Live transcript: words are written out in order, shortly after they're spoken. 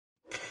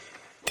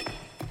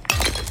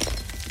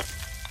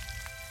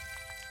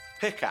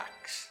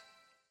Pickaxe.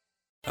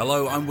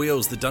 Hello, I'm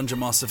Wheels, the Dungeon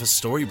Master for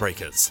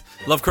Storybreakers.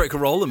 Love Critical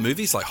Role and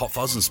movies like Hot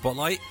Fuzz and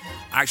Spotlight?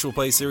 Actual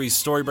play series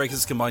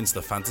Storybreakers combines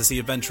the fantasy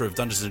adventure of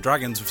Dungeons &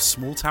 Dragons with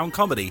small-town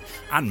comedy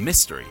and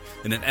mystery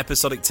in an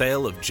episodic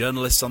tale of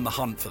journalists on the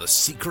hunt for the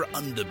secret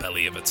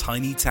underbelly of a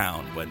tiny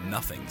town where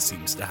nothing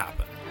seems to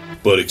happen.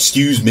 But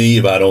excuse me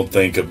if I don't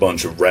think a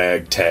bunch of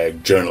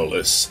ragtag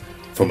journalists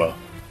from a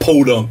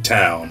podunk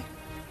town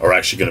are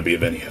actually going to be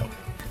of any help.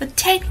 But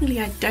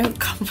technically I don't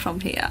come from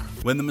here.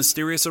 When the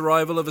mysterious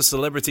arrival of a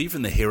celebrity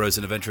from the Heroes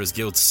and Adventurers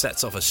Guild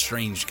sets off a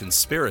strange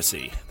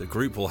conspiracy, the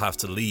group will have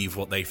to leave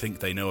what they think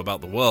they know about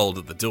the world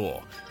at the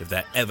door if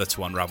they're ever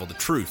to unravel the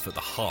truth at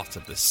the heart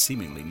of this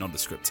seemingly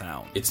nondescript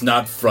town. It's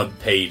not front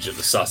page of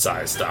the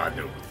Susai Star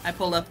News. I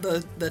pulled up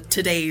the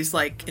today's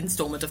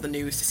installment of the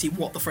news to see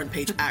what the front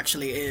page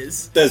actually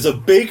is. There's a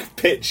big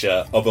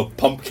picture of a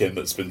pumpkin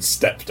that's been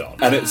stepped on,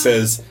 and it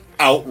says,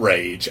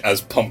 "Outrage as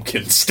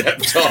pumpkin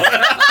stepped on."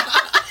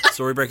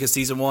 Storybreaker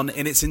Season 1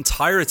 in its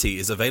entirety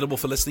is available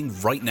for listening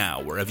right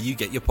now wherever you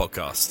get your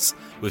podcasts,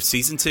 with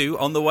Season 2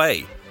 on the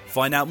way.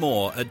 Find out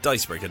more at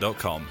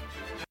dicebreaker.com.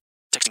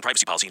 Texting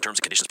privacy policy and terms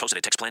and conditions posted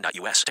at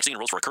textplan.us. Texting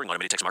enrolls for recurring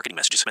automated text marketing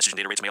messages. Message and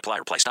data rates may apply.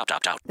 Reply stop to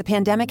opt out. The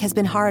pandemic has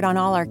been hard on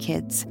all our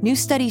kids. New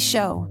studies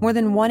show more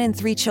than 1 in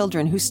 3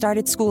 children who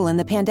started school in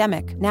the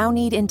pandemic now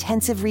need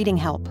intensive reading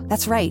help.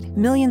 That's right.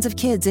 Millions of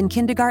kids in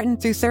kindergarten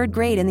through 3rd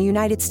grade in the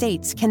United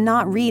States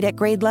cannot read at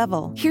grade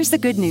level. Here's the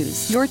good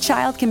news. Your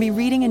child can be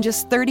reading in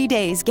just 30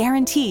 days,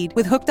 guaranteed,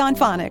 with Hooked on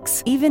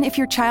Phonics. Even if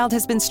your child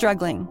has been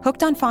struggling,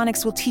 Hooked on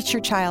Phonics will teach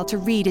your child to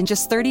read in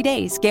just 30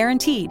 days,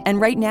 guaranteed.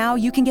 And right now,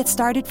 you can get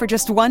started for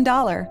just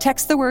 $1.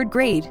 Text the word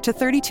GRADE to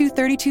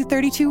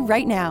 323232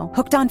 right now.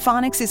 Hooked on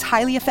Phonics is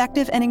highly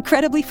effective and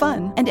incredibly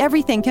fun, and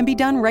everything can be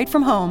done right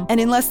from home and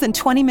in less than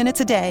 20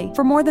 minutes a day.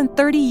 For more than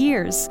 30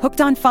 years,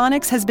 Hooked on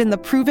Phonics has been the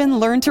proven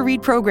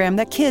learn-to-read program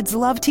that kids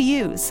love to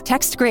use.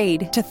 Text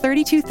GRADE to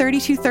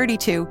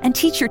 323232 and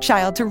teach your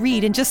child to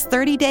read in just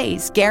 30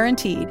 days,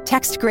 guaranteed.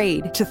 Text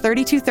GRADE to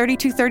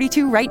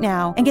 323232 right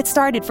now and get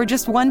started for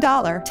just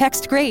 $1.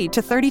 Text GRADE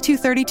to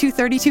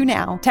 323232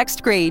 now.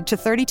 Text GRADE to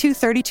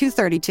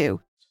 323232.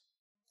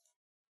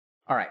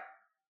 All right.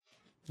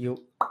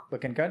 You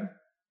looking good?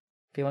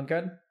 Feeling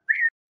good?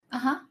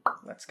 Uh-huh.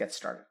 Let's get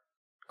started.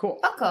 Cool.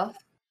 Fuck off.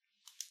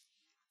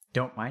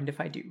 Don't mind if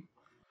I do.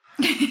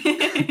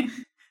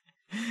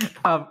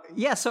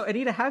 Yeah, so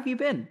Anita, how have you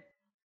been?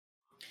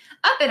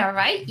 I've been all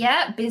right.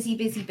 Yeah,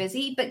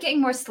 busy, but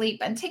getting more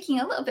sleep and taking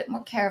a little bit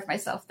more care of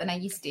myself than I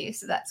used to,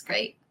 so that's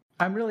great.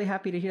 I'm really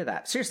happy to hear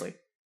that. Seriously.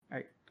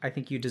 I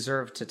think you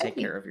deserve to take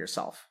care of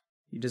yourself.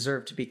 You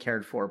deserve to be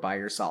cared for by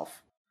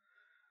yourself.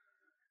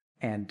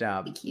 And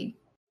thank you.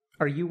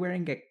 Are you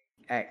wearing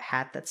a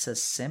hat that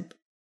says simp?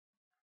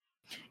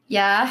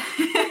 Yeah.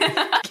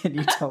 Can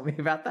you tell me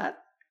about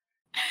that?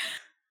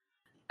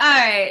 All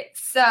right.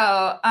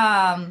 So,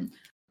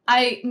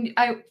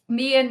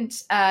 me and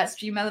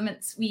Stream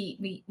Elements,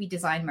 we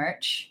design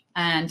merch,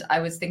 and I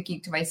was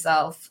thinking to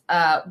myself,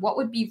 what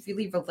would be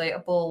really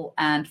relatable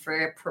and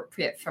very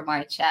appropriate for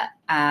my chat?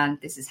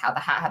 And this is how the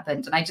hat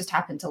happened, and I just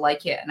happened to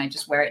like it, and I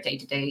just wear it day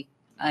to day.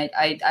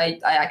 I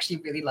actually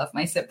really love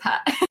my sip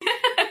hat.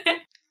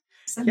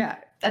 So yeah,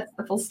 that's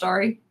the full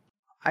story.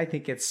 I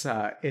think it's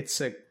a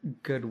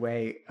good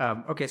way.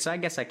 Okay, so I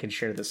guess I can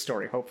share this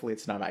story. Hopefully,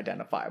 it's not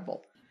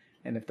identifiable.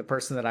 And if the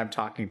person that I'm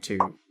talking to,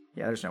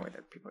 yeah, there's no way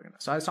that people are gonna.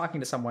 So I was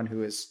talking to someone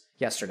who is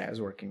yesterday. I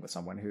was working with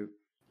someone who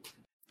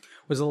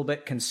was a little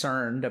bit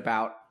concerned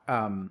about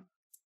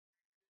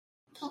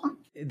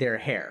their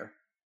hair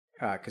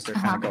because they're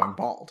kind of going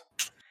bald.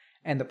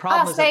 And the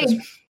problem is that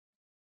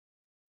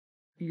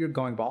you're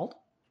going bald.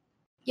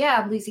 Yeah,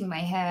 I'm losing my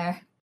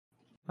hair.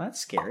 Well, that's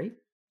scary.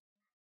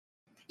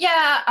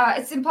 Yeah,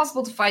 it's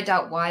impossible to find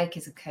out why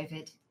because of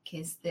COVID.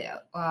 Because the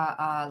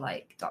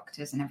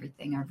doctors and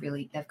everything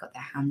they've got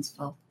their hands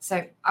full.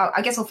 So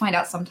I guess I'll find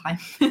out sometime.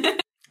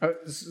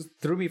 This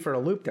threw me for a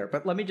loop there,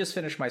 but let me just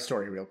finish my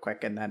story real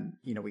quick, and then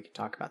we can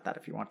talk about that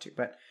if you want to.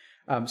 But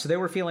so they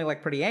were feeling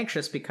pretty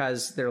anxious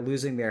because they're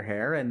losing their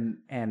hair,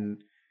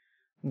 and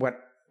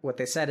what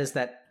they said is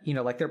that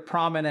they're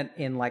prominent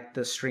in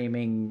the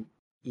streaming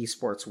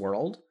esports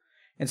world.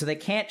 And so they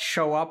can't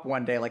show up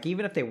one day,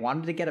 even if they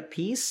wanted to get a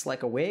piece,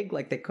 like a wig,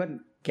 they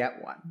couldn't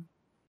get one,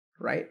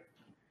 right?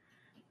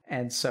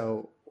 And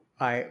so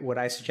what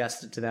I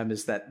suggested to them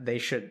is that they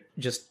should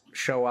just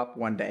show up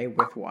one day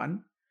with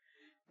one,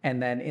 and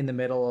then in the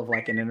middle of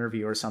an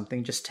interview or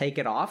something, just take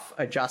it off,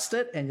 adjust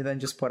it, and then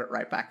just put it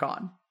right back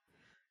on.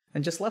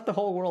 And just let the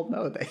whole world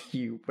know that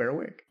you wear a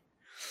wig.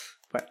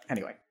 But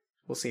anyway,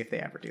 we'll see if they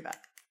ever do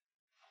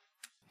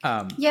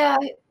that. Yeah,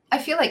 I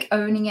feel like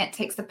owning it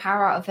takes the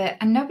power out of it,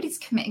 and nobody's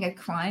committing a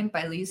crime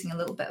by losing a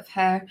little bit of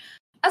hair.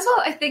 As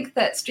well, I think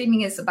that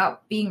streaming is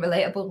about being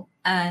relatable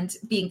and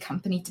being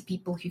company to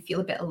people who feel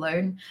a bit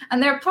alone.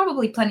 And there are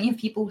probably plenty of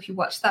people who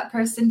watch that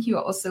person who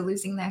are also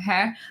losing their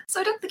hair. So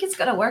I don't think it's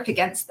going to work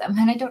against them.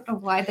 And I don't know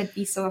why they'd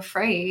be so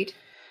afraid.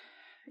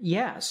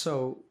 Yeah,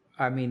 so,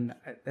 I mean,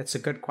 that's a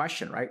good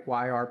question, right?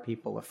 Why are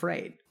people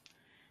afraid?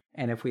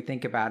 And if we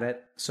think about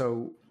it,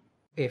 so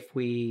if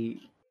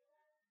we,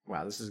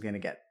 wow, this is going to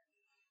get,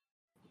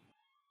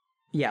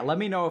 yeah, let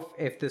me know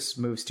if this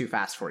moves too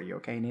fast for you,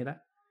 okay, Anita?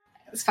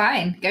 It's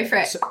fine. Go for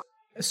it.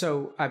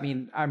 So, I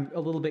mean, I'm a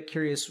little bit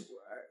curious.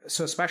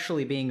 So,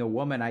 especially being a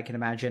woman, I can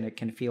imagine it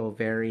can feel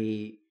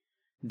very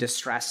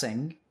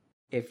distressing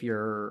if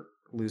you're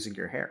losing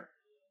your hair.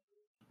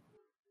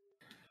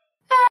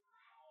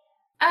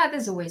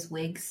 There's always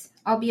wigs.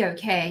 I'll be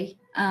okay.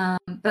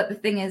 But the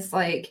thing is,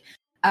 like,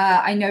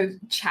 I know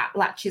chat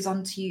latches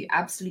onto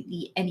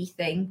absolutely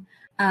anything.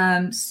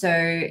 So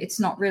it's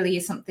not really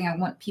something I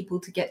want people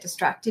to get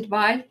distracted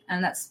by.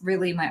 And that's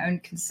really my own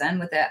concern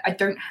with it. I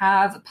don't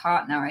have a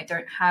partner. I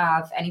don't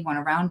have anyone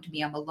around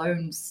me. I'm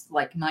alone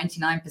like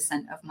 99%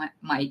 of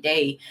my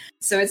day.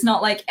 So it's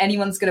not like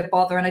anyone's going to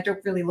bother, and I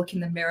don't really look in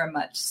the mirror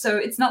much. So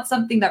it's not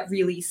something that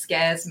really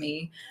scares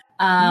me.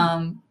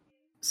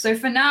 So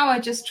for now, I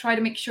just try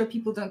to make sure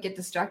people don't get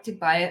distracted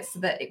by it so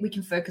that we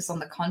can focus on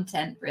the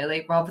content,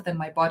 really, rather than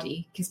my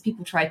body. Because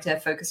people try to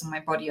focus on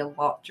my body a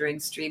lot during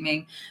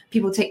streaming.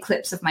 People take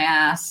clips of my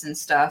ass and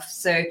stuff.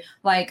 So,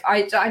 like,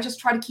 I just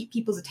try to keep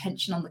people's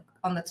attention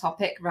on the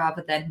topic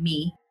rather than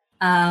me.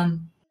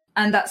 And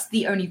that's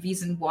the only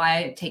reason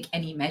why I take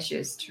any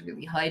measures to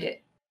really hide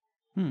it.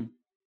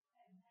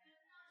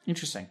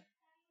 Interesting.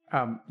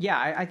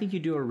 Yeah, I think you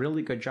do a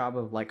really good job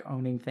of, like,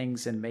 owning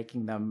things and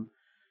making them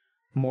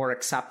more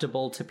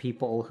acceptable to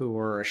people who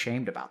are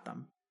ashamed about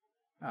them.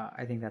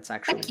 I think that's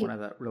actually one of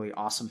the really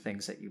awesome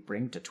things that you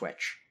bring to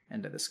Twitch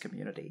and to this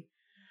community.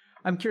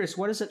 I'm curious,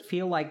 what does it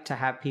feel like to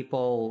have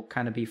people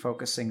kind of be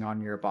focusing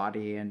on your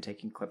body and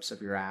taking clips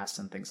of your ass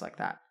and things like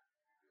that?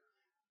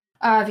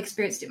 I've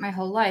experienced it my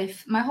whole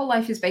life. My whole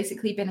life has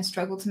basically been a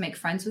struggle to make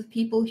friends with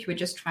people who are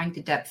just trying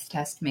to depth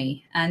test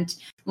me. And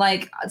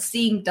like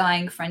seeing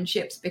dying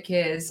friendships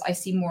because I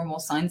see more and more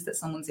signs that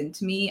someone's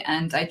into me,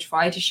 and I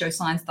try to show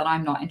signs that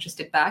I'm not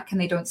interested back,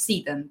 and they don't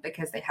see them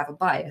because they have a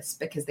bias,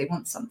 because they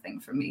want something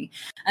from me.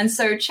 And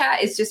so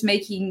chat is just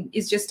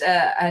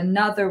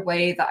another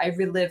way that I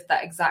relive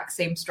that exact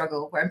same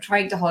struggle, where I'm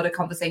trying to hold a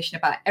conversation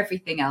about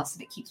everything else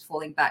and it keeps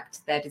falling back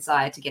to their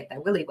desire to get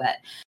their willy wet.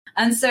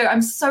 And so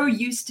I'm so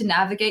used to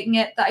navigating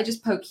it that I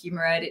just poke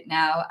humor at it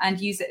now and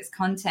use it as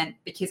content,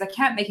 because I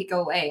can't make it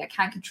go away. I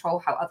can't control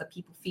how other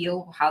people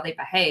feel or how they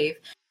behave.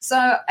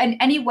 So in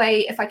any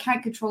way, if I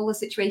can't control the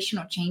situation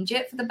or change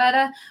it for the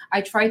better,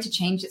 I try to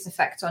change its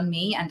effect on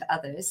me and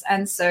others.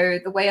 And so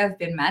the way I've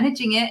been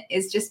managing it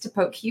is just to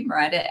poke humor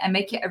at it and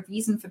make it a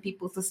reason for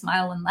people to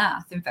smile and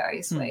laugh in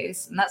various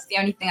ways. And that's the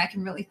only thing I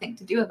can really think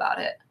to do about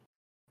it.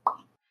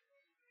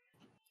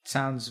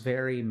 Sounds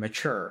very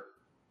mature.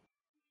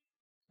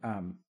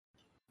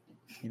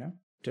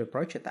 To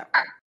approach it that way.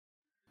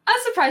 I'm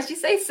surprised you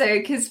say so,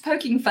 because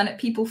poking fun at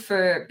people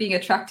for being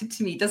attracted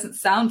to me doesn't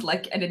sound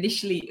like an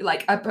initially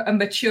like a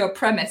mature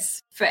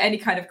premise for any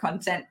kind of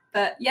content.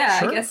 But yeah,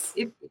 sure. I guess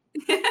if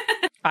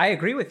I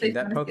agree with you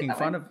that poking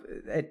fun of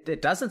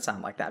it doesn't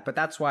sound like that. But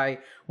that's why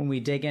when we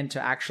dig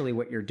into actually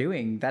what you're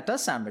doing, that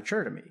does sound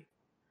mature to me.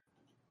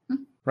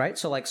 Right?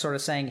 So like sort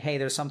of saying, hey,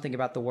 there's something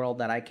about the world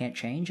that I can't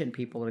change, and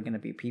people are going to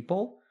be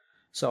people.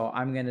 So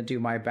I'm going to do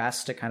my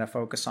best to kind of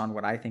focus on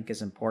what I think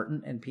is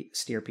important and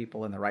steer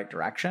people in the right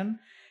direction.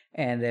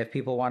 And if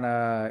people want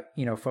to,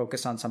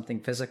 focus on something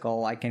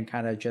physical, I can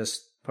kind of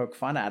just poke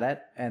fun at it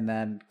and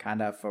then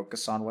kind of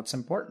focus on what's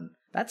important.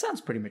 That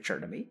sounds pretty mature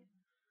to me.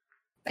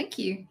 Thank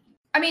you.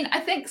 I mean, I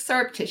think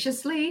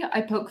surreptitiously,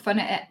 I poke fun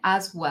at it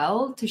as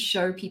well to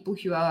show people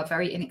who are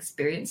very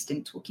inexperienced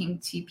in talking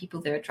to people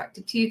they're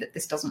attracted to that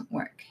this doesn't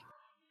work.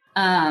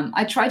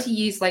 I try to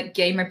use like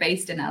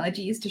gamer-based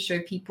analogies to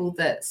show people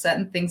that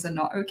certain things are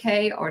not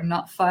okay or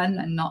not fun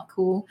and not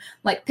cool.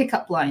 Like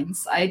pickup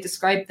lines. I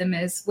describe them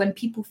as when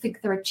people think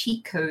there are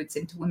cheat codes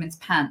into women's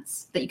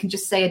pants, that you can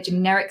just say a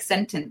generic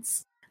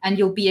sentence and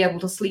you'll be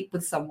able to sleep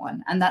with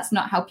someone. And that's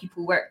not how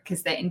people work,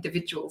 because they're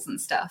individuals and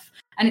stuff.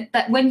 And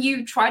that when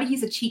you try to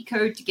use a cheat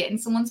code to get in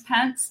someone's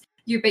pants,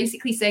 you're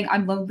basically saying,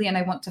 I'm lonely and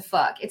I want to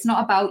fuck. It's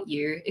not about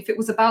you. If it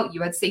was about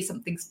you, I'd say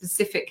something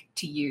specific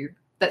to you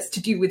that's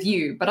to do with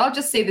you, but I'll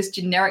just say this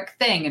generic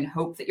thing and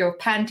hope that your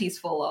panties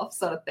fall off,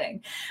 sort of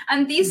thing.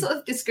 And these sort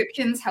of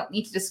descriptions help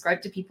me to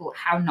describe to people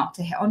how not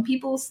to hit on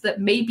people, so that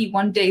maybe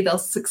one day they'll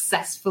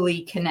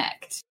successfully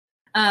connect.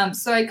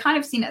 So I kind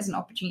of seen it as an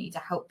opportunity to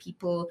help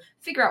people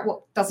figure out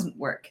what doesn't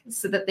work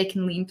so that they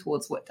can lean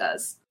towards what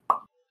does.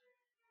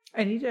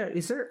 Anita,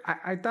 is there,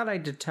 I thought I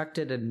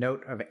detected a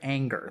note of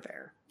anger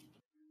there.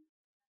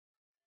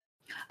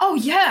 Oh,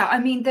 yeah. I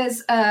mean,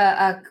 there's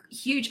a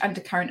huge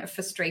undercurrent of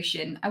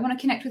frustration. I want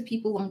to connect with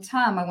people long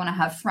term. I want to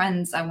have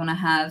friends. I want to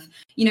have,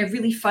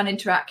 really fun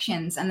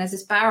interactions. And there's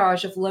this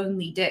barrage of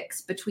lonely dicks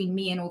between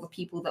me and all the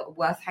people that are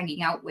worth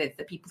hanging out with,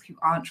 the people who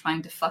aren't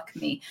trying to fuck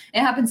me.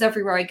 It happens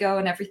everywhere I go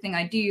and everything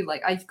I do.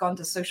 Like, I've gone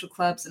to social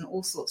clubs and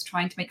all sorts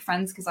trying to make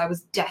friends because I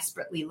was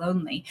desperately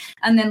lonely.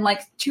 And then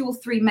like 2 or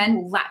 3 men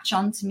will latch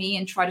onto me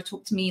and try to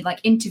talk to me,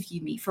 like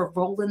interview me for a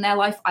role in their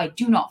life I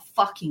do not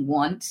fucking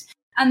want.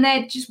 And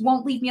they just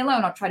won't leave me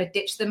alone. I'll try to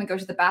ditch them and go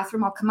to the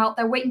bathroom. I'll come out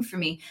there waiting for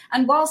me.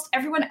 And whilst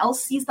everyone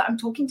else sees that I'm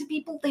talking to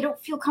people, they don't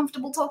feel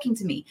comfortable talking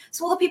to me.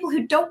 So all the people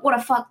who don't want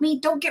to fuck me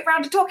don't get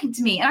around to talking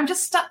to me. And I'm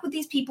just stuck with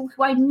these people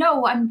who I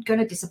know I'm going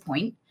to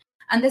disappoint.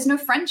 And there's no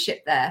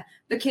friendship there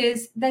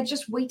because they're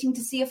just waiting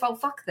to see if I'll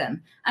fuck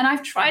them. And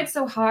I've tried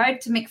so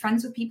hard to make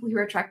friends with people who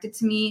are attracted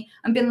to me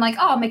and been like,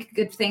 oh, I'll make a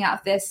good thing out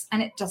of this.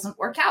 And it doesn't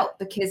work out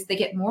because they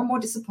get more and more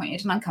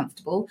disappointed and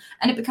uncomfortable.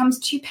 And it becomes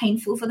too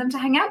painful for them to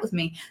hang out with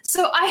me.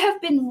 So I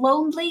have been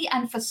lonely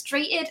and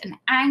frustrated and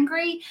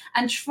angry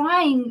and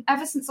trying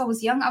ever since I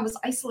was young. I was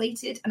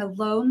isolated and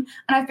alone.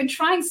 And I've been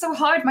trying so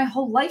hard my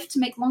whole life to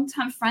make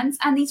long-term friends.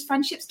 And these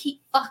friendships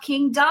keep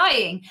fucking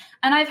dying.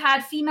 And I've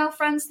had female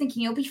friends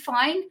thinking it'll be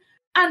fine.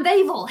 And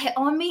they've all hit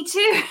on me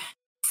too.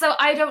 So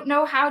I don't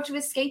know how to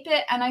escape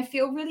it. And I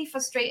feel really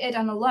frustrated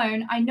and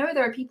alone. I know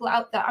there are people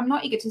out there. I'm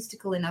not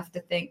egotistical enough to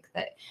think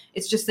that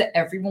it's just that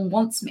everyone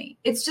wants me.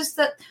 It's just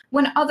that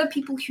when other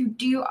people who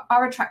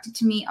are attracted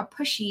to me are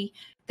pushy,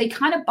 they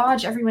kind of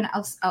barge everyone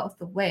else out of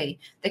the way.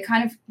 They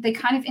kind of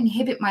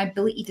inhibit my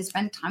ability to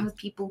spend time with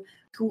people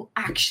who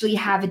actually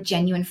have a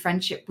genuine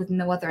friendship with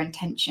no other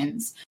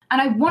intentions.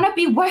 And I want to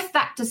be worth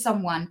that to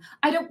someone.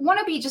 I don't want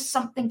to be just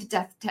something to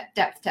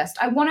depth test.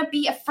 I want to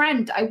be a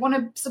friend. I want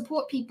to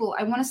support people.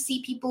 I want to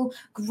see people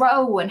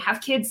grow and have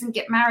kids and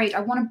get married.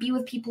 I want to be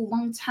with people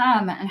long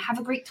term and have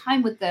a great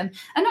time with them.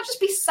 And not just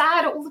be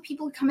sad at all the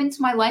people who come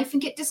into my life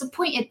and get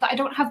disappointed that I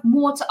don't have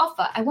more to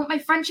offer. I want my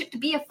friendship to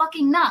be a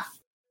fucking enough.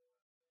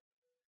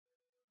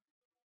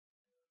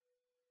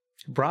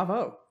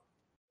 Bravo.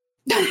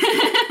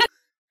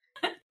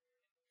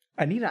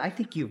 Anita, I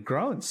think you've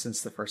grown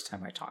since the first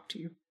time I talked to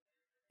you.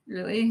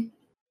 Really?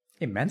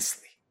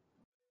 Immensely.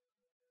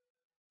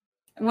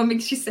 What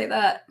makes you say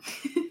that?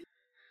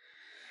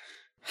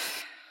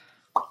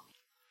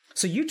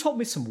 So you told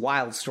me some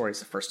wild stories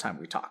the first time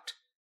we talked.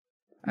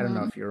 I don't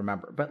know if you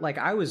remember, but like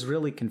I was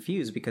really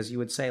confused because you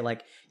would say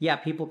like, yeah,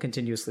 people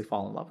continuously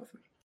fall in love with me.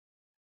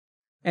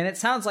 And it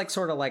sounds like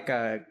sort of like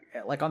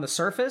like on the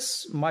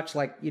surface, much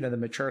like, you know, the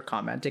mature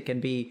comment, it can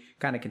be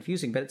kind of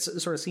confusing, but it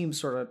sort of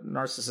seems sort of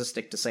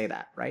narcissistic to say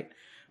that, right?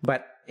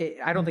 But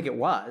I don't think it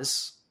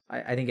was.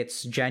 I think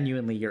it's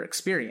genuinely your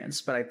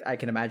experience, but I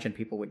can imagine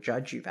people would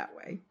judge you that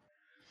way.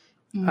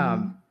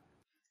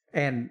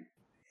 And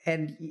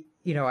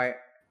you know,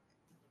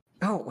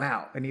 oh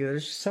wow, and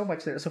there's just so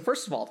much there. So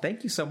first of all,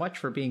 thank you so much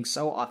for being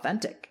so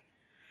authentic.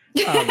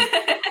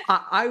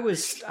 I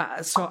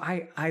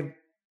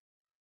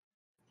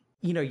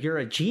you know, you're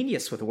a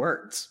genius with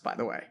words, by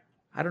the way.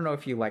 I don't know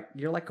if you're like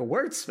a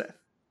wordsmith.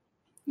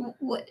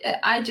 What,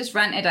 I just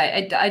ranted.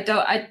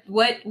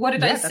 What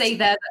did I say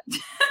there?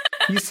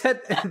 You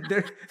said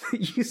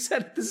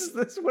this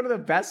is one of the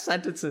best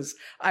sentences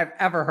I've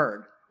ever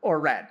heard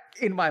or read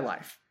in my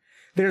life.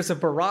 There's a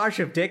barrage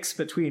of dicks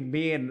between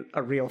me and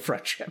a real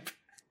friendship.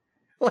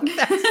 Like,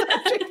 that's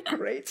such a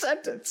great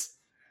sentence.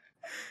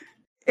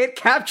 It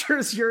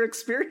captures your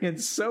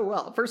experience so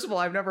well. First of all,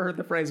 I've never heard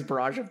the phrase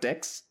barrage of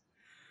dicks.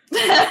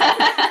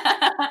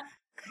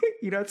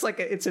 You know,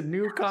 it's a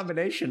new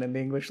combination in the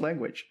English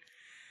language.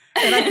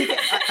 And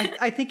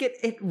I think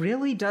it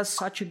really does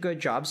such a good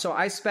job. So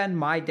I spend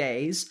my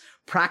days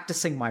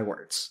practicing my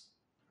words.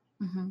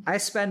 Mm-hmm. I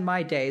spend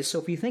my days. So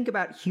if you think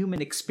about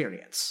human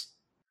experience,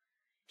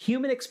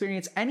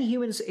 any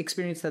human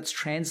experience that's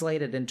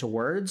translated into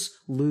words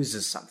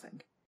loses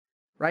something,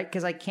 right?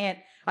 Because I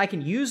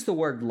can use the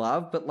word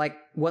love, but like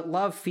what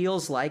love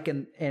feels like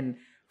in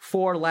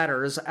 4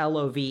 letters,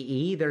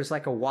 LOVE, there's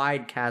like a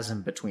wide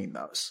chasm between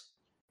those.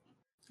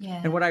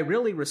 Yeah. And what I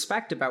really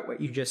respect about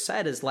what you just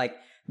said is like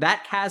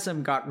that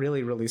chasm got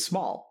really, really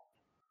small.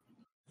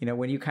 You know,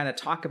 when you kind of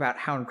talk about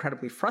how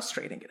incredibly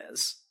frustrating it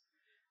is,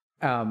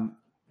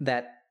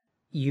 that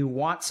you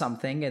want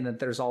something and that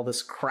there's all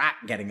this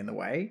crap getting in the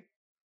way.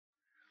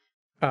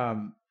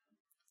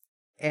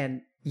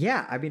 And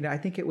yeah, I mean, I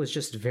think it was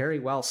just very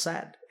well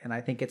said. And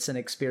I think it's an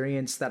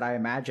experience that I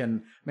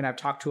imagine, I mean, I've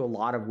talked to a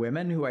lot of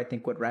women who I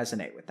think would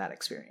resonate with that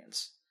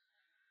experience.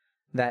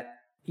 That,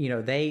 you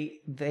know,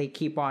 they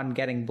keep on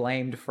getting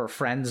blamed for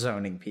friend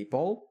zoning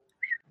people,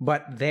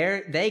 but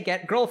they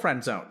get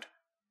girlfriend zoned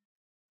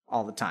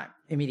all the time,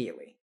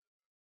 immediately.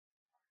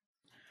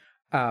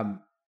 And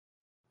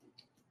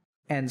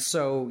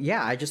so,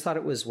 yeah, I just thought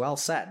it was well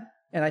said.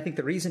 And I think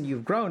the reason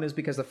you've grown is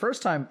because the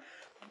first time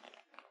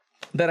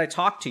that I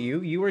talked to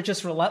you, you were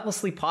just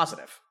relentlessly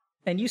positive.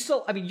 And you're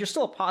still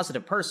a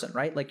positive person,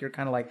 right? Like, you're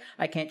kind of like,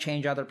 I can't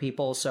change other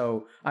people,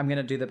 so I'm going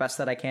to do the best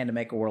that I can to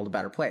make a world a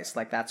better place.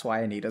 Like, that's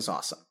why Anita's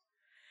awesome.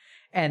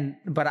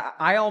 But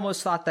I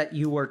almost thought that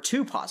you were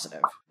too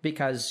positive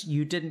because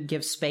you didn't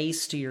give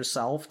space to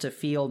yourself to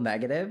feel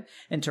negative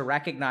and to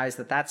recognize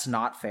that that's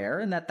not fair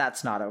and that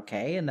that's not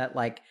okay and that,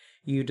 like,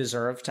 you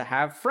deserve to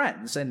have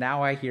friends. And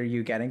now I hear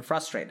you getting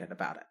frustrated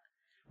about it,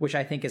 which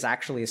I think is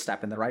actually a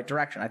step in the right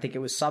direction. I think it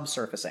was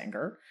subsurface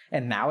anger,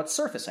 and now it's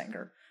surface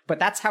anger. But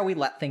that's how we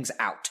let things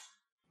out.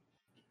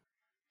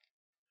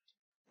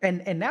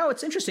 And now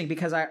it's interesting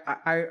because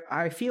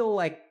I feel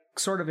like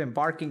sort of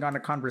embarking on a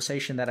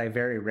conversation that I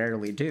very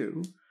rarely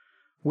do,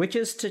 which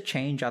is to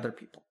change other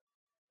people.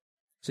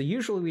 So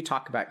usually we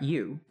talk about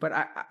you, but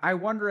I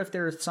wonder if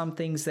there are some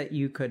things that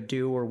you could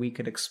do or we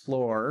could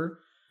explore.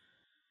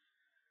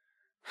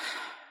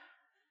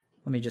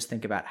 Let me just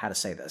think about how to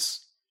say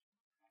this.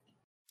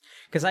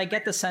 Because I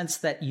get the sense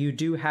that you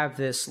do have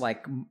this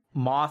like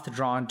moth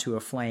drawn to a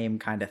flame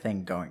kind of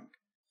thing going.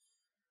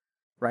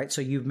 Right?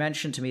 So you've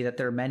mentioned to me that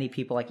there are many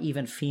people, like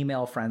even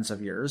female friends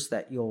of yours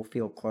that you'll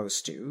feel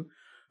close to,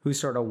 who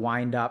sort of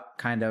wind up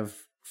kind of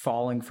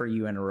falling for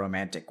you in a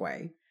romantic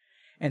way.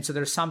 And so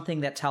there's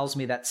something that tells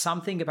me that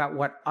something about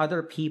what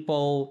other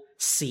people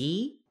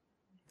see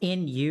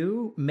in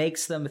you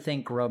makes them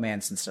think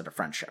romance instead of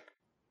friendship.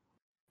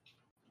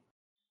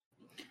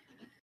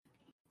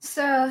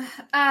 So,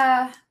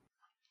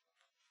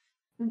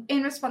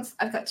 in response,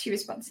 I've got 2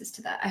 responses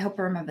to that. I hope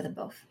I remember them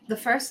both. The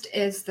first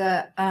is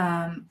that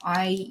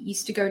I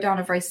used to go down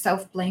a very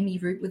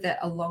self-blamey route with it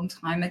a long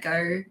time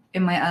ago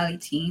in my early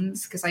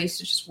teens, because I used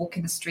to just walk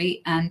in the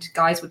street and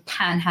guys would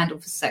panhandle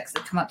for sex.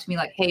 They'd come up to me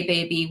like, hey,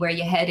 baby, where are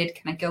you headed?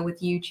 Can I go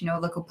with you? Do you know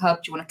a local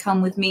pub? Do you want to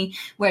come with me?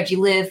 Where do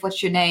you live?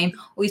 What's your name?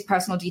 All these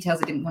personal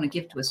details I didn't want to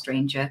give to a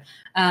stranger,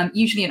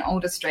 usually an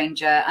older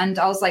stranger. And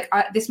I was like,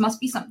 this must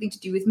be something to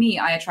do with me.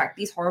 I attract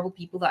these horrible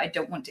people that I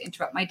don't want to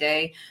interrupt my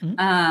day. Mm-hmm.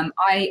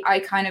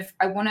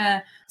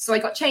 So I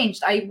got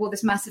changed. I wore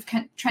this massive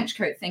trench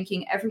coat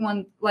thinking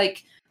everyone,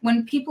 like,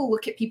 when people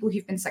look at people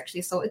who've been sexually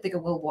assaulted, they go,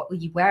 well, what were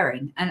you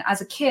wearing? And as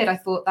a kid, I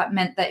thought that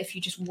meant that if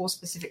you just wore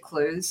specific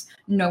clothes,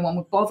 no one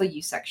would bother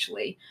you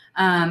sexually.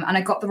 And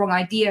I got the wrong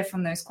idea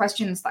from those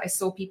questions that I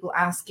saw people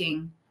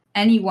asking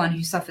anyone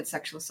who suffered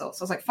sexual assault.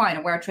 So I was like, fine,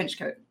 I wear a trench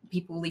coat.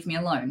 People will leave me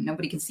alone.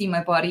 Nobody can see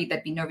my body.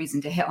 There'd be no reason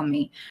to hit on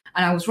me.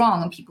 And I was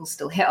wrong, and people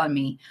still hit on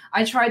me.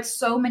 I tried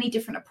so many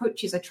different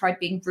approaches. I tried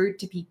being rude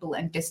to people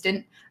and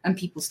distant, and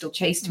people still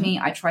chased me.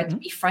 I tried to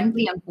be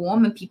friendly and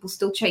warm, and people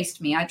still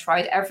chased me. I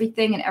tried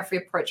everything and every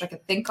approach I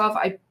could think of.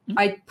 I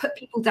put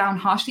people down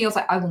harshly. I was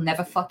like, I will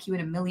never fuck you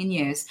in a million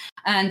years.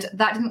 And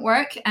that didn't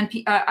work. And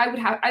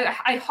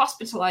I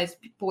hospitalized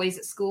boys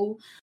at school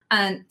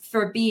and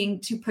for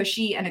being too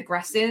pushy and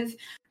aggressive,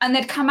 and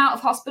they'd come out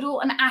of hospital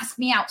and ask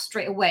me out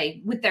straight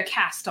away with their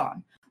cast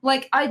on.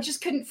 Like, I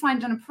just couldn't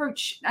find an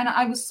approach, and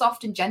I was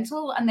soft and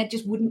gentle, and they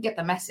just wouldn't get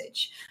the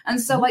message.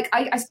 And so, like,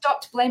 I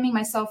stopped blaming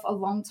myself a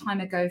long time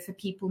ago for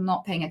people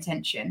not paying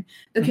attention,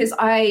 because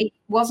I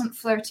wasn't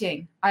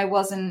flirting. I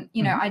wasn't,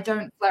 I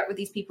don't flirt with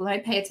these people. And I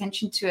pay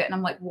attention to it, and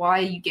I'm like, why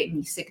are you getting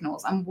these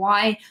signals? And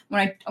why,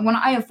 when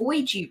I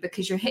avoid you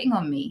because you're hitting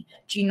on me,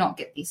 do you not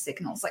get these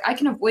signals? Like, I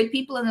can avoid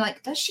people, and they're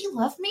like, does she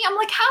love me? I'm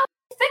like, how are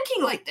you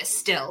thinking like this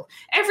still?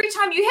 Every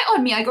time you hit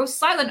on me, I go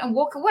silent and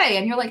walk away,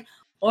 and you're like,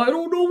 I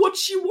don't know what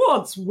she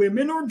wants.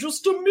 Women are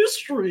just a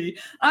mystery.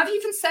 I've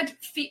even said,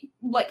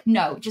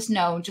 no, just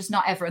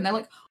not ever. And they're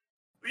like,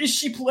 is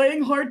she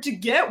playing hard to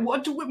get? Why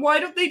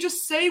don't they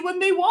just say when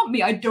they want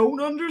me? I don't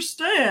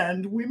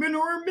understand. Women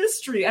are a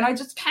mystery. And I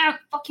just can't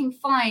fucking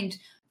find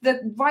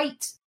the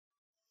right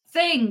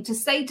thing to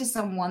say to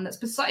someone that's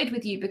beside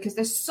with you, because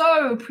they're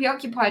so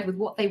preoccupied with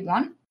what they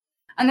want.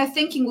 And they're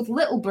thinking with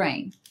little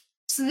brain.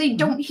 So they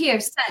don't hear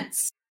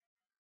sense.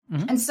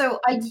 And so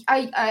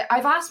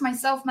I've asked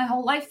myself my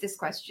whole life this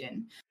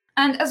question.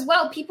 And as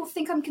well, people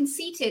think I'm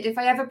conceited if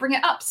I ever bring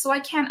it up, so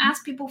I can't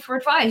ask people for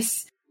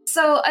advice.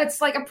 So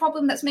it's like a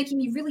problem that's making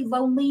me really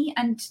lonely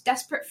and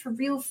desperate for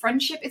real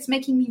friendship. It's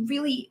making me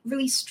really,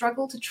 really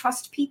struggle to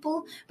trust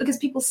people, because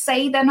people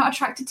say they're not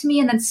attracted to me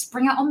and then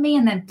spring it on me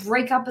and then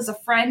break up as a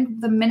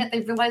friend the minute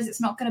they realize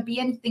it's not going to be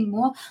anything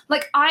more.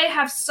 Like, I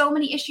have so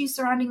many issues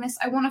surrounding this.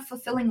 I want a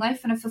fulfilling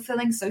life and a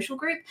fulfilling social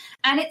group,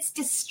 and it's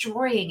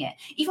destroying it.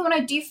 Even when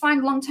I do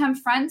find long-term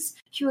friends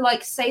who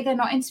like say they're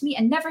not into me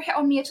and never hit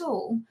on me at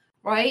all,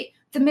 right?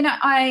 The minute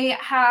I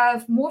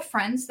have more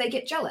friends, they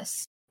get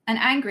jealous and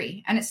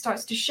angry, and it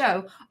starts to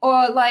show.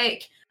 Or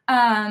like,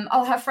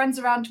 I'll have friends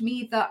around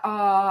me that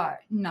are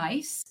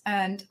nice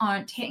and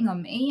aren't hitting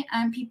on me,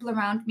 and people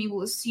around me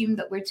will assume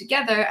that we're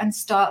together and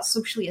start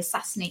socially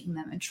assassinating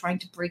them and trying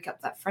to break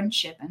up that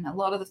friendship. And a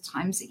lot of the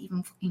times it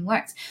even fucking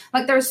works.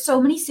 Like, there are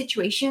so many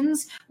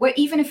situations where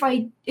even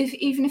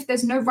if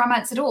there's no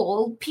romance at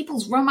all,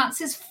 people's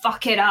romances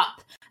fuck it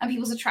up, and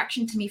people's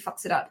attraction to me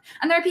fucks it up.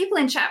 And there are people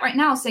in chat right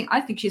now saying,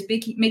 I think she's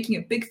making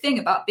a big thing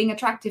about being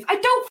attractive. I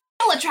don't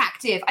feel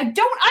attractive. I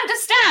don't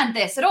understand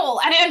this at all,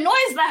 and it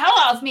annoys the hell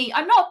out of me.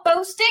 I'm not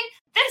boasting.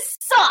 This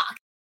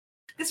sucks.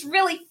 This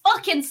really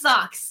fucking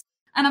sucks.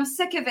 And I'm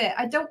sick of it.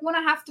 I don't want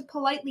to have to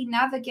politely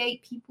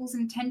navigate people's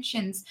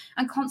intentions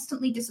and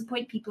constantly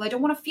disappoint people. I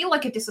don't want to feel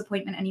like a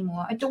disappointment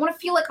anymore. I don't want to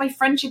feel like my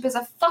friendship is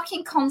a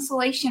fucking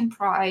consolation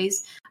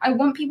prize. I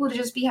want people to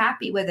just be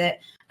happy with it.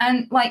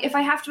 And like, if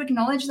I have to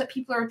acknowledge that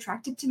people are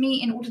attracted to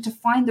me in order to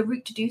find the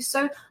route to do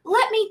so,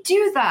 let me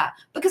do that,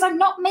 because I'm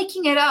not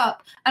making it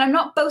up and I'm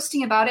not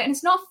boasting about it. And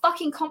it's not a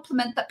fucking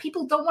compliment that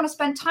people don't want to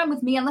spend time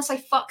with me unless I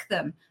fuck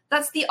them.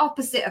 That's the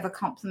opposite of a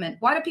compliment.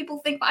 Why do people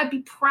think that I'd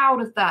be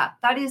proud of that?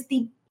 That is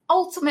the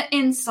ultimate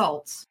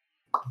insult.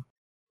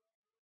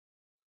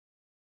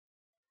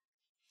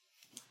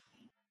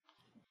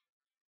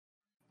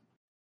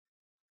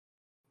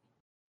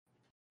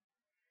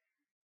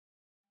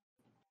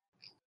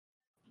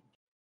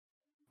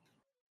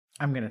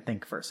 I'm going to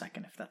think for a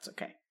second if that's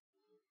okay.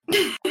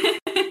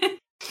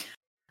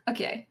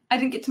 Okay, I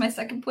didn't get to my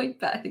second point,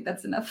 but I think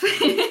that's enough.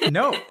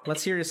 No,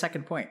 let's hear your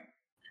second point.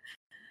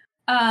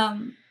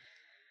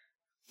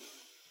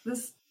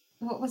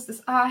 What was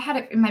this? Oh, I had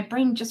it in my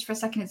brain just for a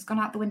second. It's gone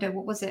out the window.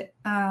 What was it?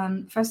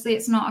 Firstly,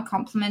 it's not a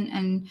compliment,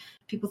 and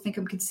people think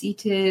I'm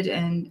conceited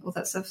and all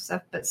that stuff.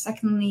 But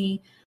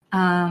secondly,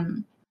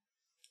 I'm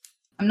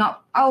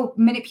not. Oh,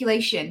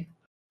 manipulation.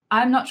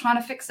 I'm not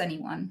trying to fix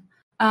anyone.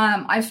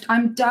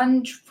 I'm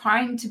done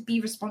trying to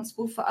be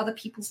responsible for other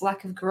people's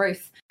lack of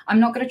growth. I'm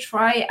not going to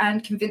try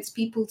and convince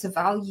people to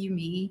value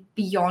me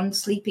beyond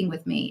sleeping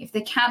with me. If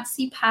they can't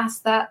see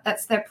past that,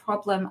 that's their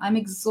problem. I'm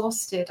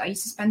exhausted. I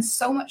used to spend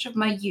so much of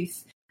my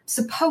youth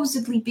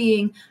supposedly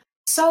being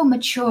so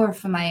mature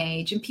for my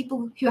age, and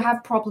people who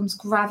have problems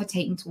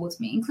gravitating towards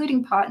me,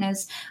 including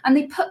partners, and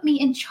they put me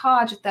in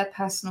charge of their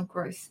personal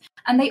growth.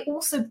 And they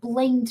also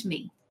blamed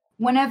me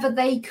whenever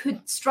they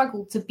could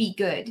struggle to be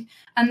good.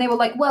 And they were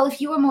like, well,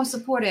 if you were more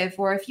supportive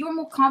or if you were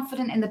more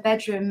confident in the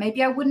bedroom,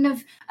 maybe I wouldn't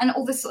have, and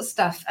all this sort of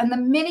stuff. And the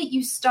minute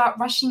you start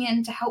rushing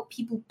in to help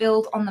people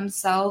build on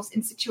themselves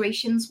in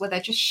situations where they're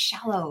just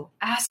shallow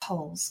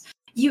assholes,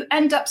 you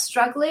end up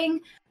struggling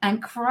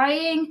and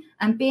crying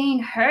and being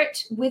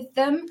hurt with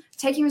them,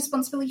 taking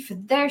responsibility for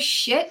their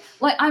shit.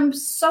 Like, I'm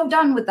so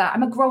done with that.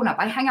 I'm a grown-up.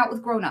 I hang out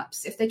with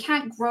grown-ups. If they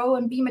can't grow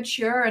and be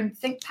mature and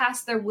think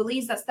past their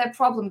willies, that's their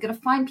problem. I'm going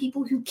to find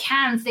people who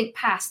can think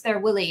past their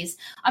willies.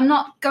 I'm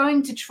not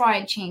going to try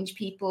and change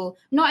people,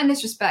 not in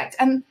this respect.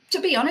 And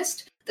to be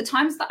honest, the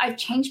times that I've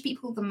changed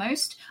people the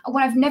most are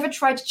when I've never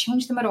tried to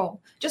change them at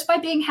all. Just by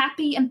being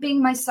happy and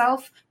being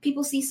myself,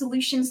 people see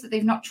solutions that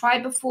they've not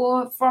tried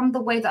before from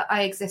the way that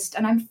I exist.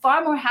 And I'm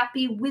far more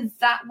happy with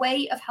that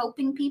way of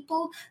helping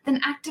people than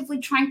actively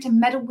trying to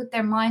meddle with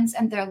their minds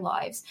and their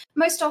lives.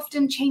 Most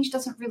often, change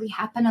doesn't really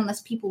happen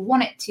unless people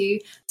want it to.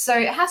 So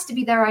it has to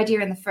be their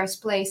idea in the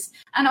first place.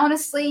 And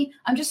honestly,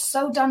 I'm just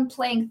so done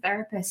playing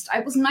therapist. I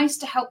was nice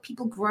to help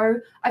people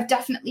grow. I've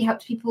definitely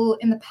helped people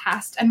in the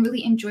past and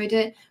really enjoyed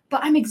it.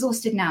 But I'm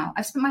exhausted now.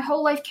 I've spent my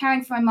whole life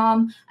caring for my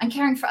mom and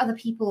caring for other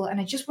people, and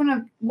I just want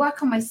to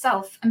work on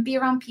myself and be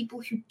around people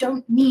who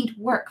don't need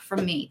work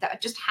from me, that are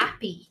just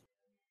happy.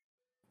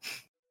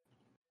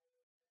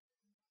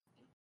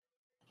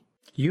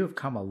 You have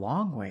come a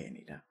long way,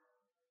 Anita.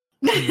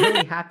 I'm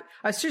really happy.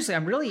 Seriously,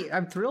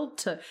 I'm thrilled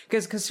to,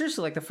 because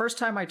seriously, like the first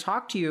time I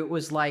talked to you, it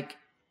was like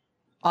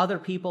other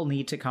people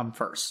need to come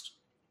first.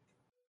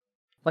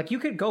 Like you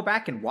could go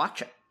back and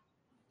watch it.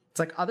 It's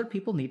like other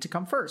people need to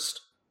come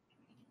first.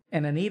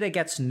 And Anita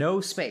gets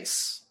no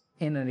space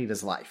in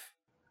Anita's life.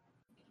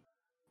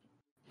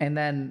 And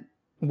then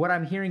what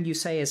I'm hearing you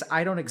say is,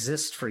 I don't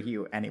exist for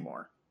you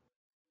anymore.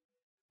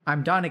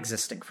 I'm done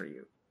existing for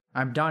you.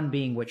 I'm done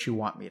being what you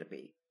want me to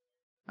be.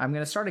 I'm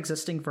going to start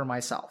existing for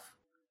myself.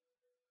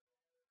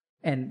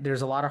 And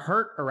there's a lot of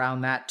hurt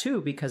around that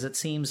too, because it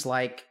seems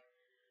like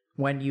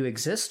when you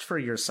exist for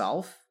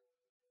yourself,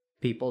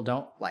 people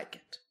don't like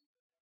it.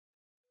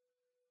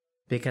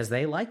 Because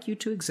they like you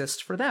to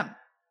exist for them.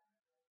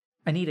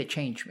 Anita,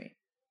 change me.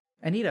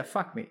 Anita,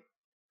 fuck me.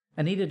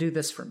 Anita, do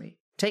this for me.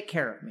 Take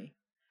care of me.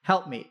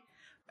 Help me.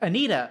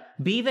 Anita,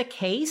 be the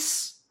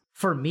case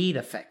for me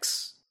to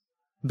fix.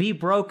 Be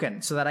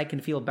broken so that I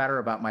can feel better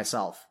about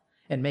myself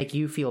and make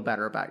you feel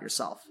better about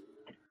yourself.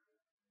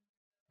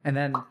 And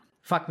then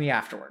fuck me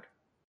afterward.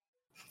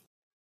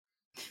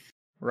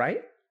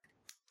 Right?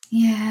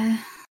 Yeah.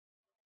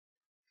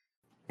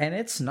 And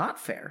it's not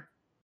fair.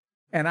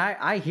 And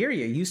I hear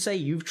you. You say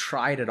you've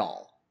tried it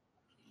all.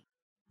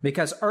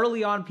 Because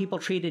early on, people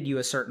treated you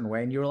a certain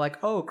way, and you were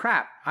like, oh,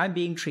 crap, I'm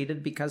being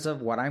treated because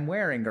of what I'm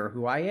wearing, or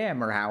who I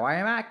am, or how I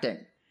am acting.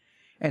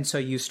 And so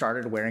you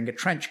started wearing a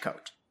trench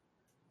coat.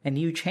 And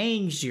you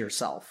changed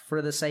yourself for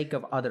the sake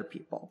of other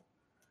people.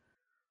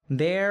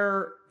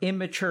 Their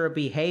immature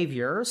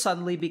behavior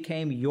suddenly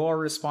became your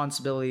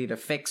responsibility to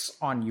fix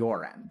on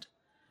your end.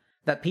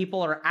 That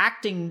people are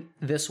acting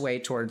this way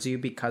towards you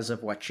because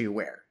of what you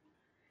wear.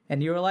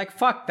 And you were like,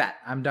 fuck that,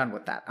 I'm done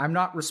with that. I'm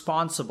not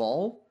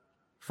responsible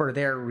for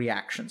their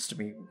reactions to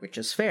me, which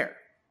is fair.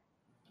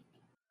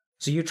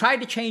 So you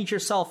tried to change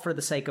yourself for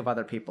the sake of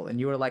other people, and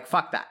you were like,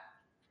 fuck that.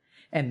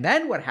 And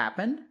then what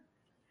happened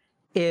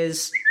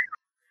is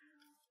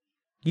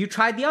you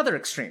tried the other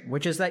extreme,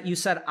 which is that you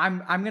said,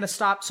 I'm going to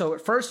stop. So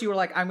at first you were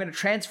like, I'm going to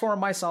transform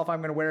myself. I'm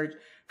going to wear a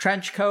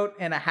trench coat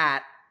and a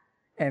hat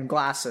and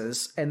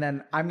glasses, and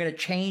then I'm going to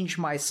change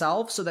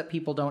myself so that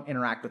people don't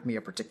interact with me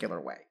a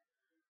particular way.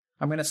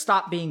 I'm going to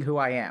stop being who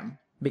I am,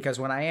 because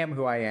when I am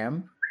who I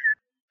am,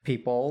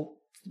 people,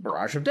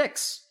 barrage of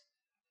dicks.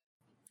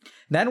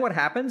 Then what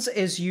happens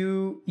is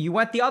you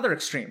went the other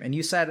extreme and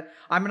you said,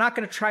 I'm not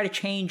going to try to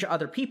change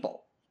other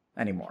people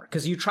anymore.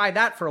 Because you tried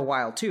that for a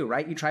while too,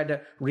 right? You tried to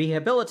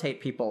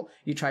rehabilitate people.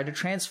 You tried to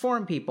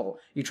transform people.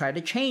 You tried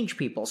to change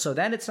people. So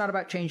then it's not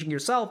about changing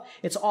yourself.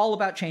 It's all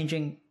about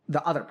changing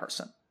the other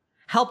person.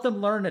 Help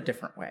them learn a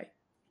different way.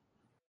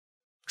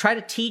 Try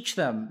to teach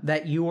them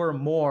that you are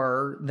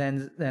more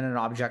than an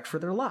object for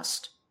their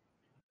lust.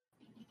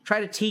 Try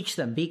to teach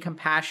them, be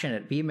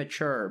compassionate, be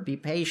mature, be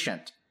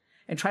patient,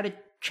 and try to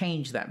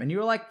change them. And you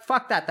were like,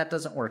 fuck that, that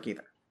doesn't work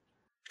either.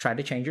 Try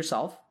to change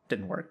yourself,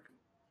 didn't work.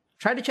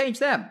 Try to change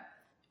them,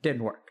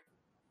 didn't work.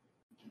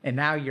 And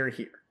now you're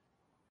here.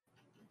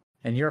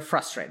 And you're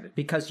frustrated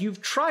because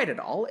you've tried it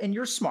all and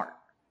you're smart.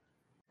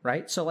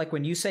 Right? So like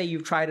when you say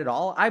you've tried it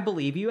all, I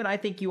believe you, and I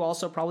think you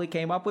also probably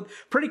came up with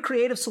pretty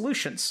creative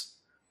solutions.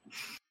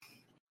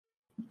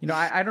 You know,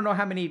 I don't know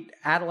how many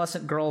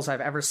adolescent girls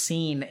I've ever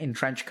seen in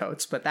trench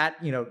coats, but that,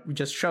 you know,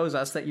 just shows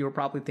us that you were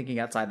probably thinking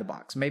outside the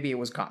box. Maybe it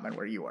was common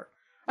where you were.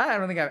 I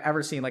don't think I've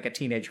ever seen like a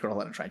teenage girl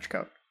in a trench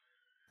coat.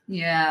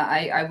 Yeah,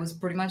 I was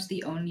pretty much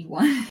the only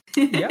one.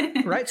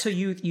 Yeah, right. So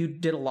you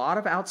did a lot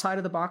of outside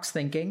of the box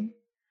thinking.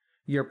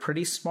 You're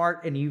pretty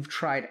smart and you've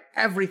tried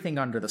everything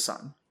under the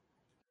sun.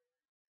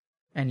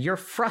 And you're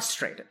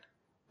frustrated.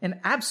 And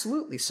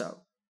absolutely so.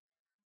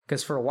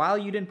 Because for a while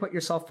you didn't put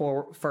yourself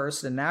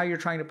first, and now you're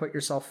trying to put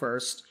yourself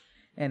first.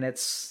 And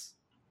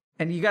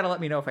you got to let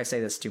me know if I say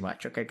this too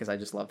much, okay? Because I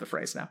just love the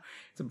phrase now.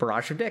 It's a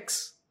barrage of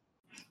dicks.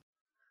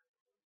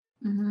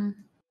 Mm-hmm.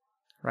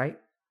 Right?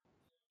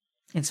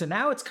 And so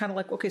now it's kind of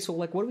like, okay, so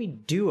like, what do we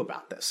do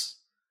about this?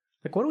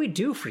 Like, what do we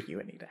do for you,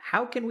 Anita?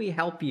 How can we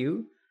help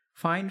you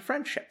find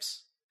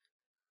friendships?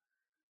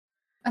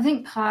 I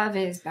think part of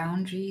it is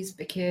boundaries,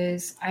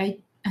 because I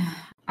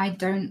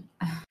don't.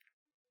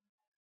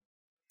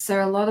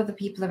 So a lot of the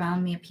people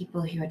around me are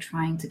people who are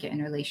trying to get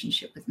in a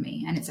relationship with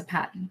me, and it's a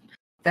pattern.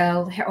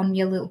 They'll hit on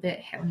me a little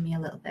bit, and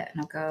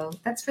I'll go,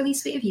 "That's really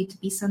sweet of you to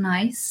be so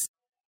nice."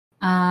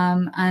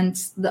 And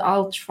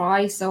I'll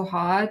try so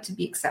hard to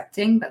be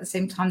accepting, but at the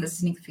same time, there's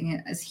sneaking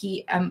thing as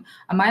am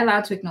I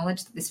allowed to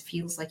acknowledge that this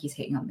feels like he's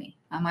hitting on me?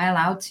 Am I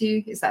allowed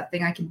to? Is that a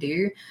thing I can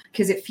do?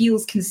 Because it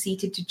feels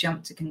conceited to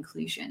jump to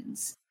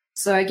conclusions.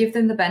 So I give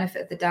them the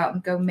benefit of the doubt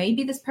and go,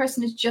 maybe this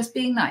person is just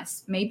being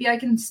nice. Maybe I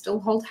can still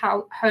hold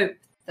hope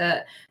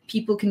that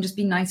people can just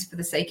be nice for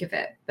the sake of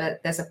it.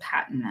 But there's a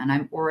pattern, and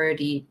I'm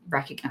already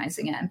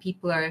recognizing it, and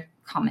people are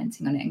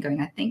commenting on it and going,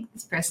 I think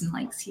this person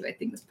likes you. I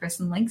think this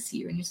person likes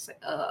you. And you're just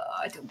like,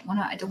 I don't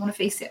want to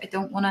face it. I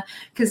don't want to,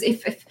 because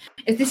if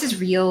this is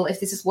real, if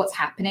this is what's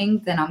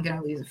happening, then I'm going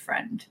to lose a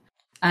friend.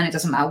 And it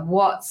doesn't matter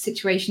what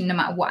situation, no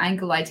matter what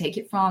angle I take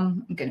it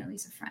from, I'm going to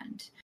lose a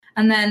friend.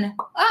 And then,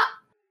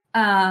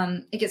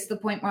 it gets to the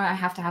point where I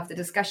have to have the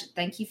discussion.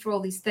 Thank you for all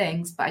these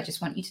things, but I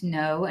just want you to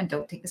know, and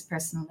don't take this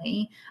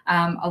personally.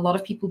 A lot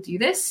of people do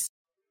this,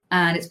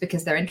 and it's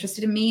because they're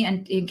interested in me.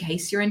 And in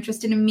case you're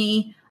interested in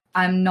me,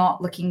 I'm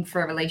not looking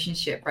for a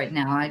relationship right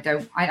now. I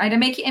don't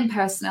make it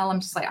impersonal. I'm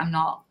just like, I'm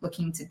not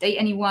looking to date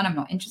anyone. I'm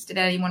not interested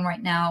in anyone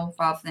right now,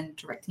 rather than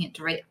directing it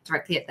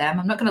directly at them.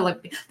 I'm not going to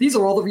like, these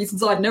are all the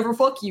reasons I'd never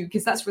fuck you,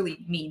 because that's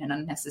really mean and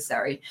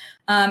unnecessary.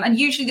 And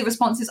usually the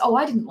response is,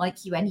 I didn't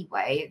like you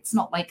anyway. It's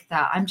not like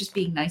that. I'm just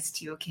being nice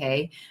to you,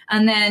 okay?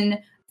 And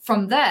then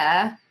from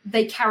there,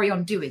 they carry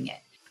on doing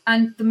it.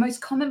 And the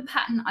most common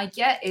pattern I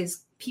get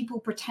is people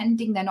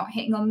pretending they're not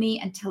hitting on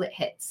me until it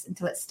hits,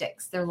 until it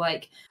sticks. They're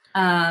like,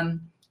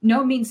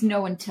 no means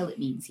no until it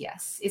means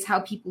yes, is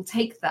how people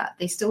take that.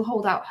 They still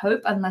hold out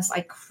hope unless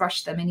I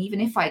crush them. And even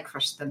if I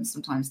crush them,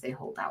 sometimes they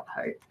hold out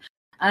hope.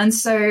 And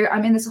so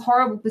I'm in this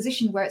horrible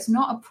position where it's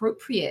not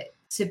appropriate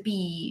to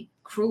be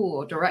cruel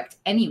or direct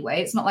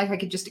anyway. It's not like I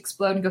could just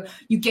explode and go,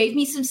 you gave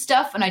me some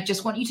stuff and I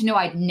just want you to know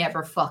I'd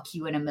never fuck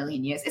you in a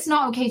million years. It's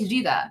not okay to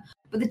do that.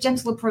 But the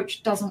gentle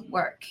approach doesn't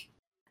work.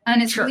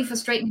 And it's really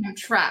frustrating. I'm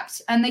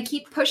trapped. And they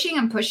keep pushing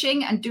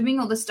and doing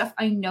all this stuff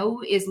I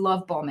know is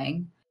love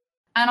bombing.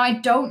 And I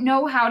don't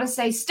know how to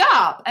say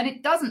stop. And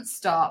it doesn't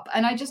stop.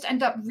 And I just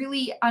end up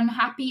really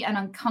unhappy and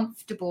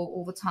uncomfortable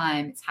all the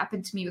time. It's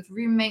happened to me with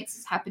roommates.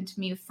 It's happened to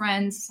me with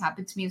friends. It's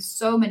happened to me with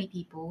so many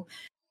people.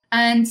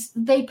 And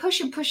they push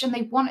and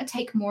they want to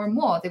take more and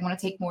more. They want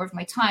to take more of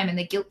my time, and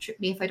they guilt trip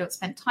me if I don't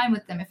spend time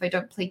with them, if I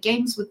don't play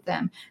games with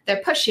them.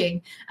 They're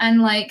pushing.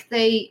 And like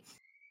they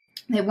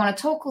want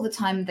to talk all the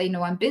time. They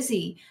know I'm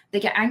busy. They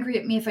get angry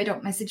at me if I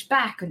don't message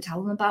back and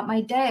tell them about my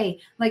day.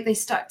 Like they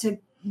start to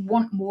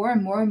want more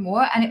and more and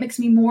more, and it makes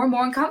me more and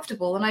more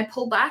uncomfortable. And I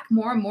pull back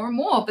more and more and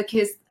more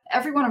because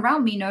everyone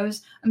around me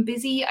knows I'm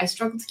busy. I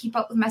struggle to keep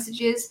up with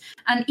messages.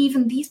 And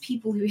even these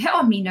people who hit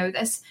on me know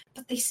this,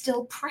 but they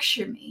still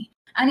pressure me.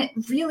 And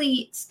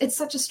it's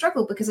such a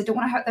struggle because I don't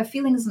want to hurt their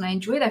feelings and I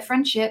enjoy their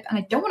friendship and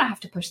I don't want to have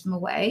to push them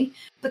away.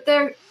 But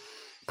they're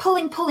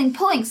pulling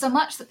so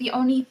much that the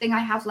only thing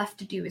I have left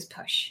to do is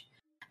push.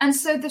 And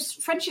so this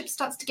friendship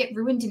starts to get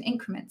ruined in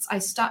increments. I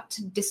start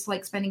to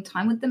dislike spending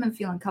time with them and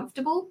feel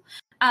uncomfortable.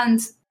 And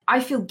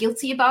I feel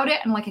guilty about it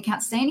and like I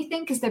can't say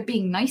anything because they're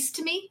being nice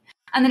to me.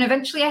 And then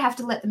eventually I have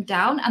to let them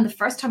down. And the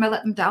first time I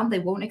let them down, they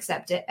won't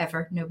accept it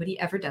ever. Nobody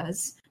ever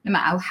does. No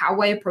matter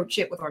how I approach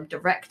it, whether I'm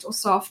direct or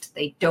soft,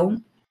 they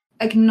don't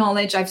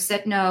acknowledge I've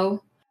said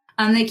no.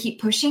 And they keep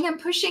pushing and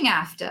pushing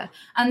after,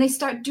 and they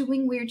start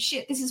doing weird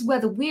shit. This is where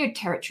the weird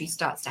territory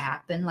starts to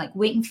happen, like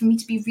waiting for me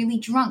to be really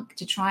drunk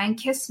to try and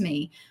kiss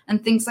me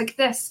and things like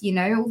this,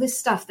 all this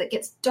stuff that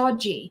gets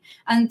dodgy.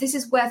 And this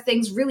is where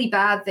really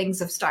bad things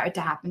have started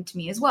to happen to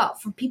me as well,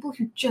 from people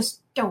who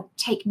just don't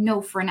take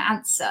no for an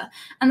answer.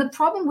 And the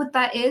problem with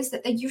that is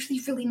that they're usually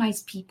really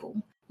nice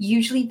people.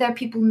 Usually they're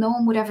people no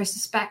one would ever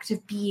suspect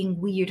of being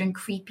weird and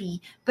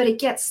creepy, but it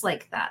gets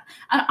like that.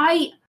 And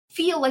I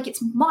feel like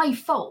it's my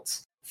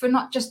fault for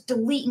not just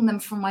deleting them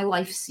from my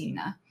life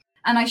sooner.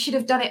 And I should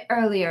have done it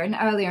earlier and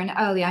earlier and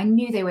earlier. I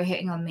knew they were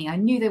hitting on me. I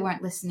knew they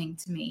weren't listening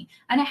to me.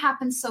 And it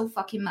happens so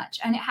fucking much.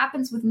 And it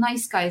happens with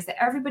nice guys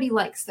that everybody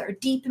likes, that are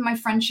deep in my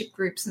friendship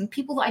groups, and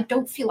people that I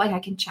don't feel like I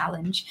can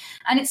challenge.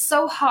 And it's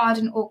so hard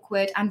and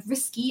awkward and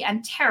risky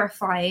and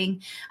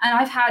terrifying. And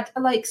I've had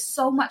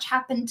so much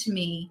happen to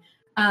me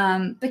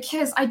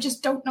because I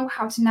just don't know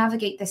how to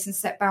navigate this and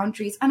set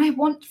boundaries. And I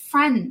want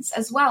friends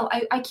as well.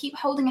 I keep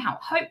holding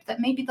out hope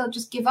that maybe they'll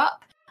just give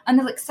up and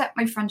they'll accept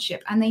my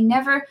friendship, and they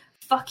never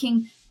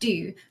fucking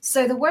do.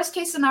 So the worst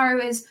case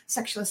scenario is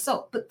sexual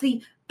assault, but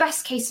the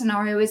best case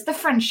scenario is the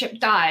friendship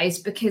dies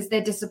because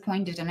they're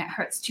disappointed and it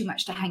hurts too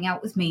much to hang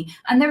out with me.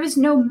 And there is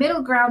no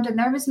middle ground, and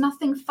there is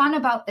nothing fun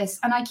about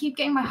this. And I keep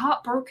getting my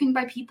heart broken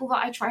by people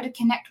that I try to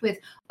connect with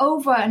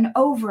over and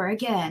over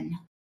again.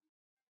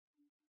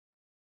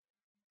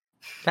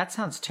 That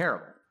sounds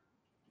terrible.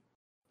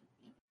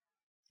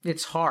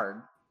 It's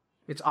hard.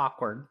 It's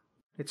awkward.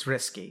 It's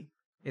risky.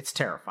 It's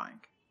terrifying.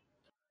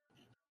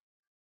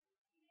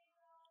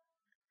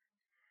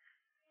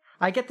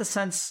 I get the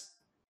sense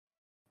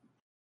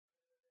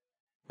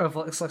of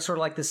it's sort of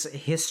like this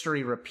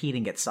history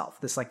repeating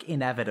itself, this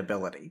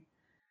inevitability.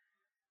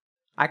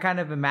 I kind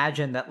of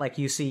imagine that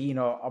you see,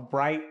 a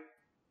bright,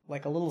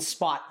 a little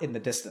spot in the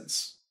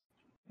distance,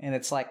 and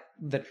it's like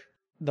the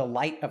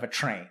light of a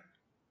train.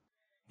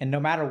 And no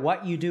matter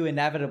what you do,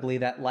 inevitably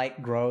that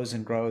light grows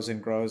and grows and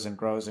grows and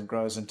grows and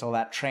grows until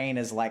that train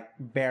is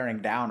bearing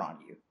down on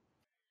you.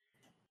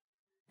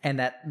 And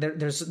that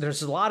there's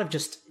a lot of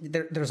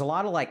there's a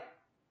lot of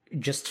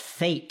just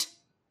fate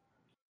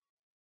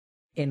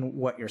in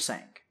what you're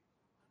saying.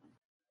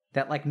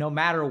 That no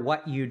matter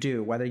what you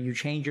do, whether you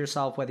change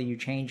yourself, whether you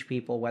change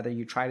people, whether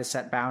you try to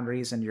set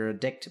boundaries and you're a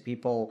dick to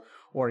people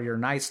or you're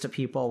nice to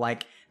people,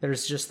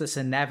 there's just this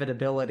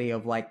inevitability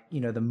of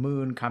the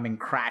moon coming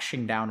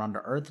crashing down onto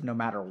Earth no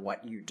matter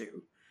what you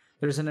do.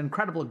 There's an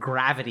incredible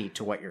gravity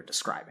to what you're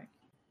describing.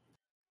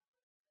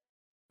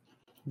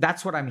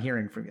 That's what I'm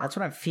hearing from you. That's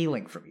what I'm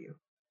feeling from you.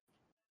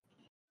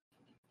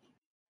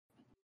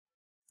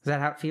 Is that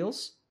how it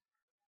feels?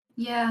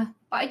 Yeah,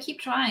 but I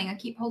keep trying. I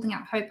keep holding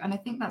out hope. And I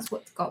think that's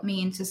what's got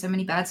me into so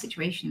many bad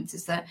situations,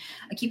 is that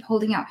I keep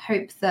holding out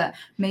hope that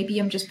maybe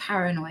I'm just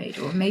paranoid,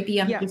 or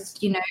maybe I'm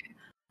just,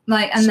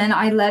 then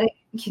I let it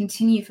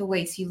continue for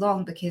way too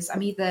long because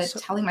I'm either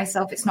telling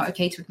myself it's not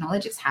okay to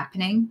acknowledge it's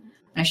happening,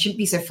 and I shouldn't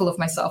be so full of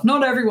myself.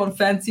 Not everyone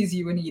fancies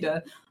you,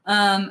 Anita.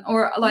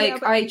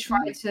 I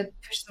try to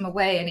push them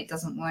away and it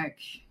doesn't work.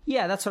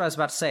 Yeah, that's what I was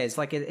about to say. It's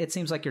it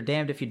seems like you're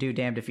damned if you do,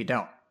 damned if you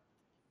don't.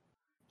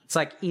 It's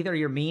either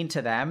you're mean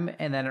to them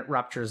and then it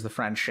ruptures the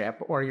friendship,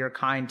 or you're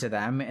kind to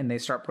them and they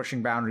start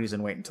pushing boundaries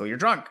and wait until you're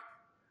drunk.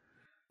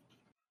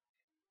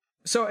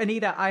 So,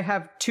 Anita, I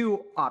have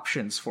two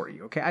options for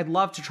you, okay? I'd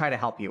love to try to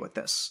help you with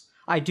this.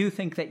 I do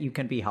think that you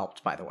can be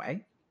helped, by the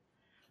way.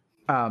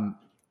 And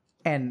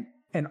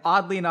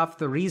oddly enough,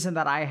 the reason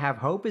that I have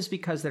hope is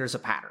because there's a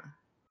pattern.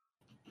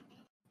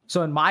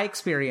 So in my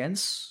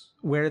experience,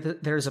 where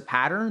there's a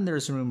pattern,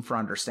 there's room for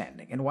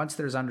understanding. And once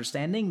there's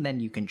understanding, then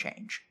you can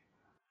change.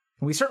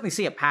 And we certainly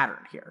see a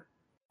pattern here.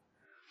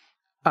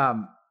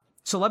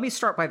 So let me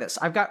start by this.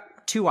 I've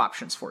got two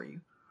options for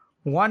you.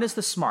 One is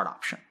the smart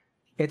option.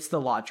 It's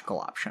the logical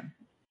option.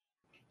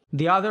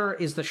 The other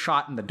is the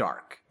shot in the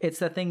dark. It's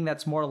the thing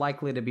that's more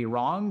likely to be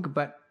wrong,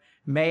 but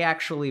may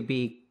actually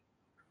be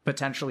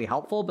potentially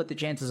helpful, but the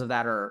chances of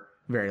that are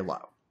very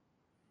low.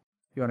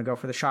 You want to go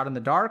for the shot in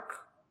the dark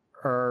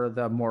or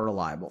the more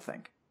reliable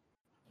thing?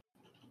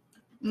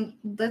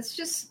 Let's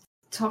just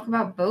talk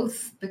about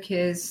both,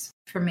 because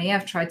for me,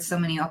 I've tried so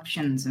many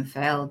options and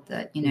failed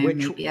that,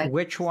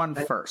 Which one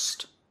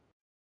first?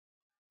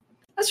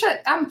 Let's try.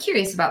 I'm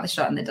curious about the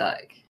shot in the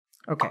dark.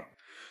 Okay.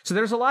 So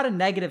there's a lot of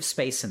negative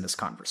space in this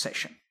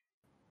conversation.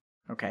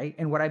 Okay?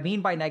 And what I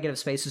mean by negative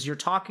space is you're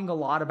talking a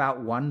lot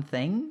about one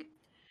thing,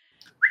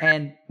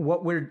 and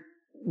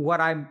what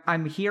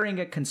I'm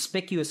hearing a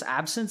conspicuous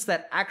absence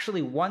that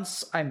actually,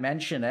 once I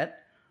mention it,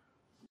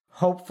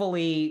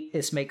 hopefully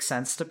this makes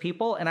sense to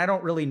people. And I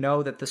don't really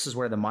know that this is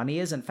where the money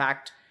is. In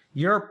fact,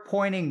 you're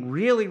pointing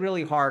really,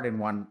 really hard in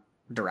one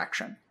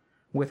direction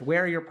with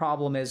where your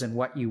problem is and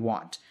what you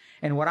want.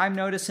 And what I'm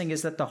noticing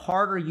is that the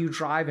harder you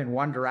drive in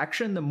one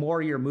direction, the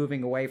more you're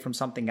moving away from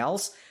something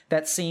else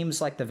that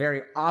seems like the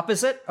very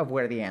opposite of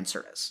where the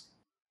answer is.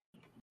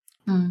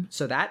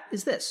 So that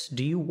is this.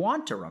 Do you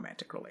want a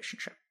romantic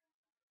relationship?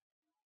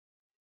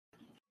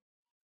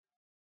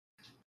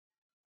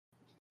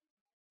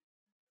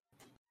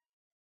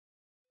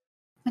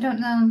 I don't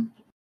know.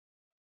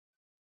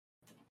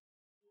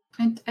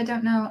 I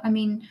don't know. I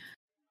mean,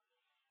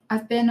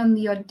 I've been on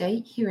the odd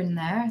date here and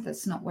there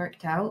that's not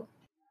worked out.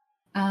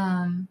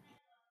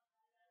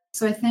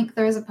 So I think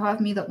there is a part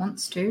of me that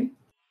wants to,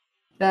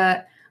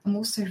 but I'm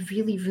also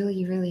really,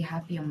 really, really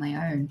happy on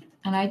my own.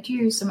 And I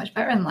do so much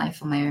better in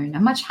life on my own.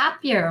 I'm much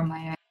happier on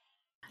my own.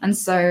 And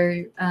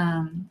so,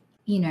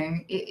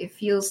 it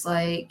feels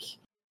like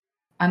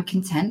I'm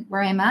content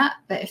where I'm at,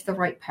 but if the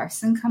right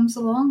person comes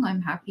along,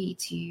 I'm happy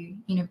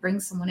to, bring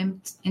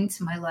someone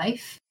into my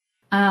life.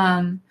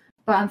 But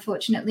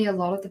unfortunately, a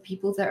lot of the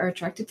people that are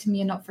attracted to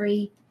me are not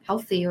very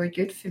healthy or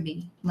good for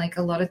me. Like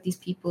a lot of these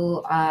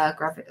people, a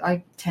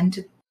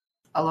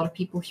lot of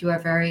people who are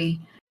very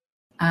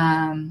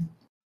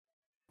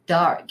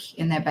dark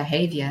in their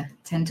behavior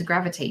tend to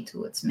gravitate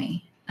towards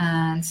me.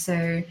 And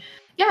so,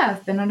 yeah,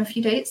 I've been on a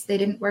few dates. They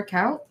didn't work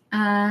out.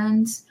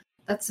 And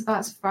that's about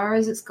as far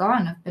as it's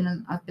gone. I've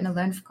been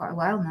alone for quite a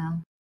while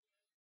now.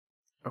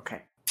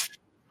 Okay.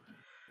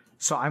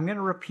 So I'm going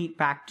to repeat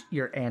back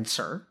your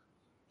answer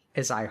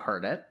as I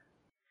heard it.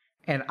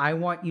 And I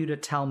want you to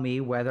tell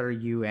me whether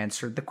you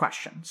answered the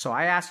question. So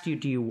I asked you,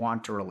 do you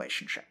want a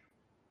relationship?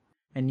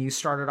 And you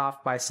started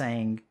off by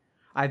saying,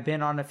 I've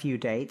been on a few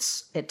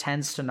dates. It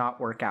tends to not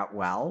work out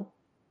well.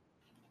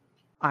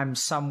 I'm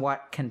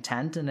somewhat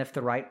content, and if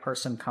the right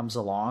person comes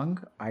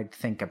along, I'd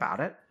think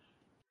about it.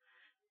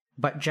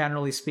 But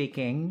generally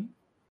speaking,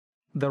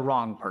 the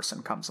wrong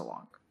person comes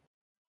along.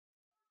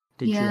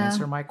 Did you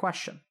answer my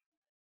question?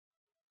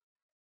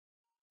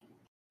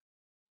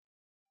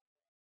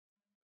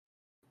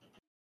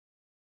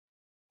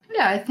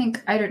 Yeah, I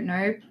think, I don't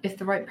know, if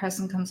the right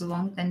person comes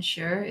along, then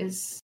sure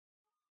is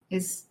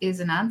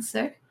an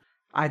answer.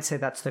 I'd say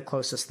that's the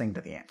closest thing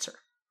to the answer,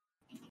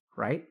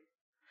 right?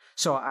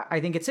 So I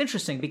think it's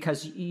interesting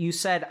because you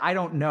said, I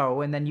don't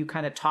know, and then you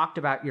kind of talked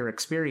about your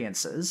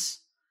experiences.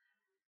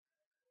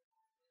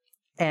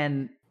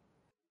 And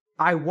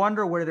I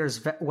wonder whether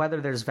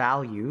there's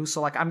value.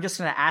 So like, I'm just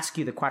going to ask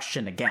you the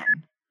question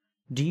again.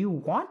 Do you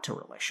want a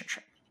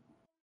relationship?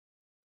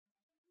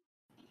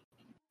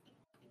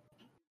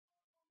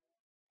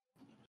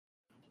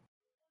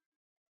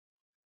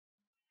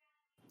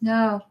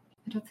 No,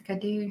 I don't think I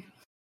do.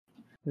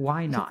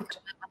 Why not?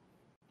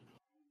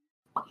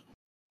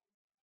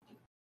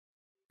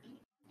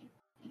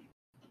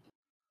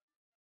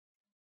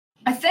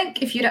 I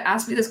think if you'd have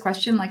asked me this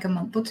question like a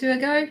month or two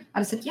ago, I'd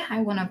have said, yeah,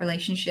 I want a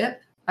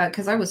relationship,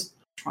 because I was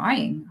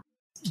trying,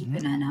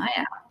 keeping an eye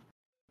out.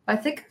 But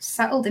I think I've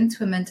settled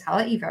into a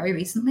mentality very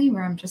recently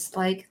where I'm just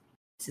like,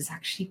 this is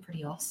actually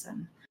pretty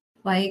awesome.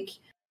 Like,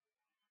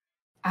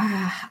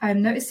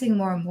 I'm noticing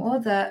more and more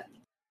that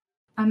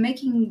I'm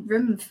making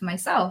room for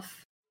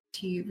myself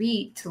to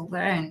read, to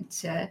learn,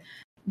 to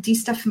do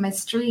stuff for my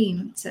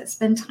stream, to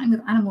spend time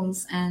with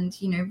animals and,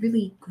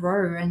 really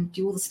grow and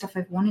do all the stuff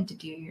I've wanted to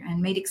do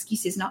and made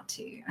excuses not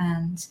to.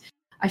 And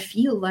I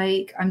feel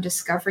like I'm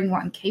discovering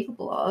what I'm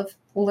capable of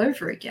all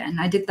over again.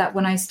 I did that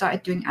when I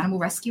started doing animal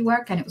rescue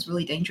work, and it was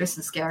really dangerous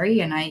and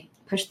scary. And I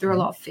pushed through a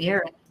lot of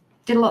fear and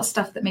did a lot of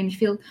stuff that made me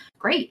feel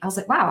great. I was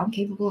like, wow, I'm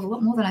capable of a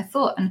lot more than I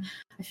thought. And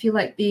I feel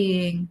like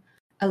being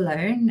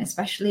alone,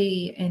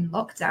 especially in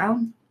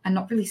lockdown and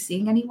not really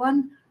seeing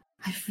anyone,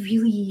 I've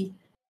really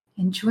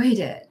enjoyed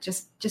it.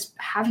 Just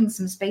having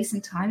some space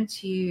and time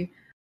to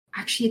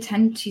actually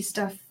attend to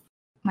stuff,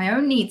 my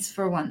own needs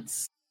for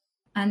once,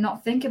 and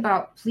not think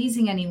about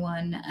pleasing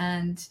anyone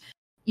and,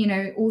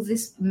 all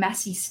this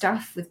messy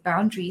stuff with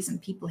boundaries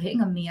and people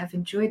hitting on me. I've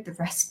enjoyed the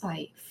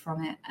respite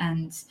from it.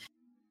 And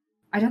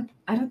I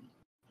don't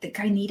think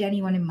I need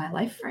anyone in my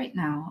life right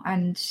now.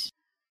 And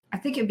I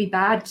think it'd be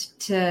bad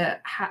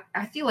to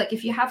I feel like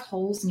if you have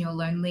holes and you're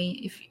lonely,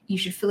 if you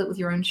should fill it with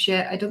your own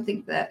shit. I don't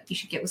think that you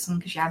should get with someone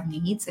because you have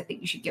needs. I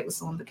think you should get with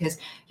someone because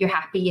you're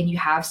happy and you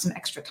have some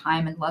extra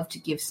time and love to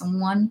give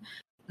someone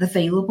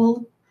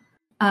available,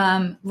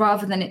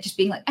 rather than it just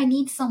being like, I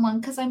need someone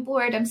because I'm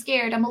bored, I'm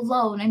scared, I'm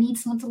alone, I need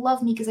someone to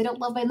love me because I don't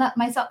love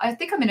myself. I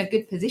think I'm in a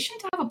good position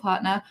to have a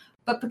partner,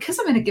 but because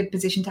I'm in a good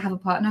position to have a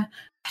partner,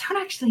 I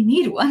don't actually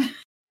need one.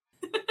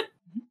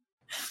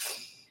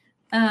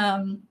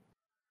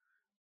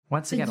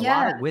 Once again, a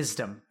lot of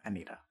wisdom,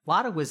 Anita. A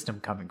lot of wisdom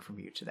coming from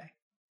you today.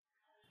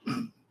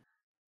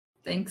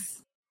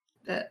 Thanks.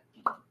 But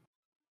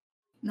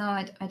no,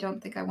 I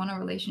don't think I want a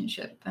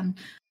relationship. And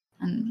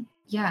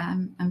yeah,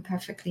 I'm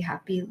perfectly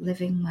happy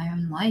living my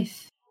own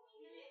life.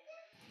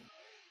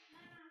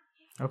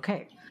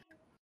 Okay.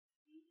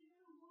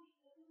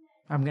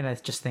 I'm going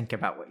to just think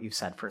about what you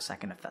said for a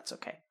second, if that's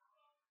okay.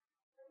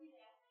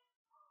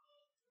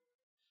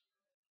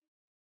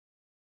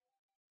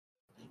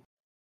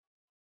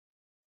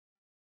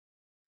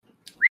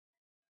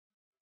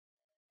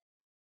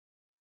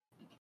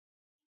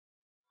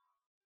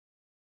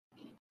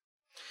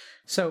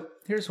 So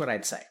here's what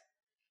I'd say.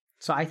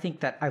 So I think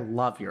that I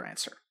love your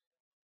answer,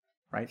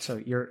 right? So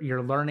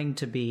you're learning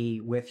to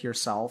be with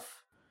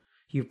yourself.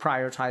 You've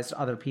prioritized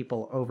other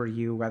people over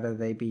you, whether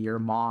they be your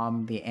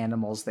mom, the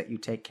animals that you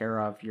take care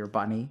of, your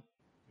bunny,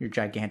 your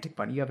gigantic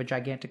bunny. You have a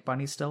gigantic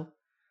bunny still?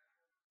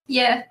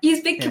 Yeah,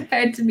 he's big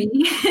compared to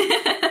me.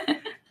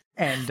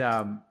 And,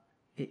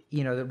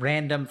 the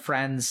random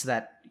friends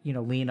that,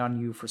 lean on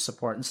you for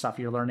support and stuff,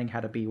 you're learning how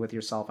to be with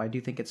yourself. I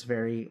do think it's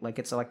very,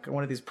 it's like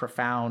one of these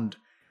profound,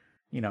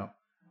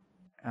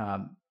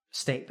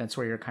 statements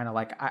where you're kind of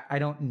like, I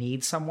don't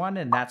need someone.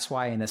 And that's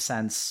why, in a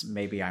sense,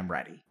 maybe I'm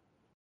ready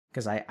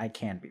because I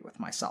can be with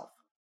myself.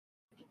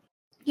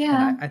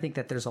 Yeah. And I think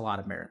that there's a lot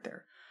of merit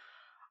there.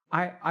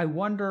 I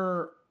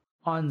wonder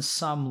on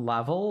some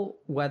level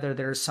whether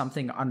there's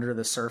something under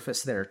the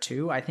surface there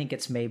too. I think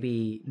it's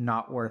maybe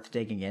not worth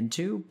digging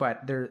into,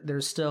 but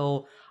there's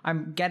still,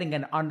 I'm getting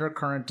an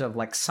undercurrent of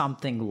like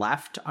something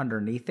left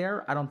underneath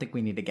there. I don't think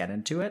we need to get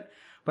into it,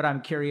 but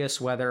I'm curious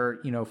whether,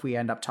 if we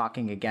end up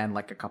talking again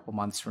like a couple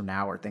months from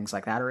now or things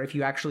like that, or if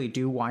you actually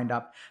do wind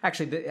up, I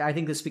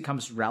think this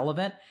becomes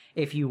relevant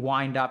if you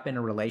wind up in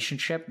a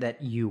relationship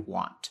that you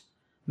want.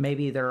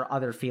 Maybe there are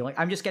other feelings.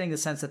 I'm just getting the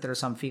sense that there are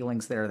some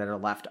feelings there that are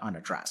left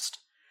unaddressed.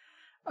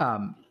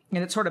 And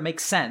it sort of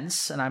makes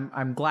sense. And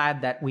I'm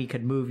glad that we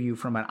could move you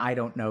from an I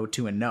don't know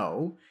to a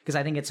no, because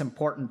I think it's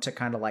important to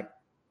kind of like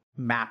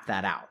map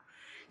that out.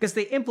 Because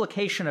the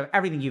implication of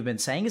everything you've been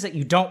saying is that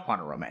you don't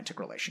want a romantic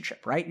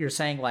relationship, right? You're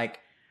saying like,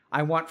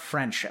 I want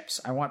friendships.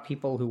 I want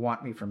people who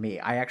want me for me.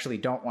 I actually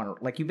don't want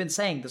to, like you've been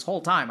saying this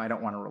whole time, I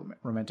don't want a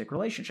romantic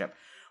relationship.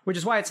 Which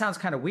is why it sounds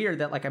kind of weird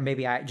that like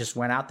maybe I just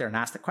went out there and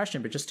asked the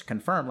question, but just to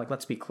confirm, like,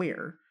 let's be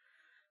clear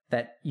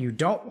that you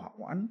don't want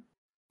one.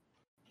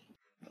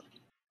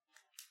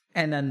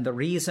 And then the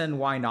reason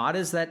why not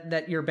is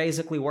that you're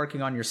basically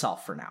working on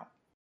yourself for now.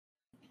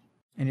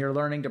 And you're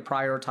learning to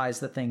prioritize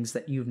the things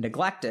that you've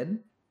neglected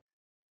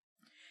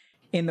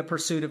in the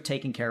pursuit of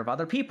taking care of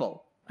other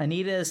people.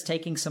 Anita is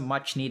taking some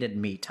much needed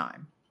me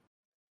time.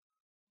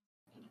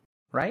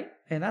 Right?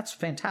 And that's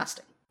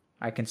fantastic.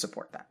 I can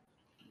support that.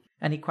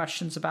 Any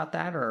questions about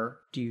that, or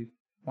do you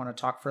want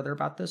to talk further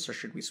about this, or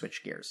should we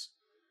switch gears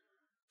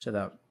to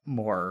the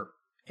more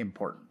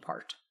important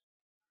part?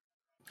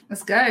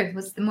 Let's go.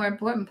 What's the more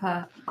important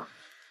part?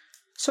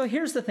 So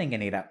here's the thing,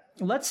 Anita.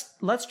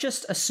 Let's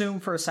just assume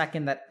for a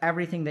second that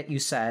everything that you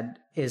said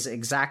is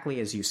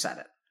exactly as you said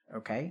it,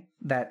 okay?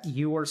 That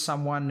you are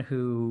someone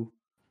who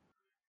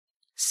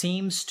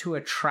seems to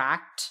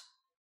attract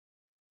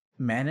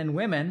men and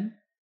women,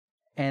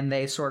 and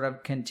they sort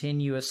of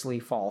continuously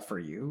fall for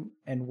you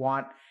and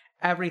want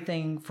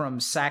everything from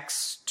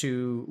sex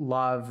to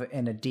love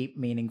in a deep,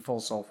 meaningful,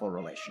 soulful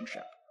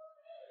relationship.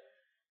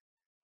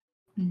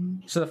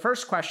 Mm-hmm. So the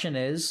first question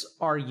is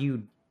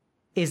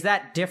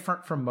that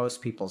different from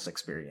most people's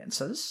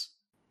experiences?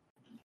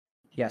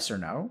 Yes or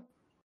no?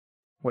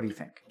 What do you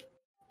think?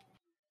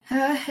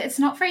 It's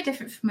not very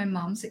different from my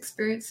mom's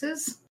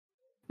experiences.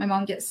 My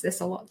mom gets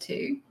this a lot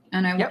too,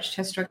 and I watched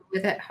her struggle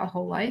with it her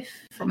whole life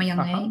from a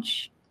young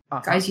age.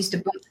 Guys used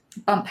to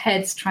bump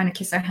heads trying to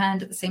kiss her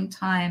hand at the same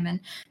time, and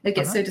they'd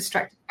get so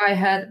distracted by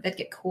her that they'd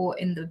get caught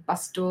in the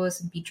bus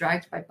doors and be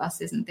dragged by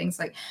buses and things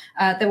like.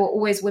 There were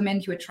always women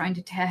who were trying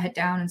to tear her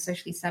down and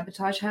socially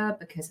sabotage her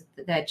because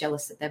they're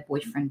jealous that their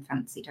boyfriend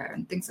fancied her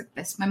and things like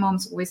this. My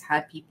mom's always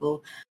had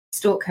people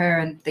stalk her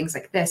and things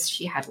like this.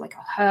 She had like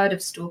a herd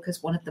of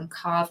stalkers. One of them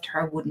carved her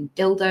a wooden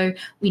dildo.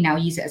 We now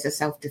use it as a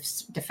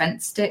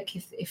self-defense stick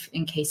if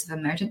in case of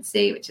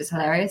emergency, which is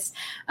hilarious.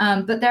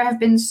 But there have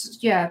been,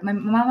 my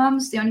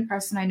mom's the only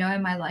person I know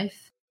in my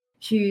life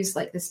who's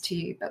like this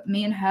too. But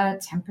me and her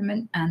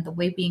temperament and the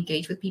way we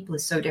engage with people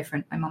is so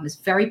different. My mom is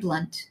very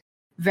blunt,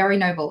 very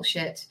no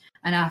bullshit.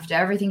 And after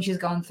everything she's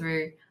gone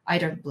through, I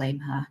don't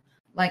blame her.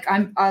 Like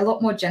I'm a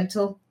lot more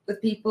gentle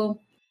with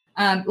people.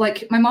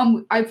 Like my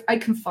mom, I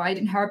confide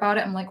in her about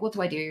it. I'm like, what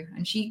do I do?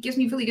 And she gives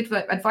me really good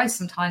advice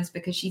sometimes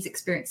because she's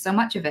experienced so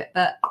much of it.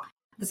 But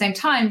at the same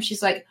time,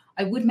 she's like,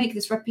 I would make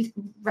this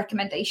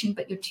recommendation,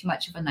 but you're too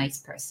much of a nice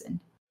person.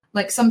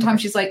 Like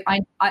sometimes she's like, I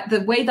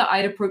the way that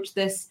I'd approach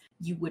this,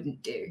 you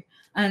wouldn't do.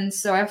 And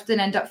so I often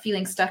end up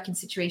feeling stuck in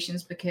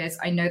situations because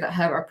I know that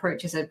her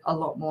approach is a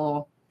lot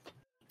more,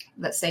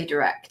 let's say,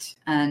 direct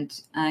and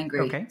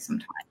angry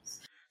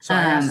sometimes. So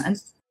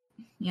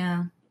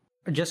yeah.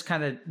 Just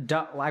kind of,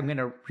 I'm going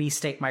to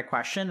restate my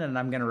question and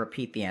I'm going to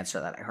repeat the answer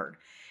that I heard.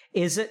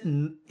 Is it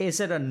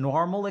a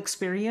normal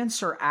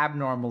experience or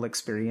abnormal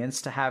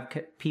experience to have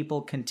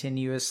people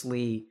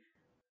continuously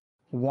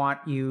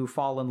want you,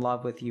 fall in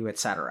love with you,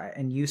 etc.?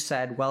 And you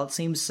said, well, it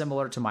seems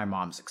similar to my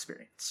mom's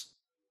experience.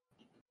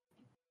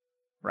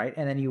 Right?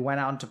 And then you went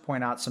on to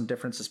point out some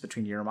differences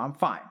between you and your mom.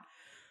 Fine.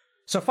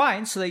 So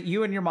that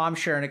you and your mom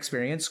share an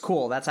experience.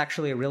 Cool. That's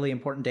actually a really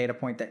important data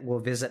point that we'll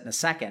visit in a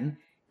second.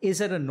 Is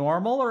it a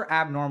normal or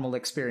abnormal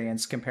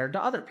experience compared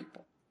to other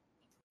people?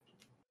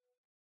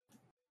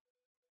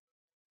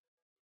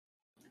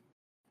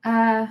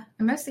 I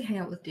mostly hang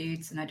out with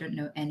dudes, and I don't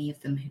know any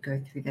of them who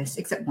go through this,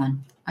 except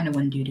one. I know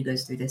one dude who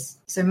goes through this.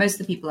 So most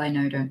of the people I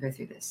know don't go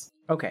through this.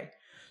 Okay.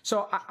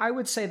 So I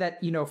would say that,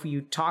 if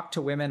you talk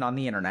to women on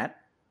the internet,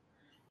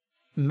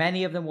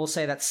 many of them will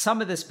say that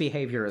some of this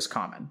behavior is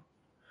common.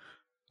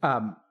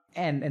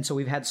 And so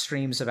we've had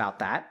streams about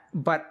that.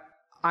 But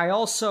I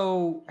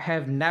also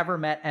have never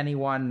met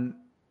anyone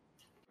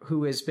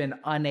who has been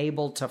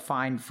unable to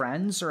find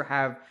friends or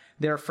have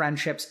their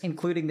friendships,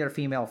 including their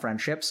female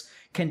friendships,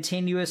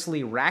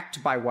 continuously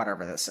wrecked by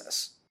whatever this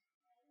is.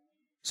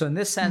 So in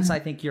this sense, I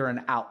think you're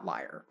an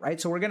outlier,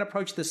 right? So we're going to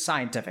approach this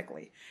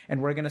scientifically,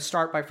 and we're going to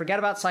start by forget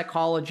about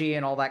psychology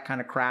and all that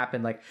kind of crap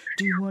and like,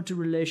 do you want a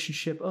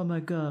relationship? Oh my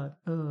God.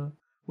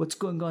 What's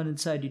going on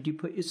inside you? Do you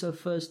put yourself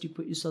first? Do you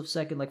put yourself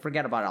second? Like,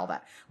 forget about all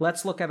that.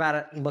 Let's look at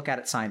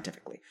it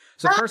scientifically.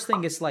 So first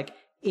thing is like,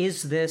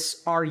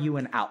 are you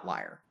an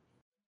outlier?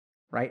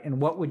 Right?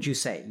 And what would you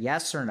say?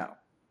 Yes or no?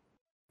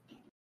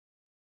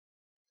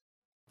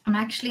 I'm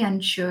actually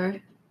unsure.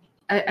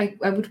 I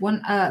would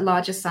want a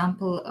larger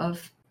sample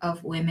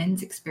of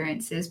women's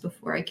experiences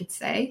before I could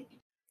say.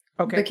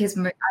 Okay. Because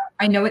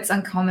I know it's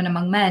uncommon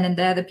among men, and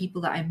they're the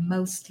people that I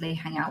mostly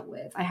hang out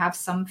with. I have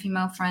some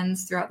female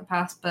friends throughout the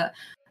past, but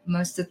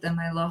most of them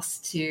I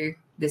lost to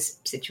this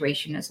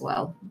situation as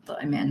well that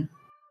I'm in.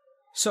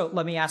 So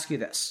let me ask you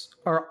this.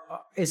 Or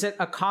is it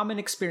a common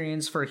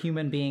experience for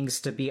human beings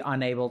to be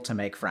unable to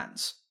make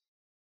friends?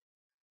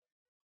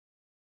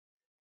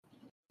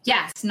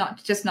 Yes,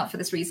 not for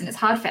this reason. It's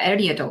hard for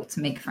any adult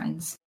to make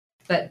friends.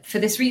 But for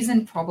this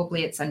reason,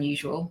 probably it's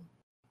unusual.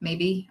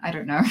 Maybe. I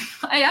don't know.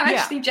 I am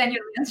actually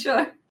genuinely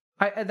unsure.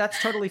 That's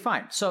totally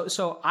fine.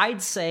 So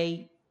I'd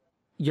say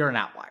you're an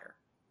outlier.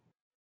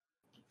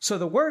 So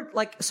the word,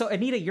 so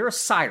Anita, you're a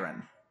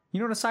siren. You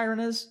know what a siren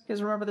is? You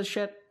guys remember this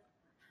shit?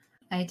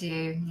 I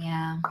do,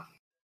 yeah.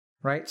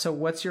 Right? So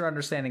what's your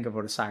understanding of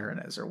what a siren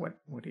is? Or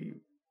what do you...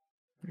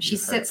 She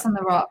sits on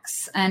the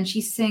rocks and she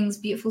sings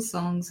beautiful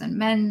songs, and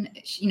men,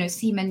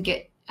 seamen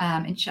get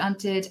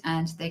enchanted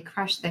and they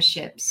crash their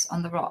ships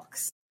on the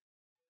rocks.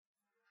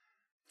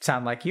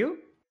 Sound like you?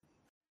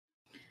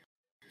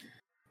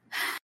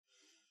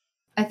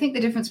 I think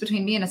the difference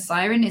between me and a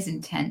siren is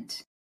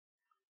intent.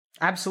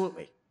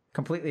 Absolutely.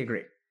 Completely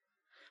agree.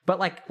 But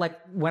like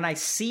when I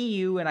see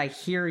you and I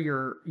hear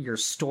your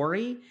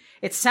story,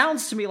 it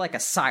sounds to me like a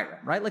siren,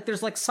 right? Like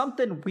there's like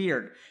something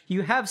weird.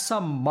 You have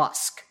some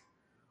musk,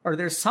 or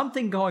there's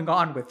something going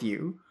on with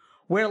you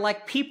where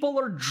like people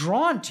are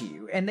drawn to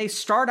you, and they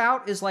start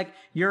out as like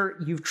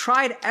you've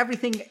tried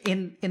everything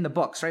in the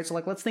books, right? So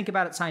like, let's think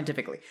about it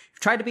scientifically. You've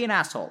tried to be an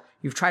asshole.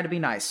 You've tried to be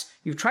nice.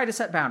 You've tried to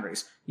set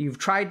boundaries. You've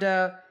tried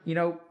to,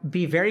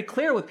 be very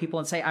clear with people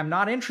and say, I'm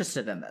not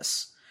interested in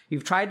this.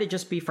 You've tried to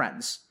just be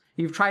friends.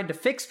 You've tried to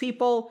fix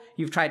people.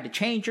 You've tried to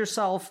change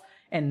yourself,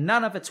 and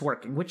none of it's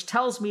working, which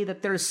tells me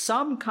that there's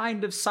some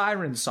kind of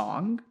siren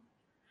song.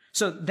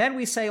 So then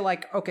we say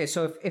like, okay,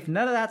 so if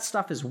none of that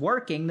stuff is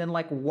working, then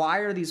like, why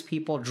are these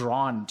people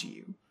drawn to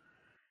you?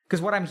 Because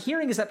what I'm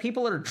hearing is that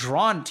people are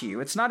drawn to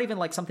you. It's not even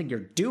like something you're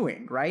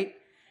doing, right?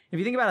 If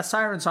you think about a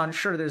siren song,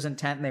 sure, there's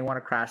intent and they want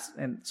to crash,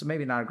 and so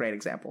maybe not a great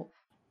example.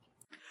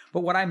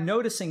 But what I'm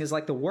noticing is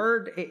like the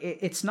word,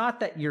 it's not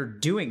that you're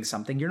doing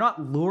something. You're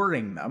not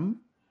luring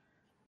them.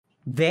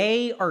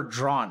 They are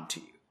drawn to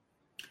you.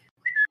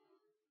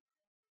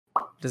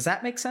 Does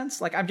that make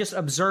sense? Like, I'm just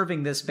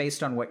observing this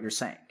based on what you're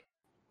saying.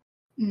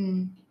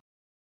 Mm.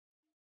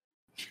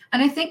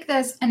 And I think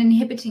there's an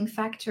inhibiting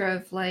factor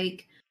of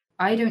like,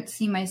 I don't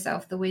see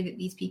myself the way that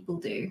these people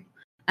do.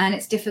 And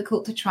it's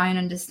difficult to try and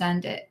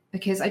understand it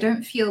because I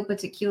don't feel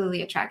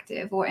particularly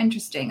attractive or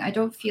interesting. I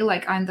don't feel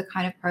like I'm the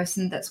kind of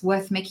person that's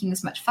worth making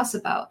this much fuss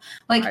about.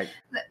 Like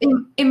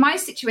in my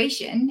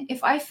situation,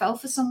 if I fell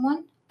for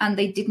someone and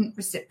they didn't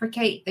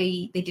reciprocate,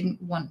 they didn't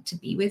want to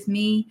be with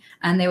me,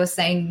 and they were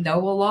saying no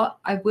a lot,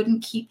 I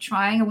wouldn't keep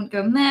trying. I wouldn't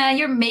go, nah,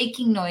 you're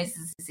making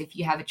noises as if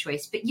you have a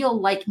choice, but you'll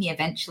like me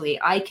eventually.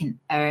 I can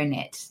earn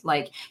it.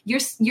 Like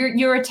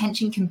your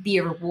attention can be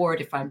a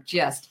reward if I'm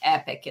just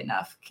epic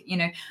enough,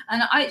 And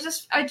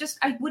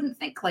I wouldn't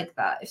think like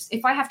that.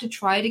 If I have to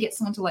try to get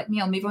someone to like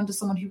me, I'll move on to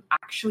someone who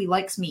actually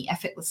likes me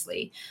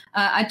effortlessly.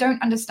 I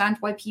don't understand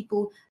why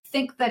people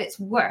think that it's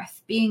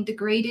worth being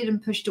degraded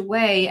and pushed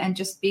away and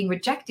just being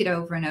rejected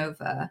over and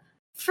over.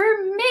 For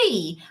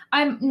me,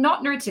 I'm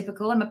not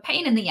neurotypical. I'm a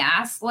pain in the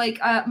ass.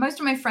 Like most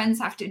of my friends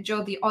have to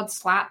endure the odd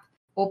slap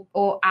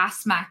or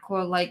ass smack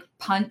or like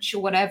punch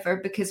or whatever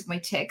because of my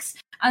tics.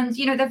 And,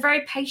 they're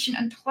very patient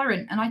and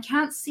tolerant. And I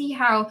can't see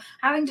how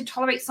having to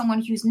tolerate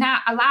someone who's now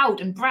loud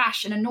and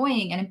brash and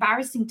annoying and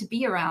embarrassing to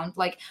be around,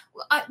 like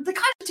the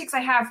kind of tics I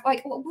have,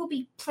 like we'll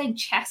be playing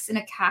chess in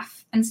a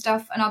cafe and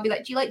stuff. And I'll be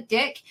like, do you like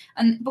dick?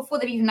 And before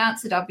they've even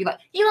answered, I'll be like,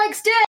 he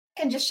likes dick.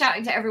 And just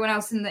shouting to everyone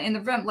else in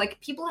the room. Like,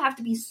 people have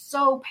to be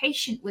so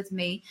patient with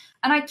me.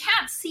 And I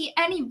can't see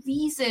any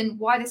reason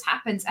why this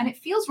happens. And it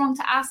feels wrong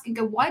to ask and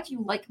go, why do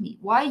you like me?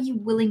 Why are you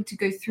willing to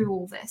go through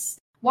all this?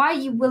 Why are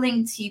you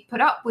willing to put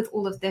up with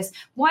all of this?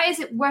 Why is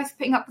it worth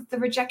putting up with the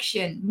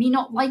rejection, me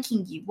not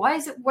liking you? Why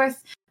is it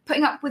worth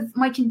putting up with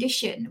my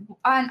condition?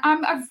 And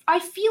I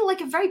feel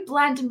like a very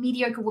bland and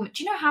mediocre woman.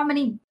 Do you know how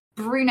many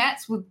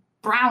brunettes with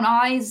brown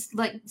eyes,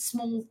 like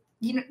small,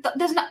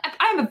 there's not,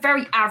 I'm a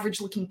very average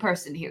looking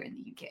person here in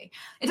the UK.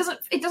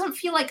 It doesn't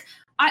feel like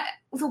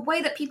the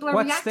way that people are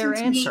reacting to me. What's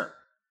their answer?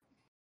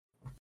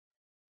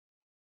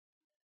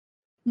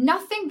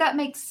 Nothing that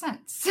makes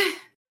sense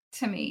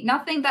to me.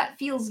 Nothing that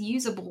feels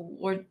usable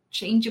or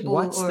changeable.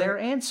 What's their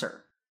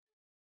answer?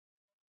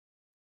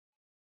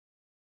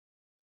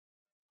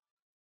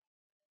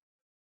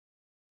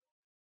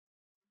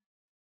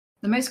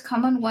 The most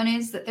common one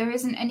is that there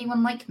isn't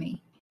anyone like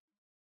me.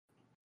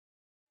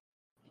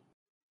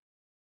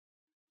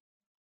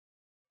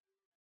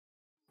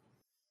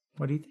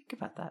 What do you think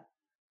about that?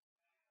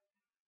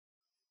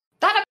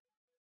 That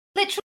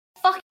literally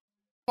fucking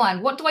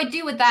one. What do I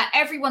do with that?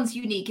 Everyone's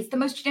unique. It's the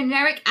most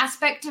generic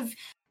aspect of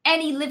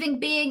any living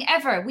being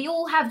ever. We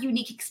all have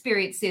unique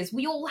experiences.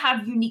 We all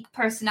have unique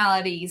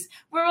personalities.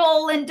 We're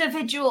all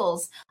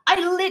individuals. I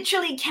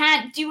literally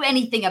can't do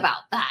anything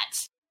about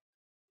that.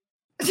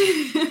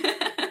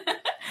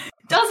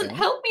 Doesn't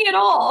help me at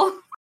all.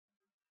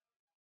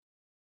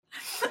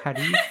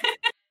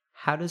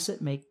 How does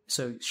it make,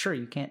 so sure,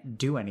 you can't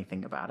do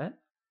anything about it.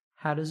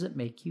 How does it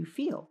make you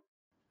feel?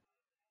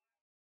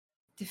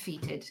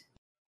 Defeated.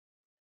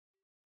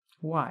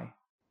 Why?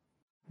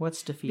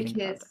 What's defeating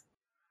about that?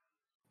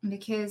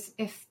 Because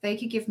if they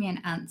could give me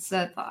an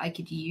answer that I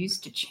could use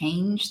to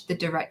change the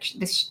direction,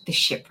 the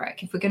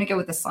shipwreck, if we're going to go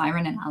with the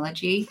siren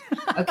analogy,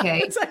 okay.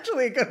 It's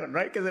actually a good one,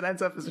 right? Because it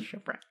ends up as a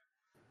shipwreck.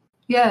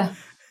 Yeah.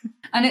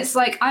 And it's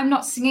like, I'm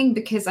not singing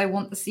because I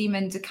want the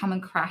seamen to come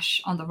and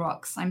crash on the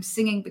rocks. I'm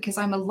singing because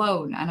I'm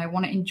alone and I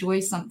want to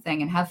enjoy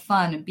something and have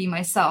fun and be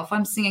myself.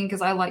 I'm singing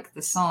because I like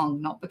the song,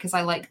 not because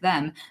I like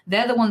them.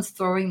 They're the ones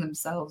throwing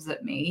themselves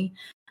at me.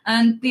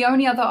 And the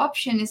only other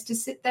option is to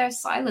sit there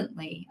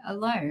silently,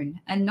 alone,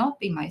 and not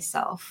be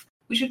myself,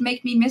 which would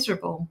make me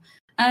miserable.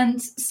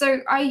 And so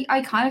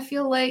I kind of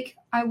feel like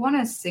I want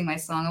to sing my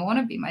song. I want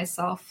to be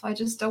myself. I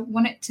just don't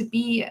want it to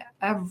be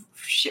a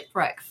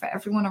shipwreck for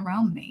everyone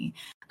around me.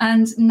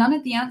 And none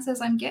of the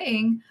answers I'm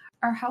getting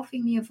are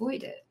helping me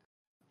avoid it.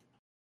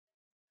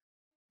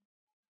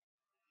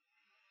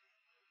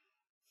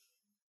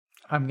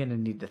 I'm going to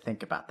need to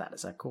think about that.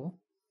 Is that cool?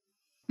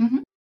 Mm-hmm.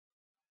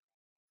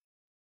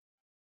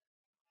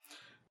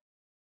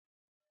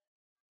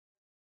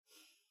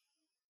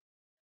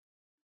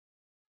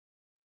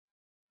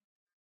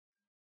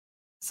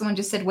 Someone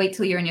just said, wait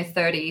till you're in your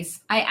 30s.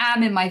 I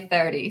am in my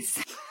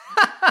 30s.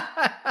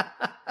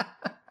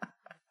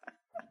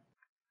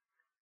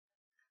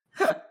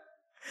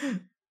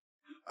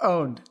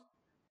 Owned.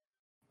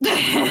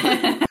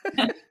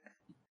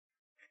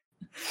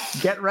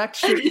 Get wrecked,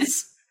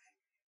 shoes.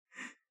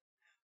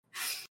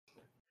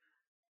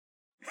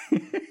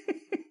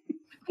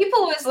 People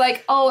always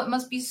like, oh, it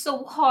must be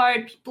so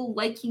hard, people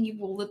liking you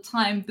all the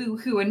time,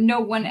 boo-hoo, and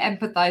no one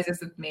empathizes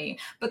with me.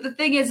 But the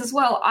thing is, as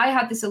well, I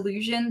had this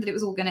illusion that it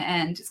was all going to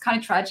end. It's kind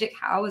of tragic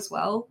how, as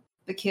well,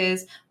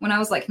 because when I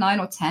was like 9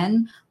 or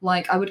 10,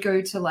 like, I would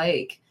go to,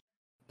 like,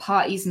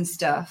 parties and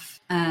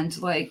stuff, and,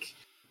 like,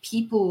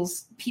 people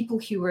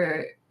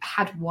who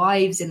had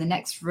wives in the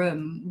next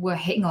room were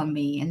hitting on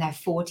me in their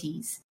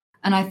 40s.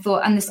 And I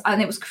thought,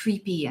 and it was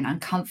creepy and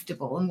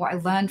uncomfortable. And what I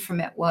learned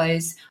from it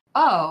was,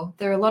 oh,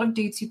 there are a lot of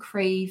dudes who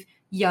crave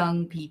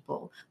young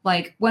people.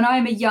 Like, when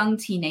I'm a young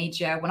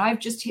teenager, when I've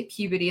just hit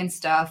puberty and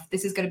stuff,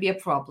 this is going to be a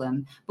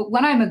problem. But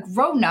when I'm a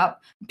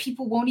grown-up,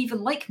 people won't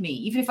even like me.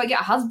 Even if I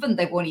get a husband,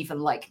 they won't even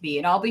like me,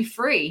 and I'll be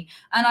free.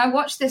 And I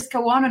watched this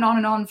go on and on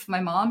and on for my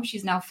mom.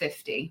 She's now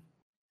 50.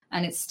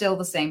 And it's still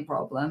the same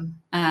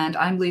problem. And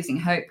I'm losing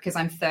hope because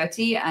I'm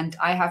 30, and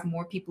I have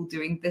more people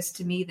doing this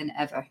to me than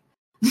ever.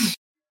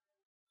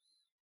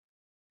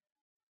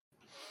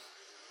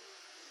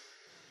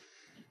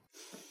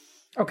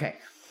 Okay.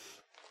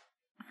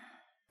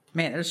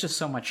 Man, there's just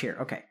so much here.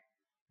 Okay.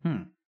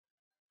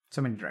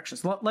 So many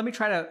directions. Let me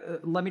try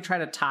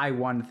to tie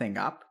one thing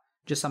up.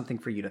 Just something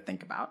for you to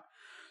think about.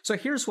 So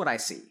here's what I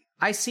see.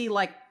 I see,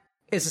 like,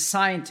 as a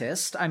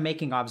scientist, I'm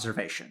making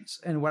observations.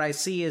 And what I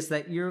see is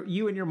that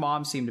you and your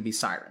mom seem to be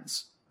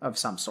sirens of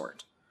some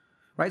sort.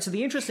 Right? So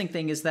the interesting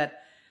thing is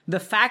that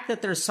the fact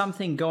that there's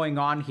something going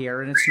on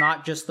here, and it's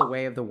not just the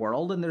way of the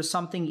world, and there's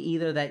something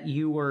either that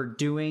you were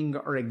doing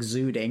or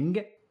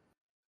exuding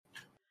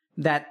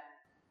that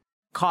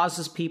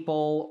causes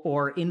people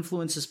or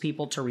influences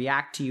people to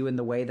react to you in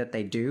the way that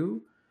they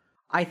do.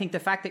 I think the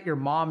fact that your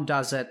mom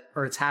does it,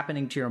 or it's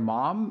happening to your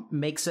mom,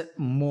 makes it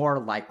more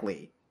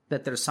likely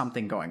that there's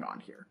something going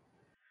on here,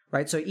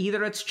 right? So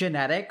either it's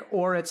genetic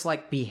or it's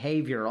like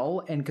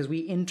behavioral, and because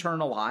we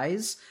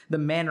internalize the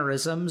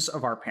mannerisms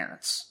of our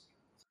parents,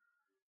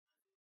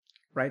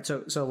 right?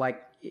 So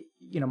like,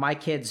 you know, my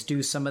kids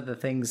do some of the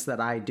things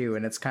that I do,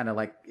 and it's kind of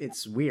like,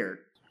 it's weird.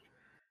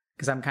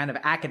 Because I'm kind of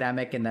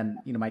academic, and then,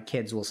 you know, my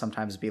kids will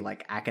sometimes be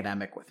like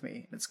academic with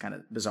me. It's kind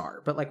of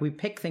bizarre. But like, we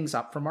pick things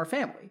up from our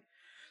family.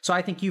 So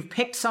I think you've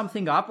picked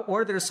something up,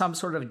 or there's some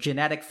sort of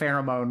genetic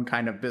pheromone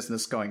kind of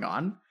business going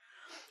on,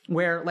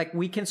 where like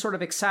we can sort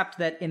of accept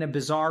that in a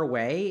bizarre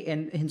way,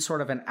 in sort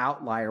of an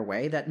outlier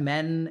way, that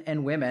men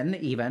and women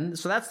even,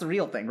 so that's the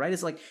real thing, right?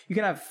 It's like you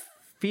can have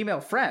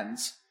female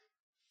friends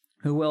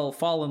who will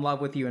fall in love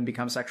with you and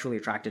become sexually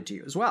attracted to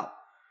you as well.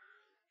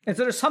 And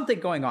so there's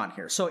something going on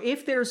here. So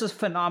if there's a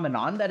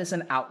phenomenon that is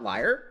an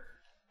outlier,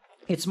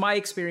 it's my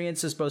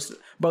experience as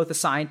both a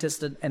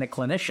scientist and a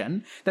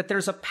clinician that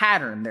there's a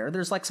pattern there.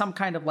 There's like some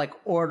kind of like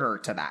order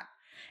to that.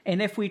 And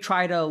if we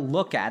try to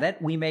look at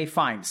it, we may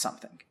find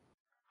something.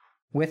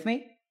 With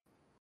me?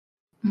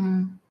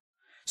 Mm.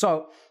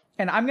 So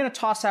and I'm going to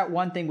toss out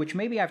one thing, which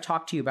maybe I've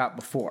talked to you about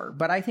before,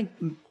 but I think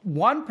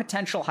one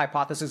potential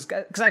hypothesis,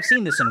 because I've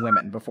seen this in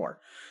women before.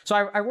 So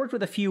I worked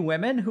with a few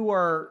women who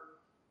are,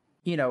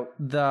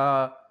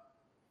 the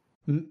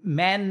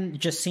men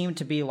just seem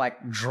to be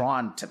like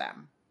drawn to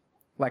them,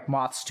 like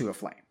moths to a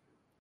flame.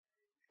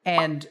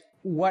 And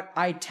what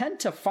I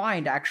tend to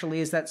find actually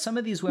is that some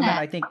of these women,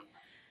 I think,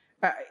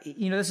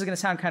 this is going to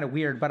sound kind of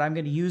weird, but I'm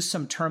going to use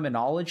some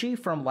terminology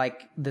from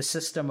like the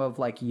system of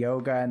like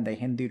yoga and the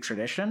Hindu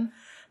tradition,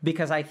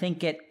 because I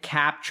think it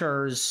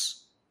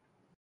captures,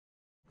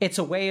 it's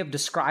a way of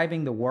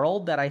describing the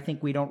world that I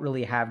think we don't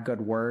really have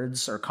good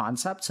words or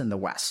concepts in the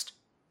West.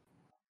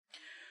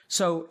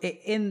 So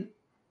in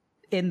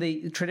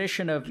the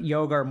tradition of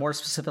yoga, or more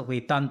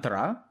specifically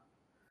Tantra,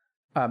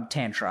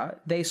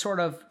 they sort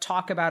of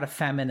talk about a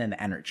feminine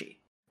energy.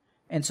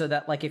 And so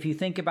that, like, if you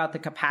think about the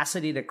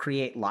capacity to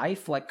create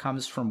life, like,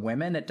 comes from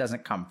women, it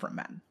doesn't come from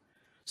men.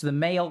 So the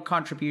male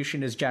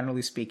contribution is,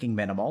 generally speaking,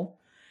 minimal.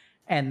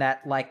 And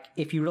that, like,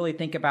 if you really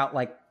think about,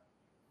 like,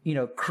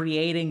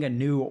 creating a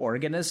new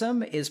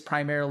organism is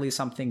primarily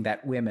something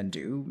that women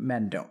do,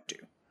 men don't do.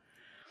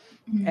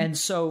 Mm-hmm. And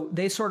so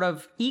they sort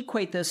of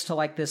equate this to,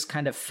 like, this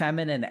kind of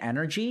feminine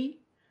energy,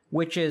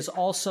 which is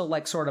also,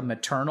 like, sort of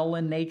maternal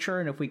in nature.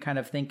 And if we kind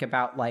of think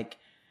about, like,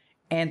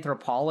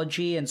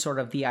 anthropology and sort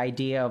of the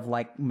idea of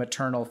like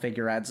maternal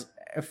figures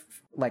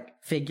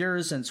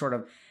and sort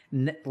of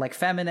like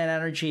feminine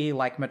energy,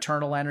 like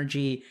maternal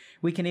energy.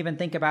 We can even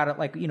think about it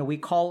like, we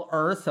call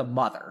Earth a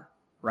mother,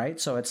 right?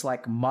 So it's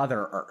like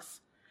Mother Earth.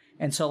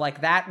 And so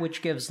like that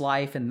which gives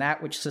life and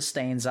that which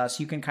sustains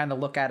us, you can kind of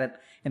look at it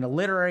in a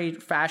literary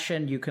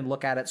fashion. You can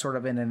look at it sort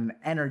of in an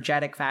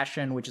energetic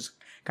fashion, which is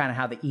kind of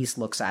how the East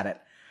looks at it.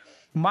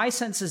 My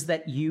sense is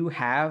that you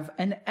have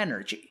an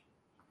energy.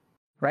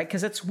 Right?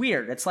 Because it's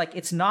weird. It's like,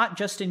 it's not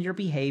just in your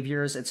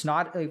behaviors. It's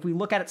not, if we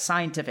look at it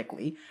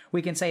scientifically,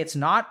 we can say it's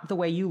not the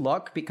way you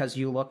look because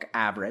you look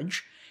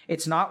average.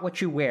 It's not what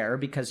you wear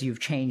because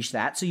you've changed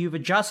that. So you've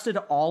adjusted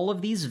all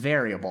of these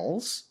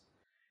variables.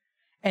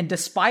 And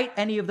despite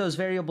any of those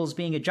variables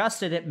being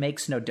adjusted, it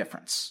makes no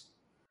difference.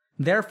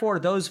 Therefore,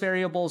 those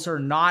variables are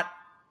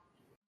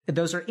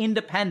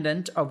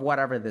independent of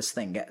whatever this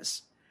thing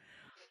is.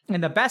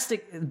 And the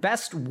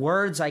best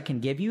words I can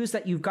give you is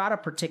that you've got a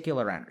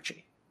particular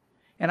energy.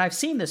 And I've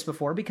seen this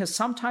before because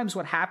sometimes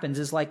what happens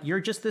is like you're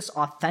just this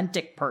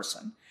authentic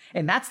person.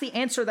 And that's the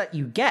answer that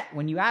you get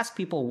when you ask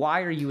people,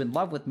 why are you in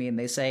love with me? And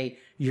they say,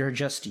 you're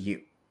just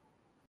you.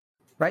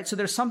 Right? So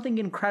there's something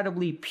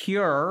incredibly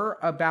pure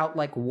about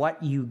like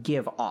what you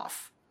give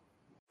off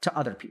to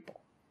other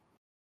people.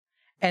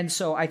 And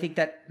so I think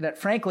that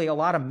frankly, a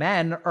lot of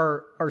men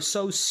are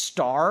so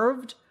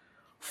starved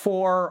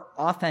for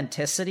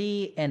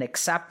authenticity and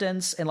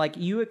acceptance. And like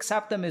you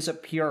accept them as a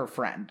pure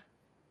friend.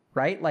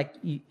 Right? Like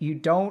you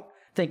don't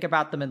think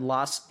about them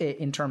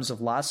in terms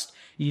of lust.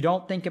 You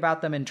don't think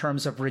about them in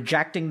terms of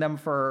rejecting them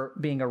for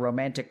being a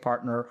romantic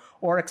partner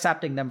or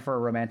accepting them for a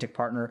romantic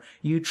partner.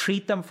 You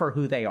treat them for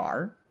who they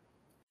are.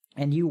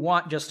 And you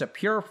want just a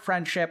pure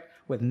friendship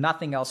with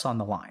nothing else on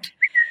the line.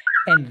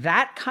 And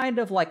that kind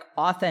of like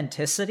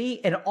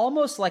authenticity and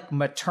almost like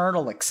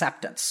maternal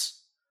acceptance,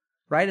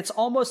 right? It's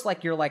almost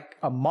like you're like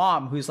a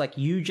mom who's like,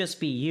 you just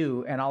be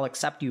you and I'll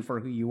accept you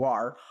for who you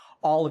are.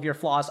 All of your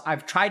flaws.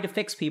 I've tried to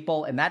fix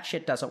people and that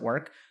shit doesn't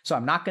work. So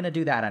I'm not going to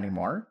do that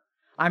anymore.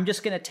 I'm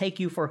just going to take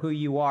you for who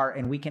you are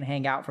and we can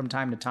hang out from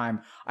time to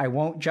time. I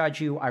won't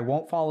judge you. I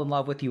won't fall in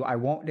love with you. I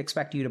won't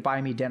expect you to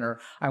buy me dinner.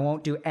 I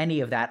won't do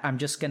any of that. I'm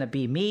just going to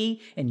be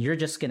me and you're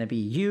just going to be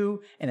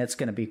you and it's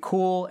going to be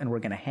cool and we're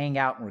going to hang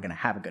out and we're going to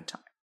have a good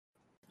time.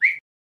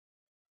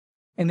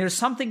 And there's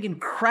something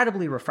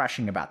incredibly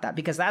refreshing about that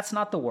because that's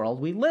not the world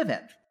we live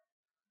in.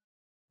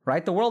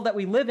 Right? The world that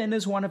we live in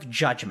is one of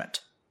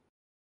judgment.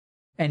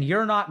 And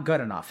you're not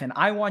good enough, and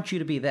I want you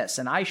to be this,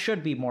 and I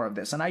should be more of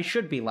this, and I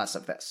should be less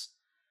of this.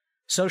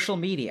 Social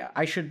media,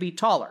 I should be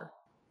taller.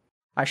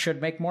 I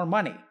should make more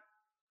money.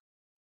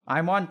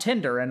 I'm on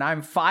Tinder, and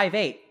I'm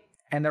 5'8",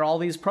 and there are all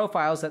these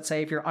profiles that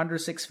say if you're under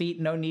 6 feet,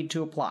 no need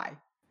to apply.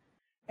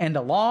 And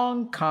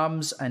along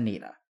comes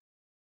Anita.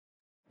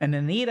 And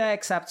Anita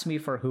accepts me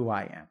for who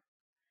I am.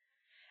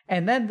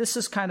 And then this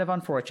is kind of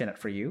unfortunate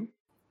for you.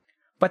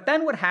 But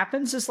then what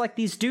happens is like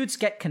these dudes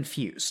get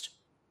confused.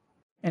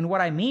 And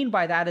what I mean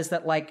by that is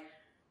that, like,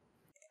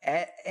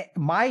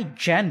 my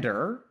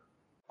gender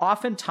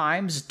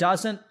oftentimes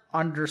doesn't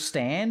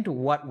understand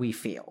what we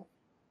feel.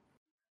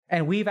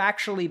 And we've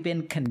actually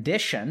been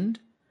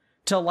conditioned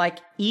to, like,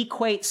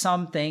 equate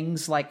some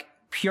things like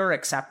pure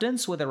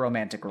acceptance with a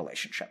romantic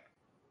relationship.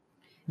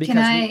 Because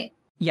I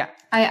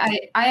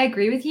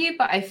agree with you,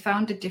 but I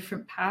found a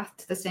different path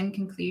to the same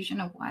conclusion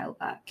a while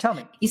back. Tell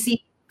me. You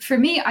see, for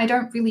me, I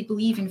don't really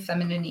believe in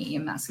femininity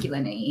and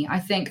masculinity. I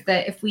think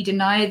that if we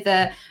deny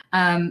that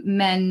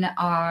men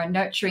are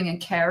nurturing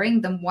and caring,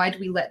 then why do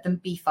we let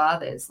them be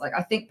fathers? Like,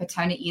 I think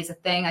paternity is a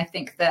thing. I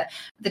think that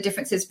the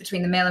differences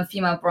between the male and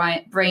female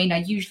brain are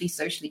usually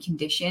socially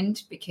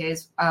conditioned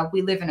because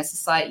we live in a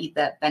society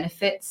that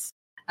benefits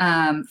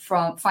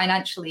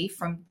financially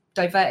from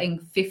diverting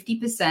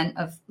 50%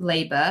 of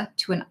labor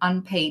to an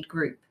unpaid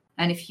group.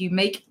 And if you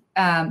make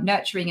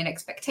nurturing and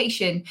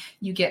expectation,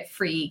 you get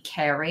free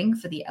caring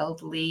for the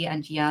elderly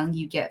and young.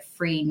 You get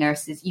free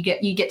nurses. You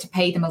get to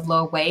pay them a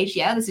low wage.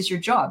 Yeah, this is your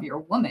job. You're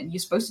a woman. You're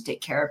supposed to take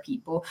care of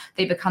people.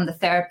 They become the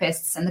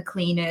therapists and the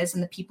cleaners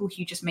and the people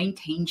who just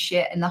maintain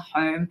shit in the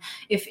home.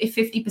 If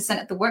 50%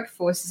 of the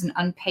workforce is an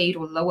unpaid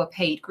or lower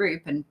paid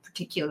group, and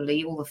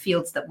particularly all the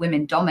fields that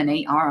women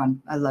dominate are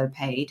low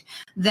paid,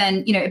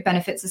 then it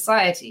benefits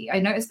society. I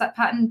noticed that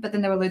pattern, but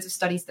then there were loads of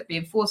studies that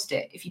reinforced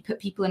it. If you put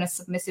people in a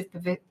submissive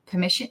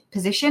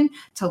position,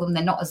 tell them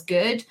they're not as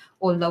good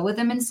or lower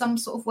them in some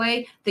sort of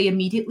way, they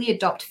immediately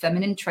adopt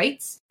feminine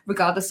traits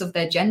regardless of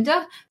their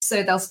gender.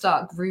 So they'll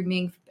start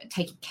grooming,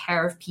 taking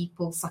care of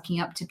people,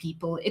 sucking up to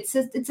people. It's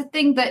a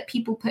thing that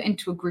people put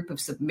into a group of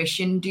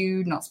submission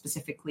do, not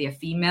specifically a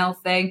female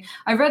thing.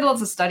 I've read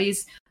lots of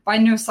studies by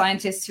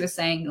neuroscientists who are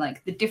saying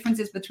like the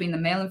differences between the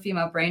male and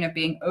female brain are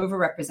being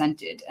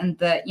overrepresented, and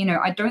that,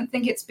 I don't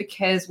think it's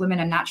because women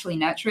are naturally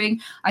nurturing.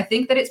 I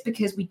think that it's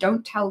because we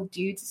don't tell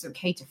dudes it's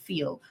okay to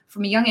feel.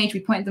 From a young age, we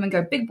point at them and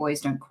go, big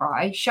boys don't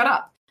cry, shut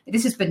up.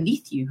 This is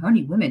beneath you.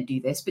 Only women do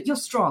this, but you're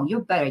strong.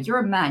 You're better. You're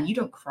a man. You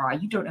don't cry.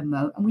 You don't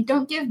emote. And we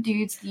don't give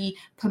dudes the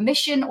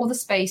permission or the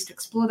space to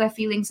explore their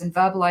feelings and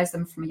verbalize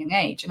them from a young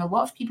age. And a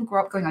lot of people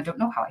grow up going, I don't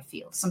know how I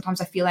feel. Sometimes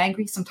I feel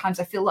angry. Sometimes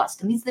I feel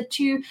lust. And these are the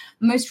two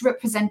most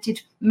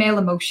represented male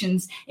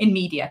emotions in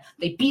media.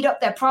 They beat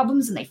up their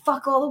problems and they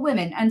fuck all the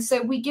women. And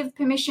so we give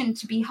permission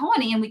to be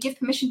horny and we give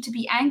permission to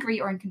be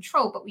angry or in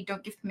control, but we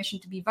don't give permission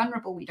to be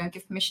vulnerable. We don't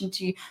give permission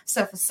to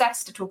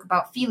self-assess, to talk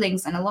about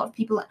feelings. And a lot of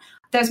people,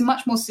 there's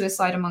much more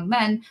suicide among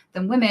men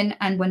than women.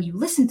 And when you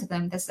listen to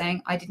them, they're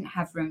saying, I didn't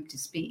have room to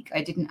speak.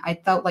 I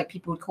felt like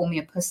people would call me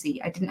a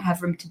pussy. I didn't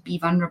have room to be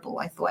vulnerable.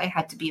 I thought I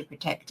had to be a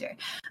protector.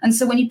 And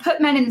so when you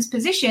put men in this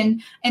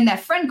position in their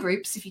friend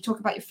groups, if you talk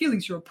about your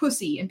feelings, you're a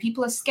pussy, and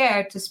people are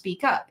scared to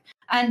speak up.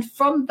 And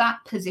from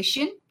that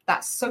position,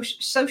 that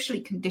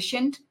socially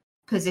conditioned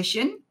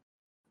position,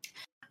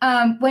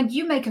 when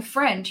you make a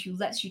friend who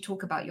lets you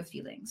talk about your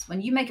feelings,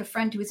 when you make a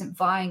friend who isn't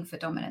vying for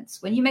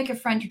dominance, when you make a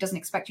friend who doesn't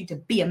expect you to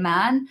be a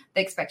man,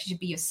 they expect you to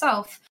be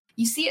yourself,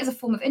 you see it as a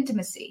form of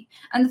intimacy.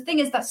 And the thing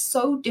is, that's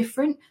so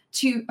different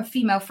to a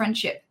female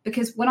friendship,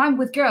 because when I'm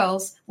with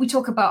girls, we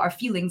talk about our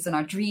feelings and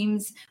our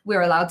dreams.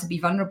 We're allowed to be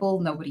vulnerable.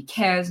 Nobody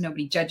cares.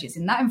 Nobody judges.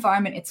 In that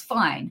environment, it's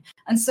fine.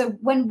 And so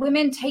when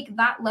women take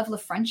that level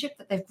of friendship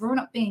that they've grown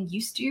up being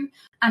used to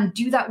and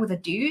do that with a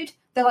dude,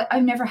 they're like,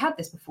 I've never had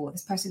this before.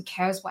 This person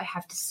cares what I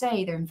have to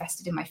say. They're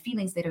invested in my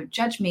feelings. They don't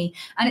judge me.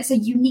 And it's a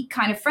unique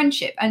kind of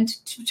friendship. And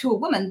to a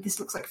woman, this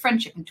looks like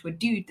friendship. And to a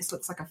dude, this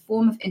looks like a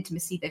form of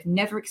intimacy they've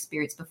never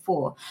experienced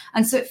before.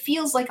 And so it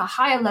feels like a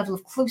higher level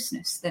of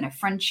closeness than a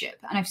friendship.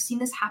 And I've seen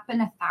this happen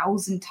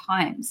 1,000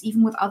 times.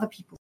 Even with other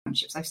people's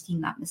friendships, I've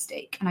seen that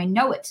mistake. And I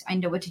know it. I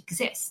know it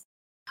exists.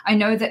 I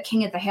know that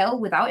King of the Hill,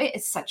 without it,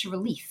 is such a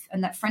relief.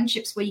 And that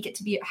friendships where you get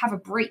to have a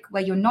break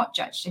where you're not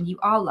judged and you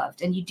are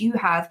loved and you do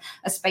have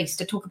a space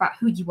to talk about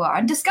who you are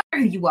and discover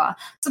who you are.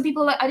 Some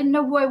people are like, I didn't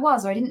know who I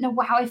was, or I didn't know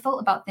how I felt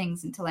about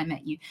things until I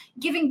met you.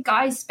 Giving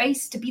guys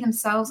space to be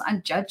themselves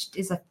unjudged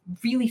is a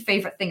really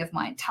favorite thing of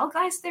mine. Tell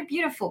guys they're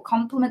beautiful,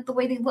 compliment the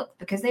way they look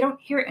because they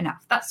don't hear it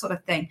enough, that sort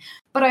of thing.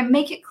 But I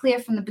make it clear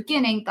from the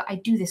beginning that I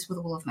do this with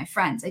all of my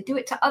friends. I do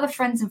it to other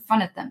friends in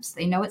front of them so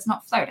they know it's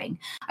not flirting.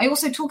 I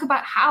also talk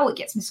about how it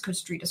gets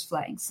misconstrued as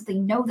flirting so they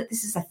know that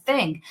this is a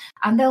thing,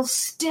 and they'll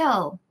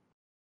still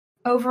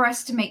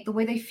overestimate the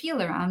way they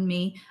feel around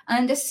me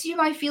and assume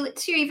I feel it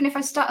too, even if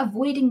I start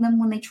avoiding them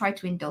when they try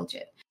to indulge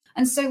it.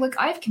 And so,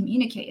 I've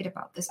communicated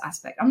about this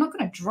aspect. I'm not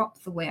going to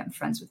drop the way I'm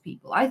friends with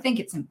people. I think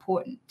it's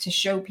important to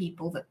show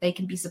people that they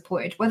can be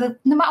supported,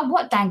 no matter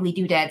what dangly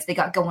doodads they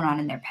got going on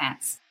in their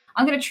pants.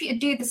 I'm going to treat a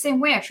dude the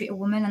same way I treat a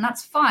woman, and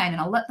that's fine. And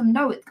I'll let them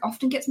know it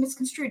often gets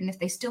misconstrued. And if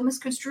they still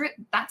misconstrue it,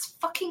 that's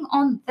fucking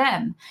on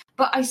them.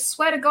 But I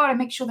swear to God, I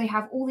make sure they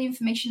have all the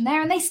information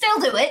there, and they still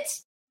do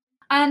it.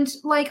 And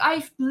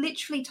I've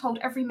literally told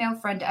every male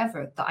friend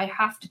ever that I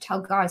have to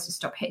tell guys to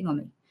stop hitting on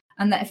me.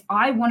 And that if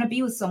I want to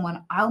be with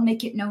someone, I'll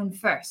make it known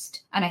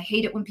first. And I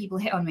hate it when people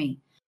hit on me.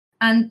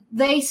 And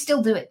they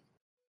still do it.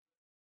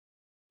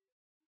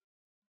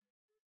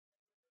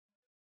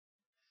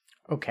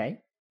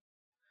 Okay.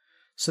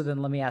 So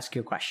then let me ask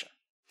you a question.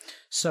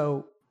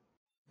 So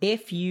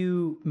if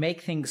you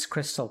make things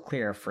crystal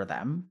clear for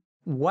them,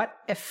 what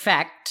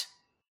effect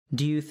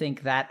do you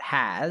think that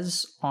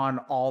has on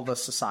all the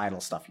societal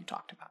stuff you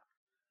talked about?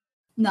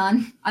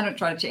 None. I don't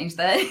try to change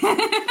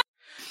that.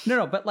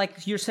 No,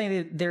 but you're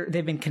saying that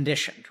they've been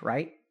conditioned,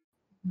 right?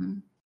 Mm-hmm.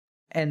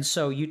 And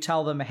so you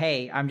tell them,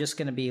 hey, I'm just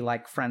going to be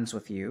friends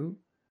with you.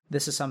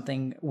 This is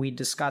something we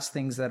discuss,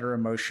 things that are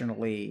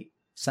emotionally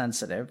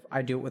sensitive.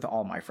 I do it with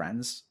all my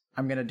friends.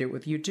 I'm going to do it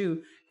with you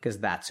too, because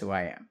that's who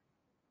I am.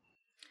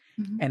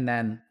 Mm-hmm. And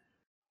then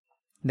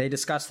they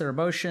discuss their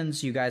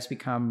emotions. You guys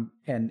become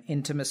an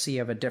intimacy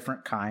of a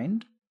different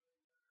kind.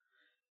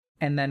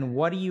 And then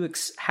how do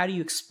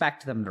you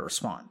expect them to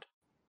respond?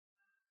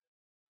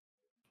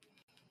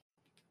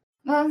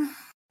 Well,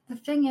 the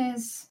thing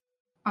is,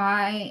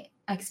 I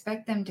I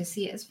expect them to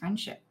see it as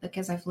friendship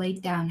because I've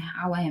laid down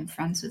how I am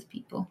friends with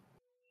people,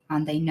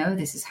 and they know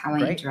this is how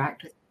I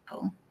interact with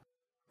people.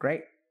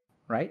 Great.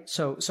 Right?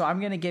 So I'm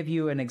going to give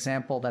you an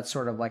example that's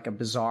sort of like a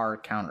bizarre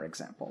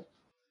counterexample.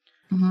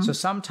 Mm-hmm. So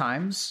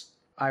sometimes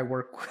I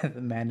work with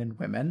men and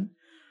women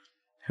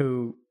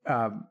who,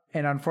 and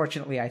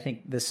unfortunately, I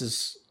think this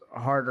is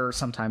harder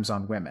sometimes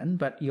on women,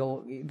 but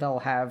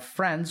they'll have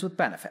friends with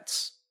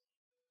benefits,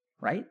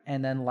 right?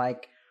 And then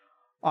like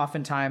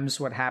oftentimes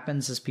what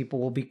happens is people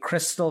will be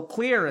crystal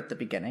clear at the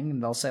beginning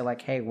and they'll say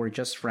like, hey, we're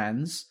just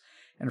friends.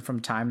 And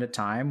from time to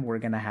time, we're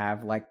going to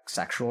have like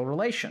sexual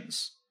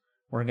relations.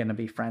 We're going to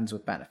be friends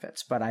with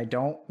benefits, but I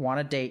don't want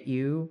to date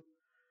you.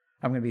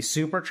 I'm going to be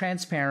super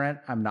transparent.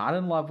 I'm not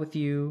in love with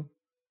you.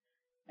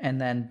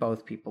 And then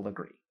both people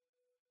agree.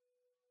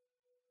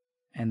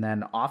 And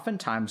then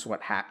oftentimes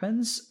what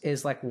happens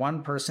is like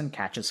one person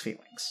catches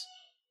feelings.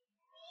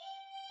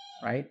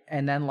 Right?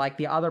 And then like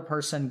the other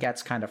person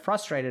gets kind of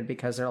frustrated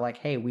because they're like,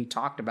 hey, we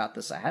talked about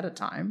this ahead of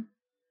time.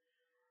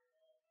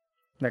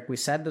 Like we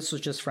said, this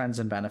was just friends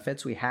and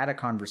benefits. We had a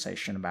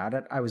conversation about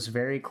it. I was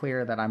very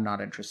clear that I'm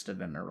not interested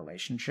in a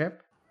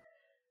relationship.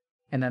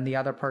 And then the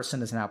other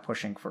person is now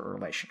pushing for a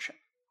relationship.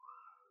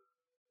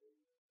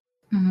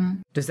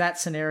 Mm-hmm. Does that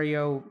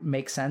scenario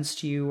make sense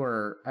to you?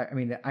 Or, I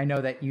mean, I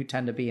know that you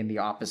tend to be in the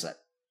opposite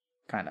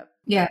kind of.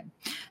 Yeah.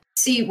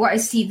 See, what I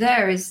see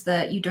there is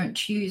that you don't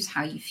choose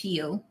how you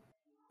feel.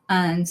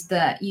 And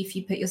that if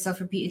you put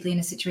yourself repeatedly in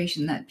a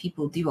situation that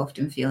people do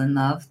often feel in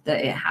love,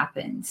 that it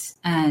happens.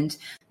 And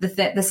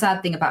the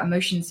sad thing about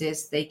emotions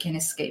is they can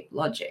escape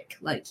logic.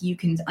 Like you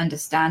can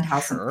understand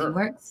how something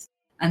works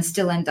and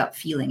still end up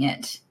feeling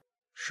it.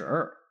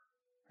 Sure.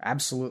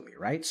 Absolutely.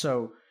 Right.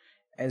 So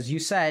as you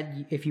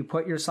said, if you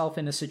put yourself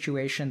in a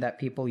situation that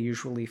people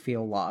usually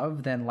feel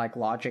love, then like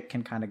logic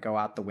can kind of go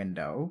out the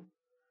window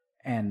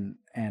and,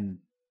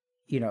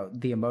 you know,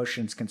 the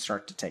emotions can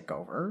start to take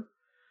over.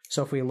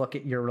 So if we look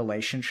at your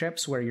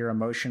relationships where you're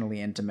emotionally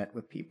intimate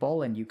with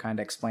people and you kind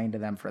of explain to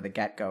them for the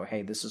get-go,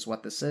 hey, this is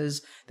what this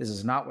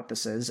is not what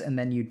this is, and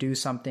then you do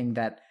something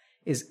that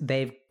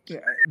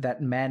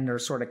men are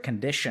sort of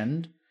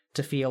conditioned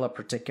to feel a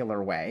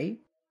particular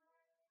way,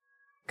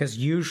 because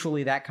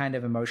usually that kind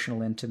of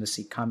emotional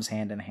intimacy comes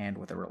hand in hand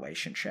with a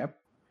relationship,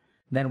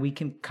 then we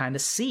can kind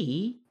of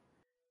see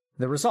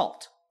the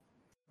result,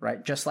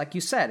 right? Just like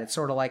you said, it's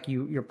sort of like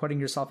you're putting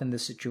yourself in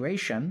this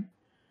situation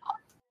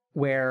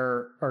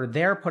or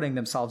they're putting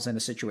themselves in a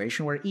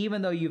situation where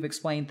even though you've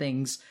explained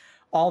things,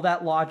 all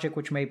that logic,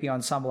 which maybe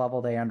on some level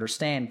they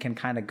understand, can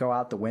kind of go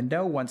out the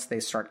window once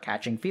they start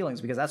catching feelings,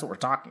 because that's what we're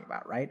talking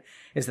about, right?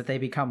 Is that they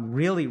become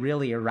really,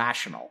 really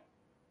irrational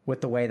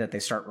with the way that they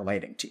start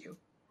relating to you.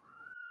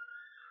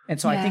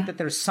 And so I think that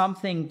there's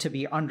something to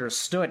be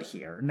understood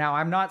here. Now,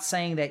 I'm not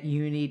saying that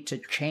you need to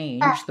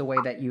change the way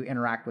that you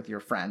interact with your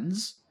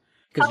friends,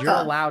 because you're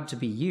allowed to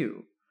be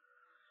you.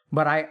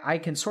 But I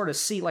can sort of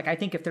see, like, I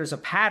think if there's a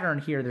pattern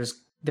here,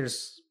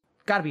 there's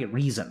got to be a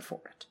reason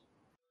for it.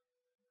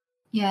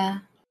 Yeah.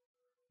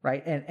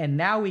 Right? And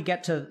now we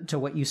get to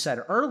what you said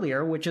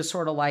earlier, which is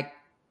sort of like,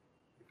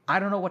 I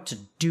don't know what to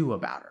do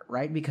about it,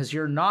 right? Because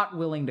you're not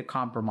willing to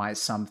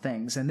compromise some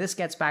things. And this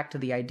gets back to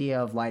the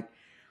idea of, like,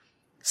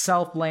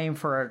 self-blame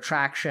for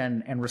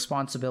attraction and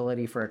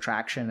responsibility for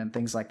attraction and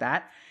things like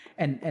that.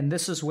 And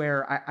this is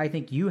where I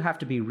think you have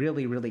to be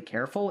really, really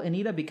careful,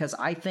 Anita, because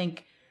I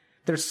think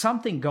there's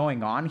something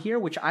going on here,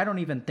 which I don't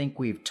even think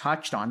we've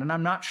touched on, and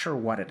I'm not sure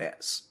what it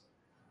is.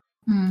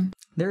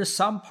 There's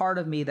some part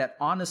of me that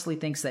honestly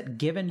thinks that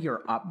given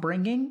your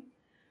upbringing,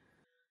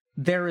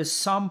 there is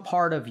some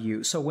part of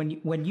you. So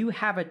when you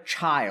have a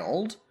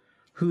child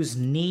whose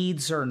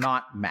needs are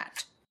not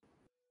met,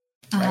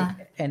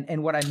 right?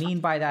 And what I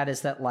mean by that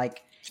is that,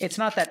 like, it's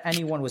not that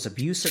anyone was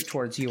abusive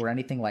towards you or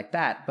anything like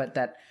that, but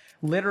that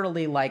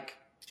literally, like,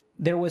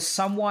 there was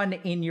someone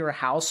in your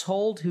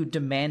household who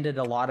demanded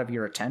a lot of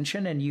your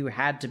attention and you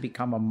had to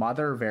become a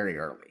mother very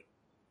early.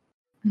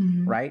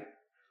 Right?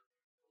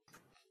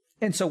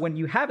 And so when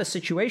you have a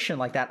situation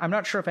like that, I'm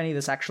not sure if any of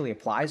this actually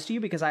applies to you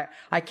because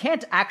I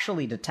can't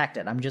actually detect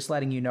it. I'm just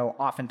letting you know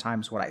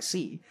oftentimes what I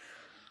see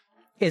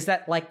is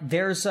that, like,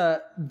 there's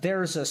a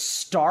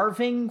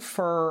starving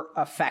for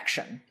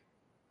affection,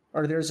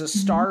 or there's a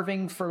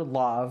starving for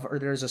love, or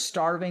there's a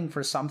starving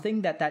for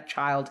something that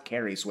child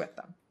carries with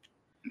them.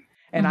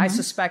 And I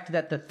suspect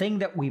that the thing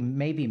that we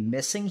may be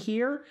missing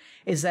here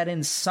is that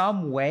in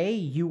some way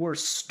you were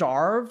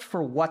starved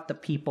for what the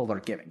people are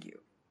giving you.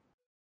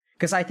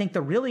 Because I think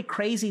the really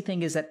crazy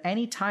thing is that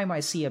anytime I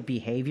see a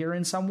behavior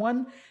in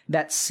someone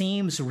that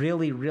seems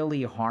really,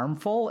 really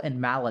harmful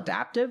and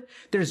maladaptive,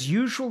 there's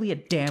usually a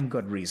damn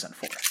good reason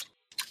for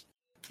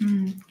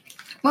it.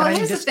 Well,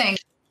 here's the thing.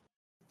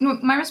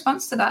 My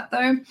response to that,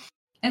 though,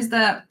 is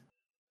that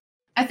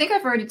I think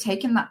I've already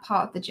taken that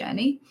part of the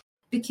journey.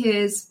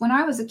 Because when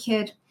I was a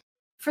kid,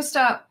 for a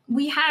start,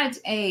 we had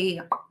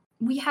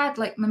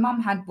like, my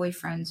mom had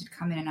boyfriends who'd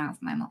come in and out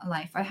of my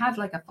life. I had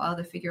like a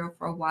father figure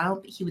for a while,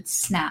 but he would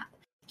snap.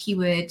 He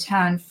would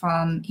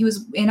he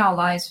was in our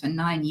lives for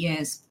 9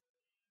 years.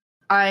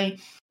 I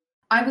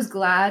I was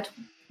glad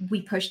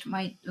we pushed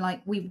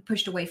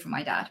away from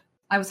my dad.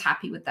 I was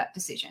happy with that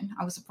decision.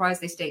 I was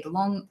surprised they stayed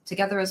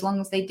together as long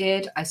as they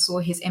did. I saw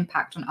his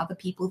impact on other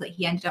people that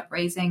he ended up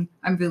raising.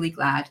 I'm really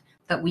glad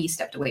that we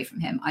stepped away from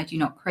him. I do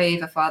not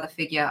crave a father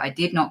figure. I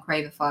did not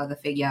crave a father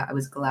figure. I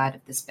was glad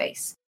of the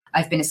space.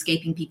 I've been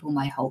escaping people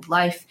my whole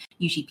life.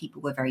 Usually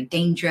people were very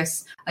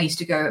dangerous. I used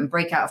to go and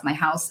break out of my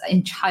house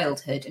in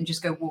childhood and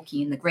just go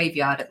walking in the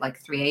graveyard at like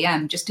 3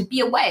 a.m. just to be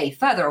away,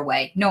 further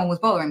away. No one was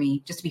bothering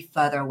me, just to be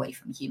further away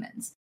from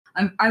humans.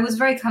 I was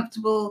very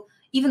comfortable,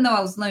 even though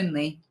I was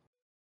lonely,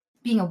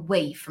 being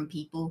away from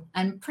people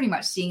and pretty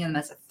much seeing them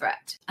as a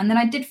threat. And then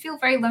I did feel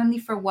very lonely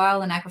for a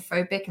while and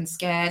agoraphobic and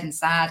scared and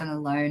sad and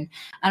alone.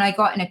 And I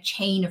got in a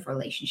chain of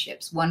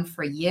relationships, one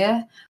for a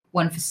year,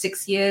 one for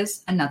 6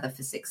 years, another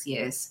for 6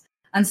 years.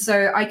 And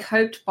so I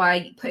coped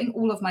by putting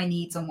all of my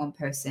needs on one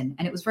person.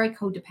 And it was very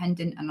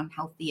codependent and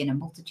unhealthy in a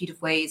multitude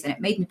of ways. And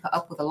it made me put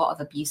up with a lot of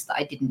abuse that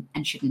I didn't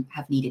and shouldn't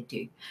have needed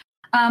to.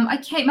 I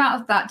came out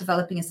of that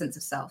developing a sense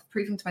of self,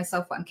 proving to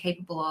myself what I'm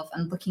capable of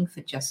and looking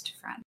for just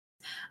friends.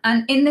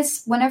 And in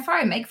this, whenever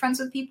I make friends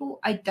with people,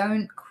 I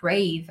don't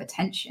crave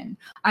attention.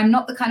 I'm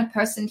not the kind of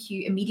person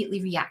who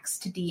immediately reacts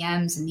to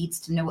DMs and needs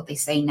to know what they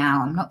say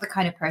now. I'm not the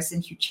kind of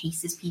person who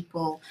chases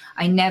people.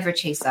 I never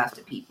chase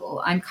after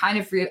people. I'm kind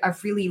of a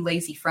really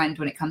lazy friend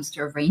when it comes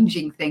to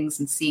arranging things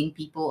and seeing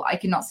people. I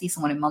cannot see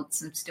someone in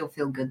months and still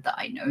feel good that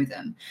I know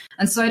them.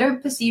 And so I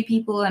don't pursue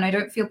people and I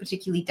don't feel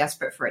particularly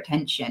desperate for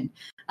attention.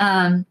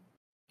 And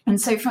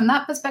so from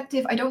that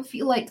perspective, I don't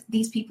feel like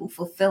these people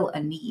fulfill a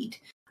need.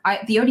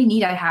 The only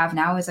need I have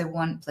now is I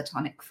want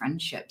platonic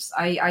friendships.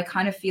 I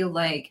kind of feel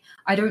like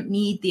I don't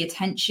need the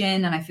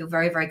attention and I feel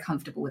very, very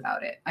comfortable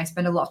without it. I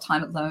spend a lot of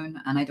time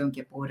alone and I don't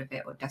get bored of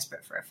it or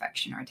desperate for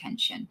affection or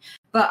attention.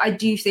 But I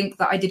do think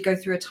that I did go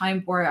through a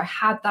time where I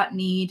had that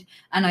need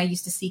and I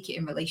used to seek it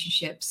in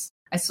relationships.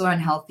 I saw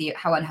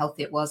how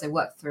unhealthy it was. I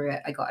worked through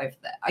it. I got over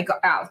that. I got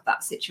out of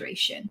that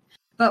situation.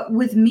 But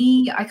with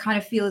me, I kind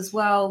of feel as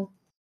well,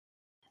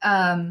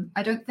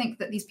 I don't think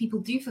that these people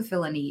do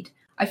fulfill a need.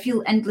 I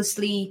feel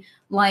endlessly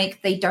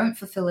like they don't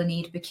fulfill a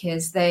need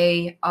because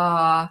they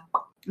are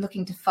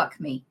looking to fuck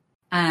me.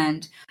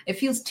 And it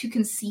feels too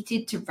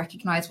conceited to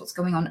recognize what's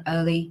going on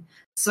early.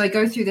 So I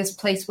go through this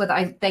place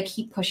where they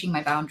keep pushing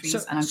my boundaries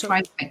and I'm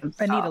trying to make them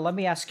stop. Anita, let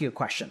me ask you a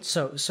question.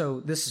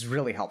 So this is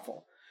really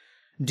helpful.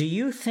 Do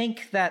you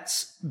think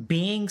that's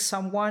being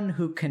someone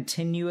who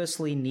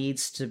continuously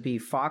needs to be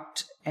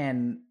fucked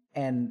and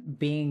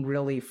being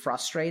really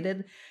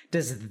frustrated,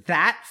 does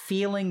that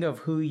feeling of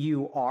who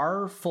you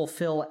are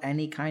fulfill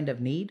any kind of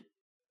need?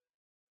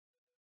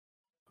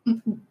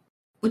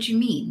 What do you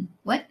mean?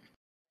 What?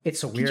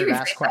 It's a weird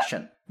ass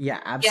question.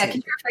 Yeah, absolutely. Yeah,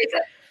 can you rephrase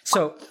it?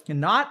 So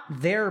not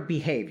their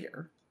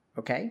behavior,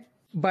 okay?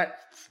 But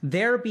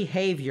their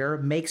behavior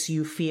makes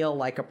you feel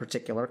like a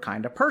particular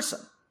kind of person.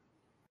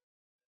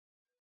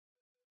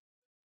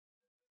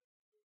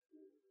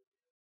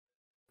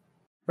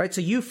 Right? So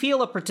you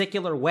feel a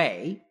particular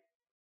way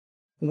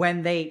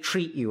when they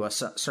treat you a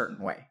certain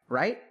way,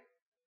 right?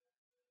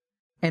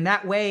 And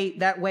that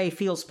way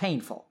feels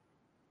painful.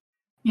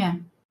 Yeah.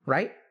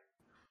 Right?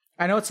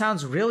 I know it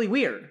sounds really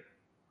weird.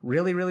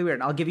 Really, really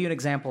weird. I'll give you an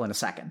example in a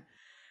second.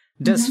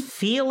 Does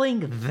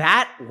feeling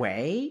that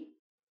way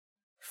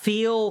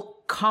feel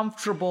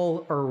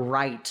comfortable or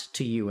right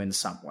to you in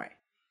some way?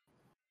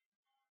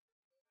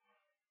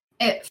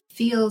 It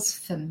feels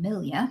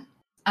familiar.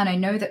 And I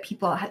know that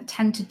people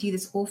tend to do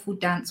this awful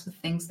dance with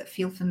things that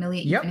feel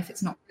familiar, even if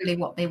it's not really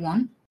what they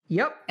want.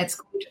 Yep. It's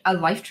called a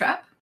life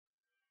trap.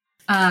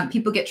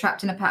 People get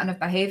trapped in a pattern of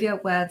behavior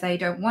where they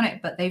don't want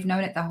it, but they've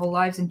known it their whole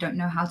lives and don't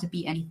know how to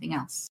be anything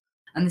else.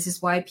 And this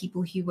is why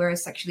people who were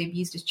sexually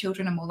abused as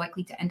children are more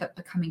likely to end up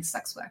becoming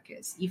sex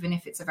workers, even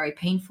if it's a very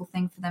painful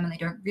thing for them and they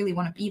don't really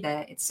want to be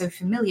there. It's so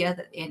familiar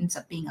that it ends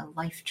up being a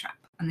life trap.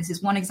 And this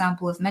is one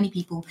example of many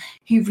people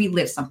who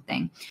relive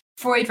something.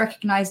 Freud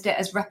recognized it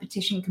as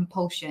repetition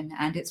compulsion,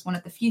 and it's one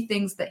of the few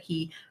things that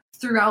he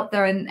threw out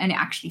there and it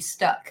actually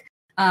stuck.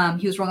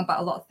 He was wrong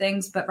about a lot of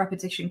things, but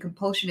repetition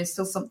compulsion is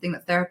still something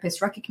that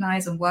therapists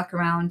recognize and work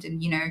around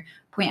and,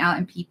 point out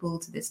in people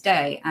to this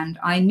day. And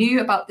I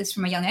knew about this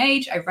from a young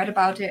age. I read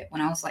about it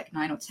when I was like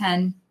 9 or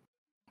 10,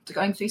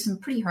 going through some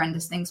pretty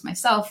horrendous things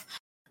myself.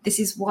 This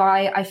is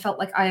why I felt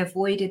like I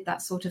avoided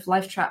that sort of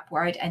life trap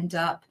where I'd end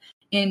up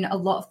in a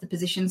lot of the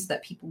positions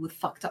that people with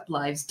fucked up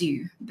lives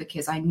do,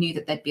 because I knew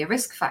that there'd be a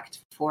risk factor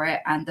for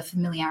it and the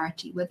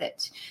familiarity with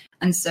it.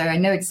 And so I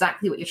know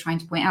exactly what you're trying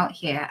to point out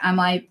here. Am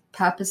I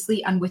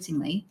purposely,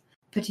 unwittingly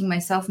putting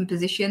myself in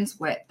positions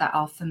that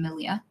are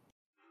familiar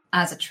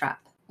as a trap,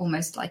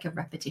 almost like a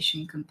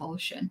repetition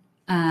compulsion?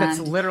 And that's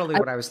literally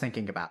what I was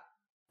thinking about.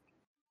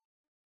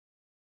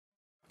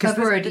 I've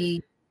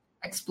already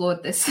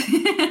explored this.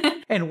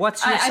 And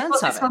what's your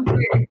sense of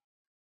it?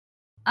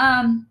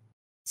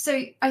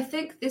 So I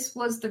think this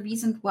was the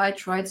reason why I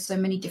tried so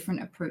many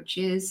different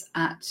approaches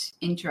at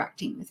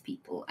interacting with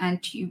people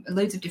and to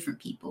loads of different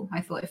people. I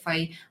thought if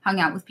I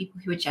hung out with people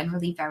who are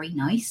generally very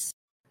nice,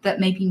 that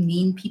maybe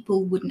mean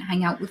people wouldn't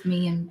hang out with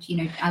me and,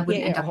 I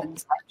wouldn't end up in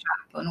this life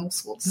trap. and all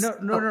sorts.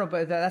 No,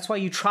 but that's why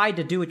you tried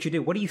to do what you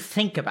do. What do you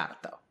think about it,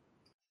 though?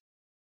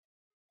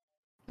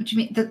 What do you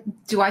mean?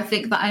 Do I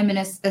think that I'm in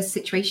a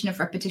situation of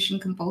repetition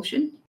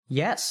compulsion?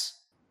 Yes.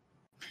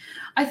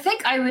 I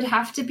think I would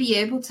have to be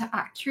able to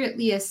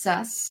accurately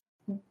assess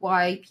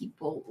why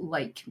people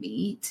like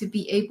me to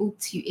be able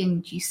to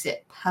induce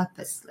it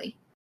purposely.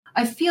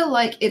 I feel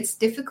like it's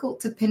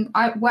difficult to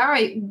where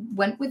I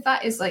went with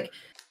that is like,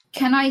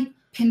 can I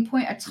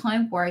pinpoint a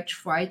time where I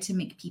tried to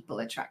make people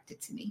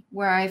attracted to me,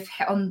 where I've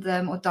hit on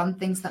them or done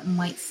things that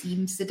might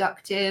seem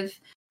seductive,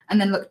 and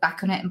then looked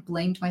back on it and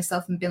blamed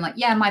myself and been like,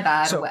 yeah, my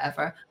bad, or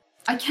whatever.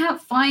 I can't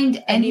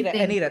find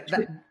anything Anita,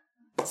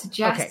 to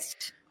suggest.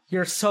 Okay.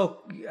 You're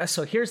so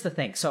here's the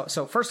thing. So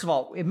first of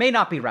all, it may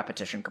not be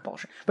repetition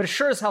compulsion, but it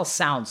sure as hell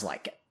sounds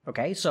like it.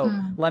 Okay, so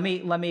let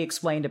me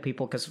explain to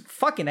people, because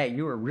fucking hey,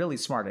 you were really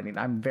smart, Anita.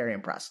 I'm very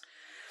impressed.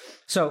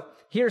 So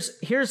here's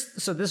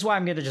so this is why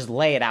I'm going to just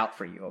lay it out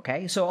for you.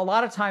 Okay, so a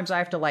lot of times I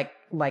have to like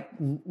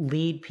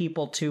lead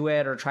people to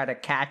it or try to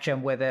catch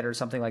them with it or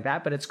something like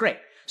that, but it's great.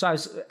 So I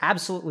was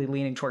absolutely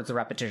leaning towards the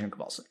repetition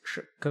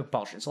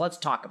compulsion. So let's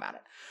talk about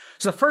it.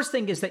 So the first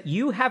thing is that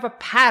you have a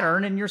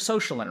pattern in your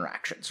social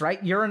interactions,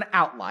 right? You're an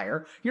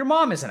outlier. Your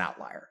mom is an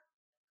outlier.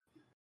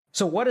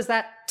 So what does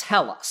that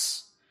tell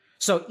us?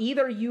 So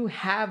either you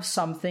have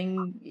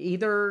something,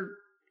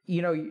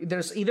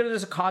 there's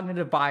a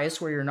cognitive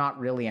bias where you're not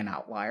really an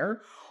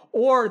outlier,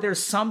 or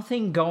there's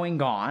something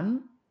going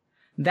on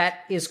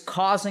that is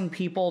causing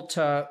people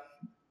to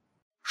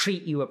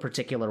treat you a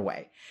particular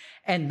way.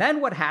 And then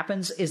what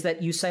happens is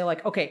that you say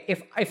like, okay,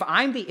 if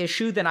I'm the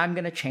issue, then I'm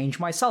going to change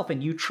myself.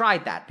 And you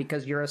tried that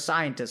because you're a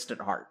scientist at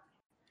heart,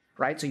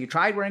 right? So you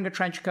tried wearing a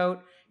trench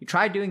coat. You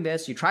tried doing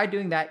this. You tried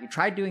doing that. You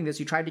tried doing this.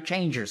 You tried to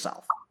change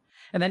yourself.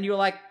 And then you were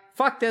like,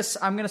 fuck this.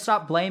 I'm going to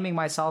stop blaming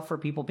myself for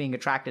people being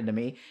attracted to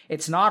me.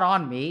 It's not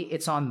on me.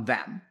 It's on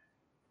them.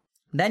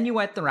 Then you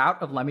went the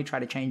route of let me try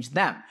to change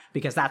them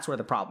because that's where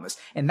the problem is.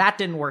 And that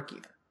didn't work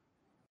either.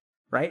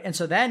 Right? And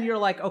so then you're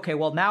like, okay,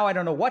 well, now I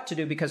don't know what to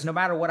do because no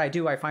matter what I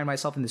do, I find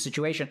myself in the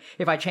situation.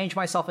 If I change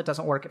myself, it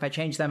doesn't work. If I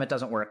change them, it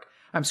doesn't work.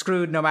 I'm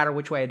screwed no matter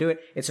which way I do it.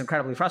 It's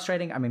incredibly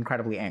frustrating. I'm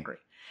incredibly angry.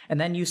 And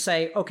then you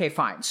say, okay,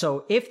 fine.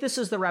 So if this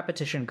is the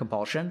repetition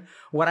compulsion,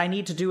 what I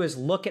need to do is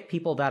look at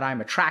people that I'm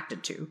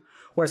attracted to.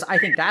 Whereas I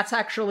think that's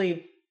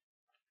actually,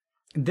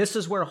 this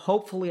is where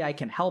hopefully I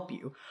can help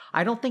you.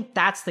 I don't think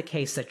that's the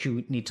case that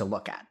you need to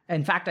look at.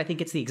 In fact, I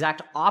think it's the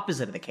exact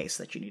opposite of the case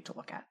that you need to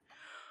look at.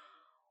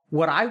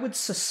 What I would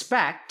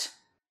suspect,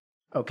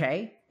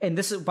 okay, and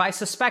this is by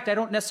suspect, I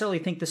don't necessarily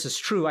think this is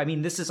true. I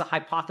mean, this is a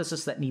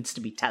hypothesis that needs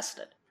to be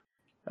tested,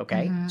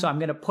 okay? Mm-hmm. So I'm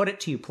going to put it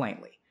to you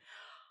plainly.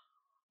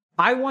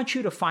 I want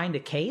you to find a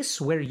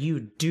case where you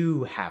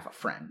do have a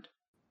friend,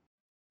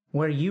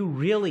 where you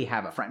really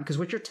have a friend. Because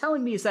what you're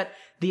telling me is that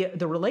the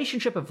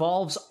relationship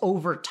evolves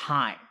over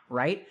time,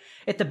 right?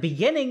 At the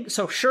beginning,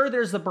 so sure,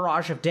 there's the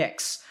barrage of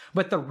dicks,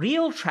 but the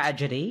real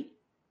tragedy...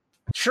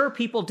 Sure,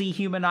 people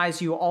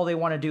dehumanize you. All they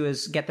want to do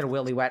is get their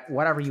willy wet,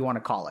 whatever you want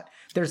to call it.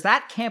 There's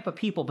that camp of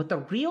people. But the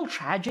real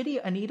tragedy,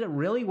 Anita,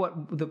 really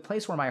what the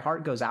place where my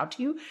heart goes out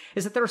to you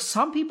is that there are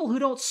some people who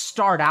don't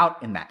start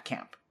out in that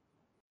camp.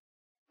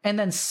 And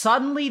then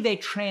suddenly they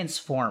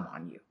transform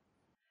on you.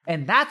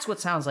 And that's what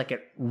sounds like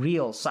it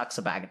real sucks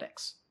a bag of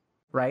dicks,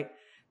 right?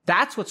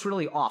 That's what's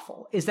really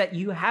awful, is that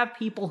you have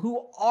people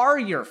who are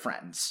your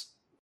friends.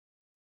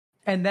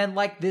 And then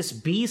like this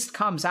beast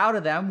comes out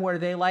of them where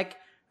they like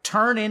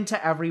turn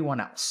into everyone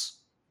else.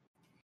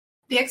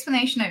 The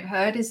explanation I've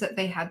heard is that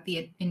they had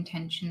the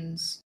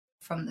intentions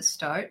from the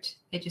start.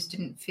 They just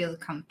didn't feel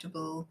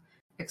comfortable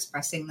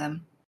expressing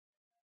them.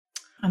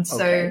 And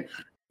so,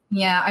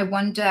 yeah, I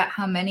wonder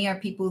how many are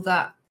people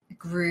that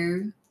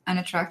grew an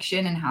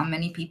attraction and how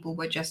many people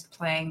were just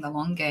playing the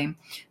long game.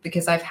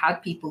 Because I've had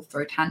people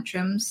throw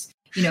tantrums,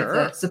 you know,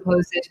 the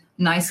supposed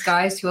nice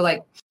guys who are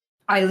like,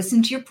 I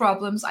listened to your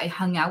problems, I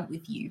hung out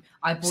with you,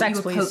 I bought you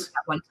a Coke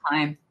at one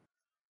time.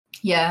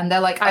 Yeah, and they're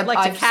like, I'd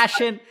like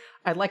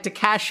to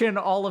cash in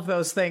all of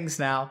those things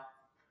now.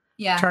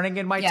 Yeah. Turning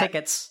in my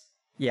tickets.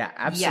 Yeah,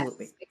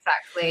 absolutely. Yes,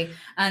 exactly.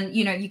 And,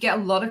 you know, you get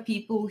a lot of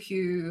people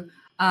who,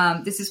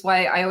 this is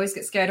why I always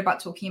get scared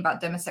about talking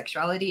about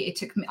demisexuality. It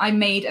took me, I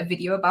made a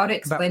video about it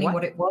explaining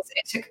what it was.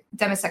 It took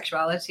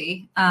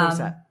demisexuality. What is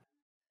that?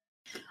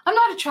 I'm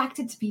not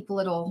attracted to people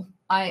at all.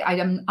 I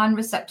am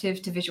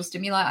unreceptive to visual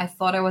stimuli. I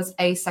thought I was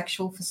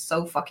asexual for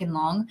so fucking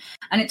long.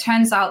 And it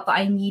turns out that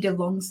I need a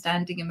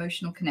long-standing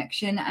emotional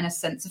connection and a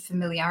sense of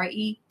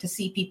familiarity to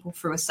see people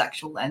through a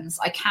sexual lens.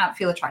 I can't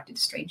feel attracted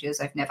to strangers.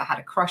 I've never had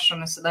a crush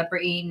on a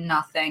celebrity.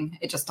 Nothing.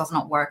 It just does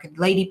not work.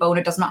 Lady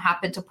boner does not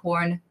happen to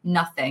porn.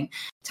 Nothing.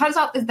 Turns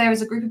out that there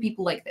is a group of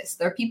people like this.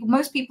 There are people,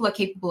 most people are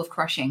capable of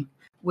crushing.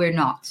 We're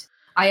not.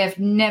 I have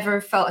never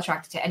felt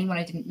attracted to anyone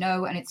I didn't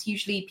know, and it's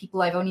usually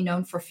people I've only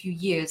known for a few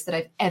years that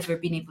I've ever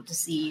been able to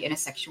see in a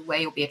sexual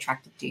way or be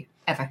attracted to,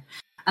 ever.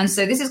 And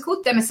so this is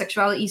called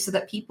demisexuality, so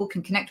that people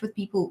can connect with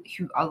people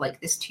who are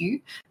like this too,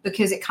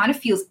 because it kind of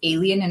feels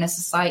alien in a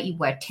society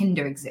where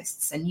Tinder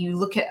exists and you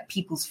look at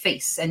people's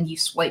face and you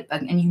swipe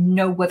and you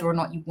know whether or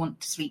not you want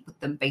to sleep with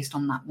them based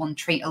on that one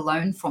trait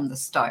alone from the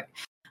start.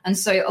 And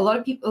so a lot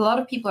of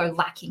people are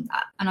lacking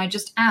that. And I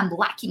just am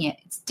lacking it.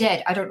 It's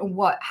dead. I don't know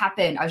what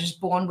happened. I was just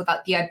born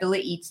without the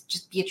ability to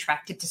just be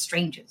attracted to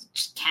strangers. I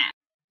just can't.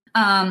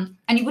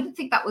 And you wouldn't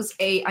think that was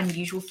a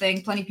unusual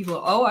thing. Plenty of people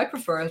are, I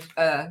prefer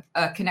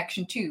a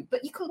connection too.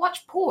 But you can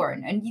watch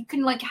porn and you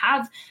can like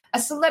have a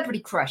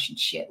celebrity crush and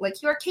shit.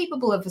 Like you are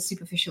capable of a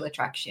superficial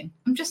attraction.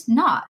 I'm just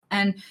not.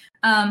 And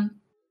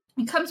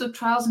it comes with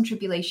trials and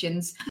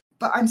tribulations.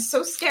 But I'm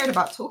so scared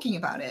about talking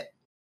about it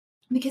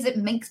because it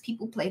makes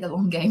people play the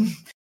long game.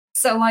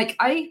 So like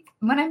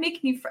when I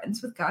make new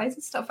friends with guys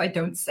and stuff, I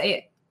don't say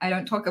it. I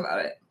don't talk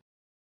about it.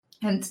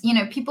 And, you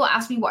know, people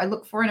ask me what I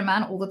look for in a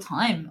man all the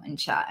time in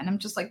chat. And I'm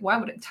just like, why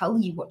would it tell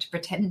you what to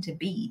pretend to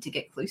be to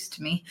get close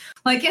to me?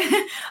 Like,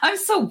 I'm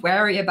so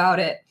wary about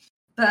it.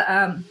 But,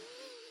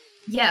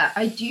 yeah,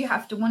 I do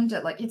have to wonder,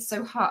 like, it's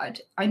so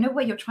hard. I know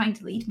where you're trying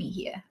to lead me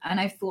here.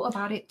 And I've thought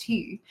about it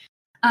too.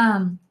 Where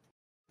am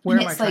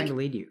I trying to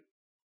lead you?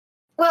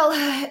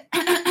 Well,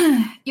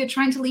 you're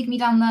trying to lead me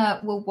down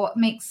what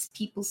makes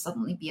people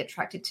suddenly be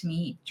attracted to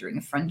me during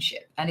a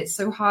friendship? And it's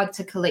so hard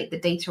to collate the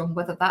data on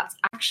whether that's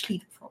actually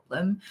the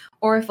problem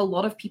or if a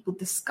lot of people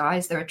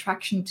disguise their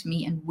attraction to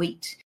me and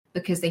wait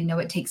because they know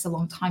it takes a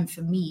long time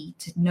for me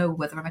to know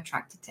whether I'm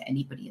attracted to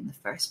anybody in the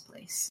first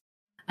place.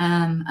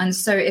 And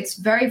so it's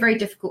very, very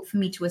difficult for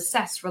me to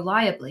assess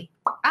reliably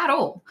at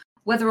all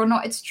whether or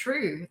not it's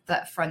true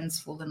that friends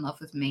fall in love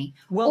with me,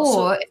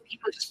 or if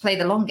people just play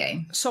the long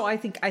game. So I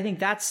think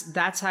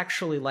that's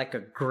actually like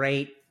a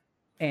great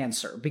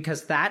answer,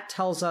 because that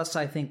tells us,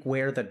 I think,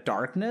 where the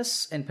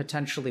darkness and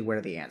potentially where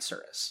the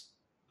answer is.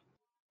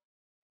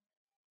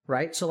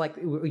 Right? So like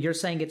you're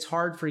saying it's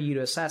hard for you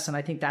to assess, and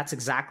I think that's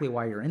exactly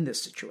why you're in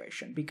this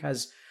situation,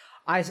 because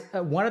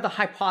one of the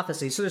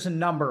hypotheses, so there's a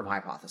number of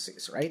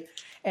hypotheses, right?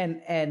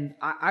 And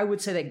I would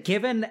say that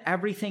given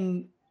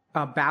everything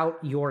about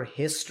your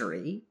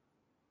history,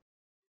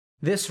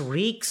 this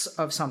reeks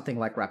of something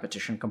like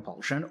repetition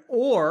compulsion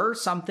or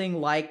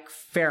something like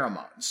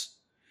pheromones.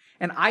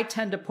 And I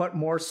tend to put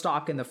more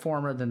stock in the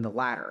former than the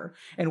latter.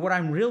 And what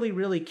I'm really,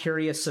 really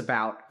curious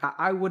about,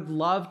 I would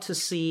love to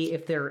see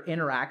if there are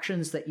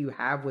interactions that you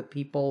have with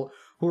people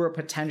who are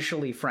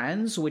potentially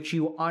friends, which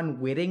you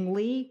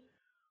unwittingly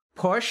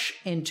push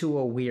into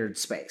a weird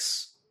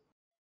space.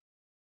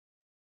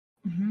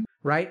 Mm-hmm.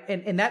 Right?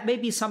 And that may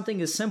be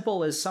something as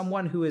simple as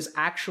someone who is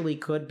actually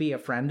could be a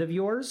friend of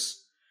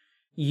yours.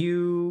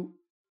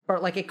 Or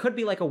like it could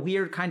be like a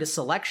weird kind of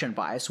selection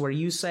bias where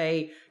you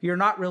say you're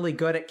not really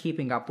good at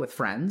keeping up with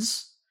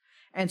friends.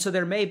 And so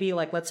there may be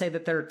like, let's say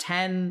that there are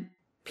 10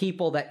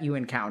 people that you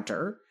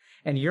encounter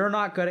and you're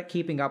not good at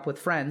keeping up with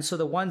friends. So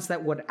the ones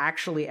that would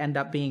actually end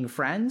up being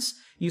friends,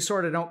 you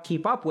sort of don't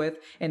keep up with.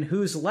 And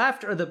who's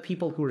left are the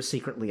people who are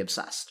secretly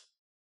obsessed.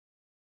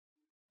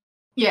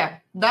 Yeah,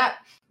 that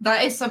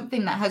is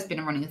something that has been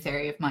a running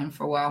theory of mine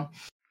for a while.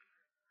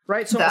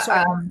 Right.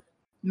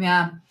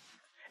 Yeah.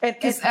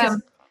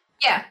 And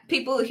yeah,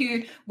 people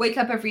who wake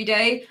up every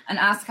day and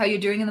ask how you're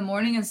doing in the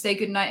morning and say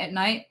good night at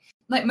night.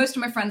 Like most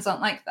of my friends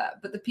aren't like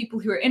that, but the people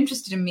who are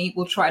interested in me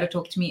will try to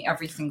talk to me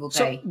every single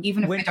day,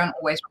 even if they don't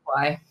always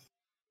reply.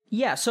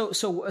 Yeah,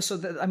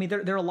 I mean,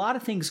 there are a lot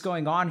of things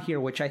going on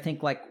here, which I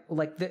think,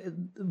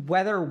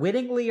 whether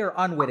wittingly or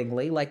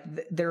unwittingly,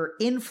 there are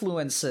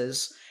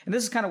influences, and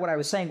this is kind of what I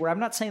was saying, where I'm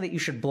not saying that you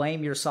should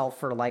blame yourself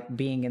for like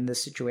being in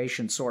this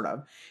situation, sort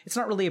of. It's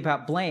not really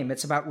about blame.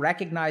 It's about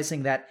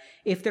recognizing that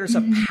if there's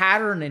a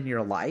pattern in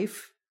your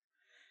life,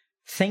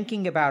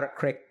 thinking about it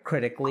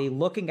critically,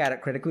 looking at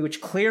it critically, which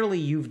clearly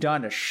you've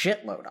done a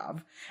shitload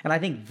of. And I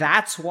think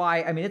that's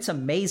why, I mean, it's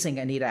amazing,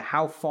 Anita,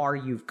 how far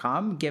you've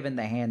come given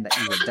the hand that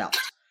you were dealt.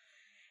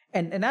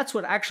 And that's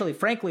what actually,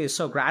 frankly, is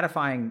so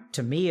gratifying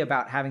to me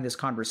about having this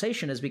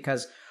conversation, is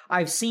because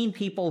I've seen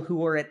people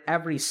who are at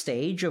every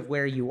stage of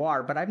where you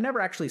are, but I've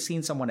never actually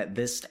seen someone at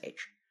this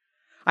stage.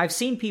 I've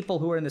seen people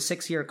who are in the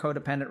 6-year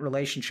codependent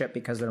relationship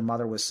because their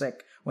mother was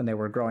sick when they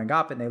were growing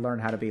up and they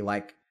learned how to be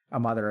like a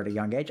mother at a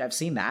young age. I've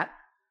seen that.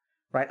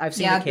 Right. I've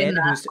seen a kid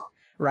who's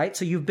right.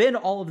 So you've been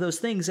all of those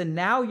things. And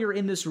now you're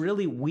in this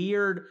really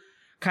weird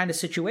kind of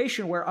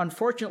situation where,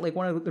 unfortunately,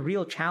 one of the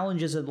real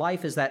challenges in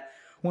life is that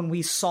when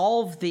we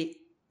solve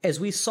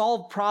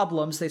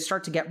problems, they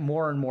start to get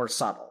more and more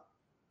subtle.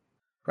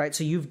 Right.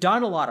 So you've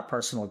done a lot of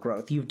personal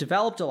growth. You've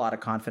developed a lot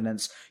of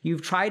confidence.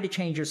 You've tried to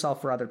change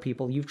yourself for other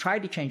people. You've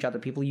tried to change other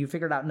people. You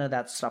figured out none of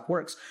that stuff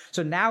works.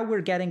 So now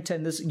we're getting to,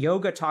 and this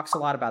yoga talks a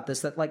lot about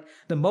this, that like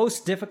the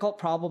most difficult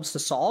problems to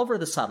solve are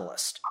the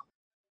subtlest.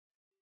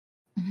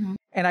 Mm-hmm.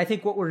 And I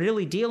think what we're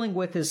really dealing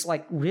with is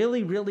like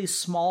really, really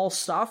small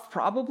stuff,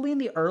 probably in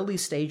the early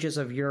stages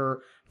of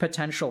your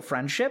potential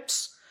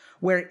friendships,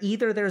 where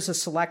either there's a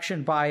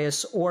selection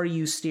bias or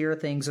you steer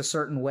things a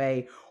certain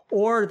way,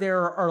 or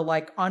there are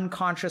like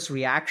unconscious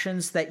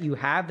reactions that you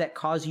have that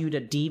cause you to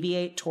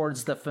deviate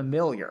towards the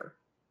familiar.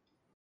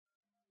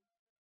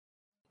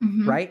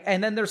 right?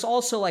 And then there's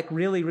also like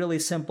really, really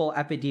simple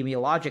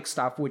epidemiologic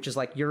stuff, which is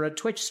like you're a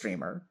Twitch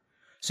streamer,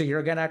 so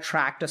you're going to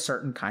attract a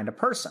certain kind of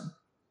person.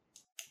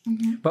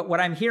 But what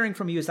I'm hearing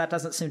from you is that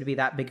doesn't seem to be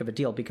that big of a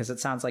deal, because it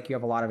sounds like you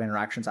have a lot of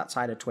interactions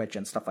outside of Twitch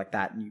and stuff like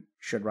that, and you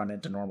should run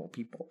into normal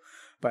people.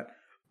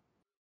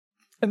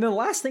 And the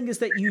last thing is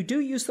that you do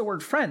use the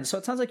word friends, so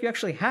it sounds like you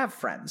actually have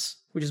friends,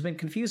 which has been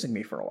confusing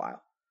me for a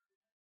while.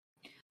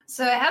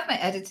 So I have my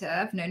editor.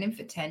 I've known him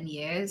for 10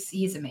 years.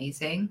 He's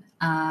amazing.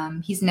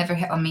 He's never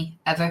hit on me,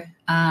 ever.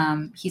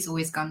 He's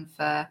always gone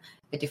for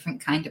a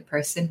different kind of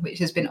person, which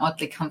has been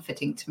oddly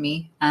comforting to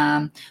me.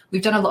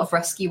 We've done a lot of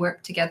rescue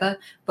work together,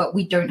 but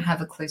we don't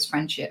have a close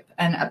friendship.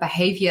 And a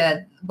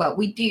behavior, well,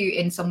 we do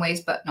in some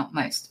ways, but not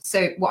most.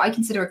 So what I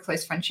consider a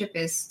close friendship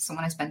is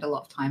someone I spend a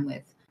lot of time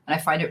with. And I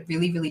find it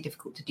really, really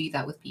difficult to do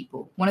that with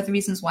people. One of the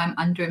reasons why I'm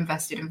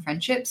underinvested in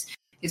friendships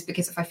is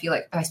because if I feel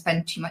like if I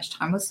spend too much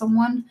time with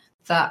someone,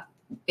 that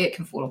it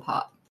can fall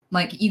apart.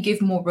 Like, you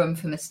give more room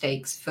for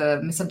mistakes,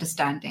 for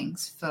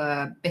misunderstandings,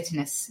 for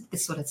bitterness,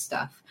 this sort of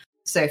stuff.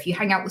 So if you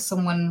hang out with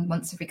someone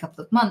once every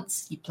couple of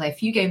months, you play a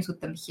few games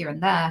with them here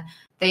and there,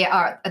 they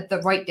are at the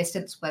right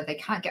distance where they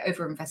can't get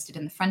over-invested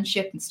in the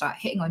friendship and start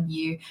hitting on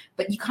you,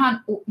 but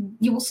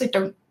you also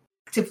don't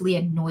actively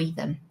annoy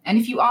them. And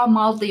if you are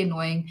mildly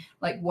annoying,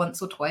 like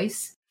once or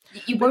twice,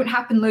 you won't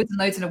happen loads and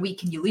loads in a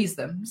week and you lose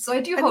them. So I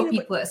do hold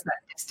people at a certain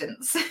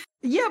distance.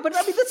 Yeah, but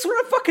I mean, that's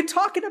what I'm fucking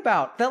talking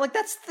about.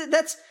 That's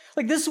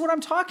like, this is what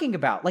I'm talking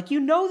about. Like, you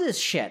know this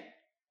shit,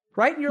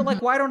 right? And you're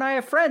like, why don't I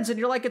have friends? And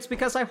you're like, it's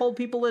because I hold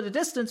people at a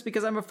distance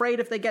because I'm afraid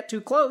if they get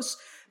too close,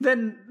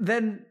 then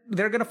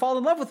they're going to fall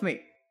in love with me.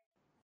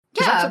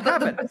 Yeah,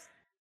 but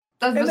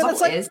the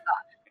result is that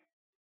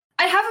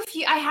I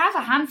have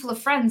a handful of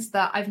friends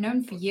that I've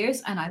known for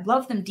years and I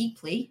love them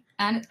deeply.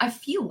 And I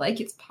feel like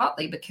it's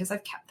partly because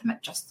I've kept them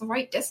at just the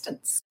right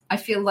distance. I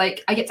feel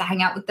like I get to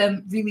hang out with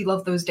them, really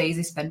love those days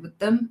I spend with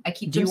them. I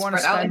keep them spread out. Do you want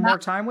to spend more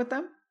time with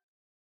them?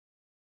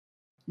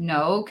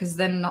 No, because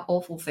then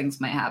awful things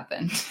might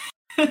happen.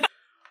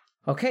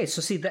 Okay,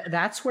 so see,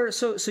 that's where,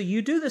 so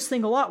you do this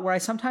thing a lot where I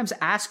sometimes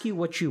ask you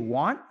what you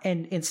want,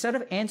 and instead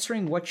of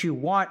answering what you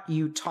want,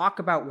 you talk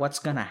about what's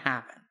going to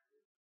happen.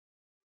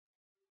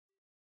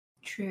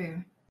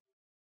 True.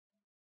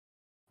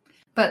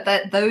 But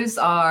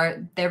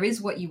there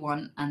is what you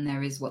want and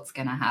there is what's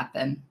going to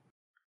happen.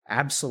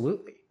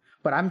 Absolutely.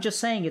 But I'm just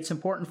saying it's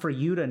important for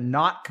you to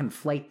not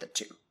conflate the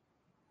two.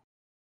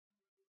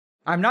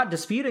 I'm not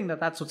disputing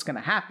that that's what's going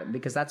to happen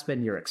because that's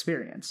been your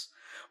experience.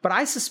 But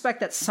I suspect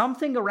that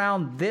something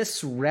around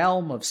this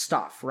realm of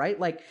stuff, right?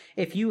 Like,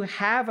 if you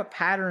have a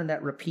pattern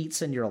that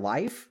repeats in your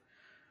life,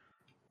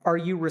 are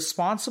you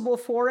responsible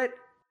for it?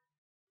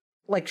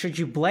 Like, should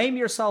you blame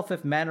yourself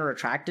if men are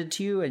attracted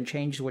to you and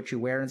change what you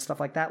wear and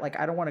stuff like that? Like,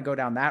 I don't want to go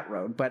down that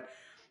road, but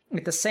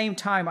at the same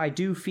time, I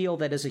do feel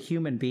that as a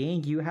human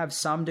being, you have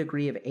some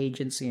degree of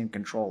agency and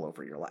control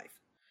over your life.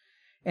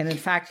 And in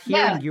fact,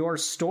 hearing your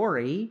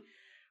story,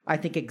 I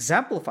think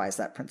exemplifies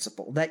that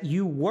principle, that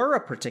you were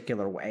a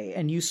particular way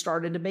and you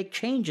started to make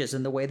changes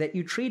in the way that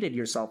you treated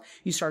yourself.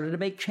 You started to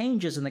make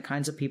changes in the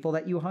kinds of people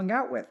that you hung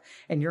out with.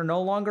 And you're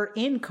no longer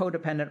in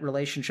codependent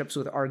relationships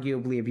with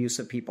arguably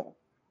abusive people.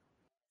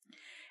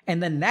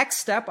 And the next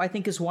step, I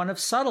think, is one of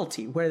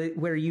subtlety,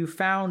 where you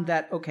found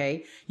that,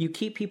 okay, you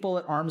keep people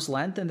at arm's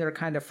length and they're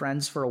kind of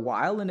friends for a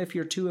while. And if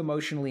you're too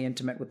emotionally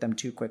intimate with them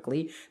too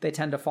quickly, they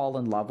tend to fall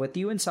in love with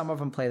you. And some of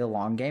them play the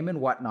long game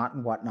and whatnot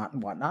and whatnot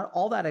and whatnot.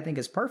 All that, I think,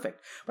 is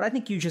perfect. But I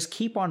think you just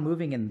keep on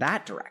moving in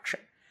that direction.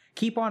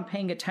 Keep on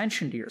paying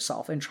attention to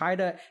yourself and try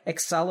to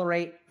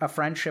accelerate a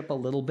friendship a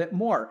little bit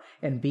more.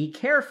 And be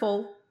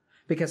careful,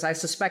 because I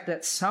suspect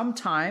that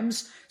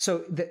sometimes,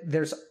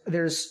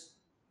 there's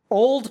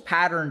old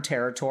pattern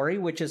territory,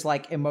 which is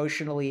like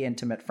emotionally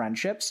intimate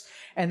friendships.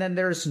 And then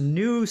there's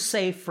new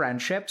safe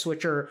friendships,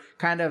 which are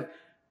kind of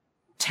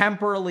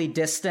temporally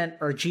distant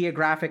or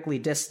geographically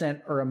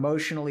distant or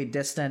emotionally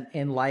distant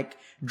in like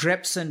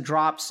drips and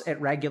drops at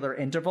regular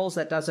intervals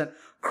that doesn't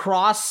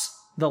cross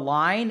the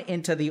line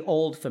into the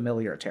old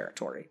familiar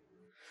territory.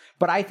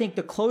 But I think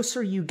the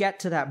closer you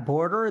get to that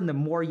border and the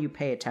more you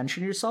pay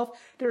attention to yourself,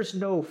 there's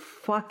no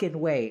fucking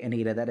way,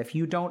 Anita, that if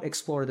you don't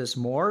explore this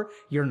more,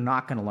 you're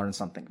not going to learn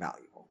something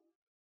valuable.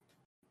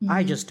 Mm-hmm.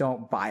 I just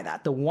don't buy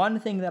that. The one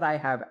thing that I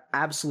have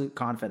absolute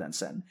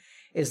confidence in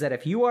is that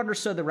if you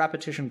understood the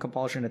repetition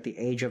compulsion at the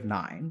age of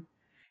 9,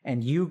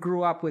 and you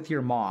grew up with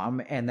your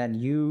mom, and then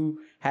you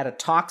had a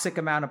toxic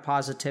amount of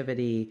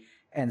positivity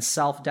and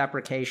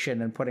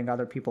self-deprecation and putting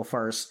other people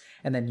first,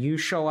 and then you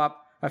show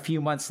up a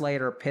few months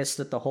later, pissed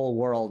at the whole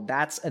world,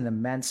 that's an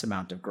immense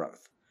amount of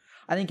growth.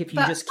 I think if you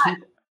just keep...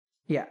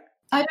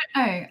 I don't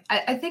know.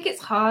 I think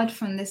it's hard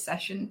from this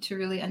session to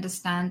really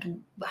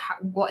understand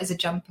what is a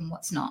jump and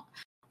what's not.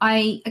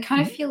 I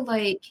kind of feel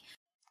like...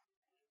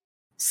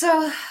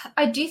 So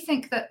I do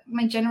think that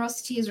my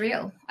generosity is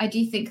real. I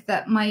do think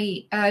that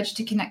my urge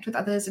to connect with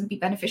others and be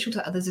beneficial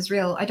to others is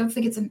real. I don't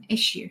think it's an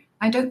issue.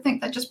 I don't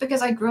think that just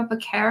because I grew up a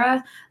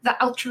carer, that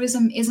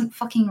altruism isn't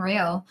fucking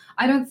real.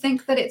 I don't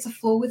think that it's a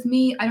flaw with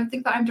me. I don't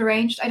think that I'm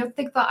deranged. I don't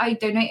think that I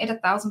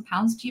donated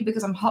 £1,000 to you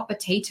because I'm hot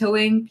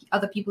potatoing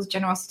other people's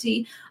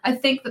generosity. I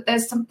think that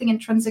there's something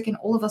intrinsic in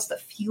all of us that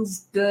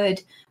feels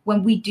good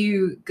when we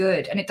do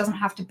good, and it doesn't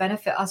have to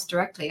benefit us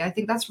directly. I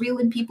think that's real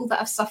in people that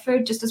have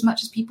suffered just as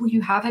much as people who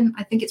haven't.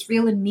 I think it's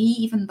real in me,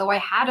 even though I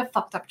had a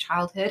fucked up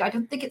childhood. I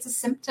don't think it's a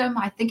symptom.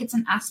 I think it's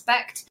an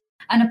aspect,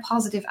 and a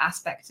positive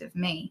aspect of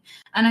me.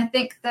 And I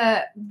think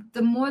that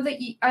the more that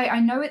I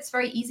know it's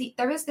very easy.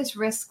 There is this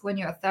risk when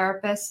you're a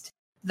therapist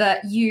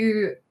that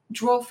you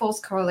draw false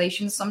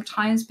correlations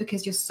sometimes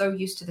because you're so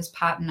used to this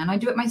pattern. And I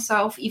do it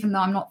myself, even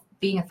though I'm not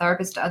being a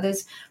therapist to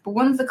others. But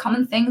one of the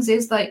common things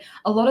is like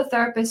a lot of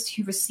therapists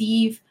who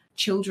receive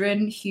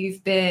children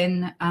who've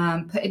been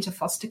put into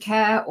foster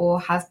care or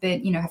have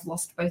been, have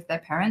lost both their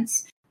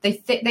parents,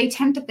 they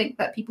tend to think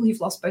that people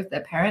who've lost both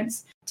their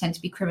parents tend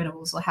to be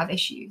criminals or have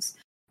issues.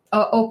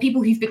 Or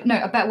people who've been,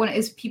 a better one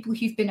is people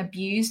who've been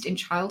abused in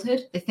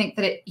childhood. They think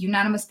that it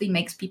unanimously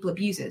makes people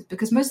abusers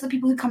because most of the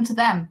people who come to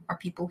them are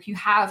people who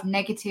have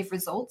negative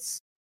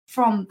results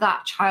from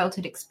that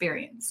childhood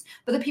experience.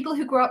 But the people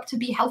who grow up to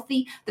be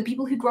healthy, the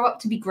people who grow up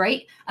to be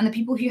great, and the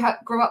people who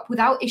grow up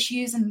without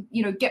issues and,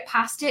 get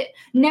past it,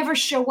 never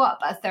show up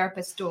at a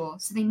therapist's door.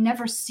 So they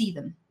never see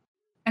them.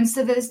 And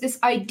so there's this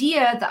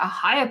idea that a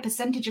higher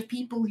percentage of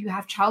people who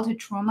have childhood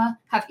trauma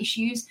have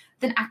issues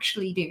than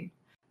actually do.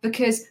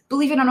 Because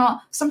believe it or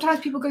not, sometimes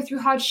people go through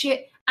hard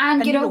shit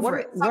and get over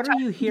it. What are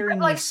you hearing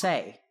me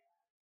say?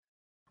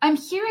 I'm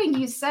hearing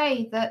you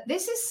say that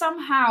this is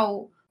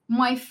somehow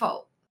my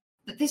fault.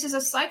 That this is a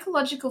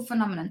psychological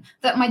phenomenon,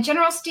 that my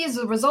generosity is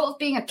a result of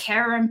being a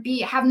carer and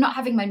not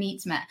having my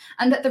needs met.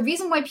 And that the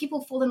reason why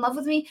people fall in love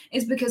with me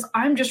is because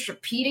I'm just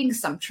repeating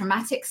some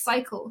traumatic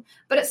cycle.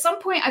 But at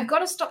some point, I've got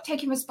to stop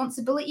taking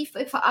responsibility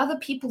for other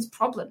people's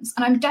problems.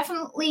 And I'm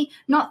definitely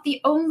not the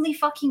only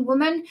fucking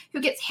woman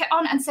who gets hit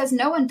on and says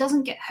no and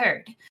doesn't get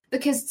hurt.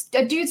 Because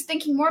a dude's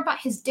thinking more about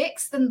his dick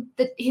than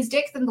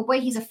the way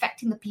he's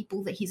affecting the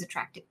people that he's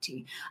attracted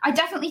to. I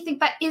definitely think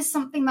that is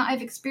something that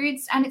I've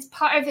experienced, and it's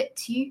part of it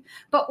too.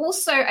 But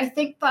also, I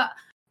think that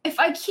if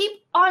I keep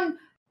on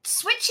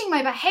switching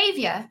my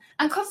behavior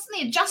and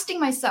constantly adjusting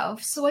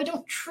myself so I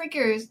don't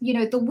trigger,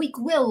 the weak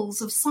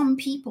wills of some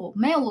people,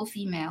 male or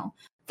female,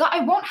 that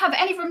I won't have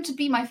any room to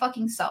be my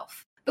fucking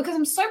self. Because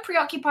I'm so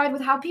preoccupied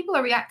with how people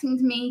are reacting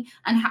to me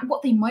and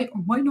what they might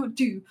or might not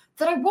do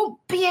that I won't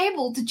be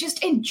able to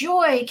just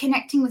enjoy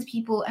connecting with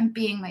people and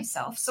being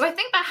myself. So I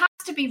think there has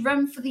to be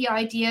room for the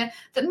idea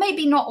that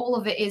maybe not all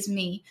of it is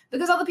me,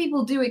 because other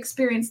people do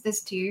experience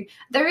this too.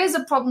 There is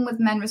a problem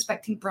with men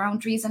respecting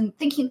boundaries and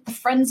thinking the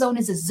friend zone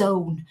is a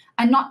zone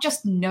and not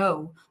just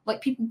no.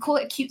 Like people call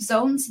it a cute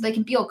zone so they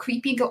can be all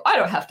creepy and go, I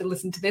don't have to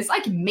listen to this. I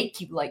can make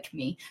you like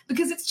me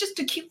because it's just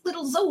a cute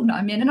little zone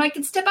I'm in and I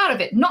can step out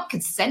of it, not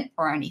consent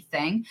or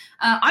anything.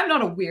 I'm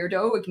not a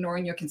weirdo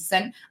ignoring your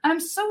consent. And I'm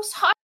so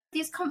tired of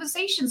these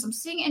conversations. I'm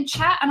seeing it in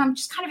chat and I'm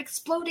just kind of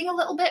exploding a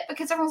little bit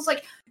because everyone's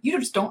like, you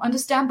just don't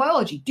understand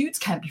biology. Dudes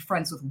can't be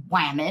friends with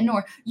women,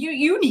 or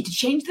you need to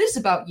change this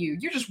about you.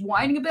 You're just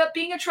whining about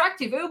being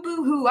attractive. Oh,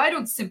 boo-hoo, I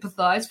don't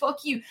sympathize.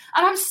 Fuck you.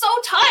 And I'm so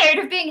tired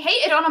of being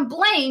hated on and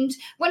blamed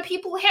when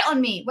people hit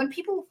on me, when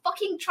people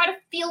fucking try to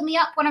feel me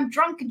up when I'm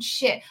drunk and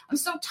shit. I'm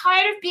so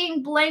tired of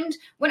being blamed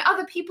when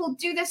other people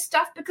do this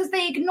stuff because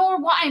they ignore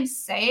what I'm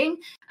saying.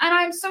 And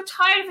I'm so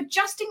tired of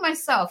adjusting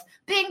myself,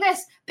 being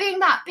this, being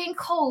that, being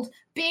cold,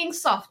 being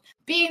soft,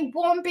 being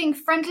warm, being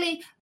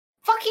friendly,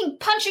 fucking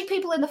punching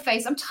people in the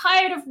face. I'm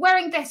tired of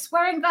wearing this,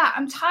 wearing that.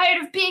 I'm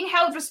tired of being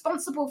held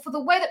responsible for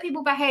the way that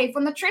people behave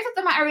when the truth of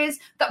the matter is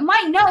that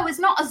my no is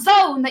not a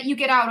zone that you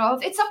get out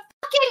of. It's a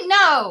fucking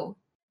no.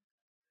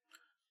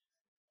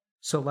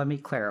 So let me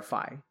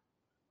clarify.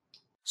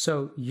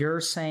 So you're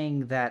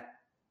saying that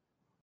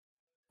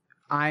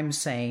I'm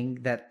saying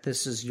that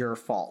this is your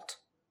fault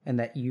and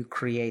that you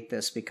create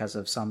this because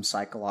of some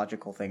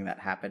psychological thing that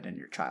happened in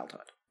your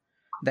childhood.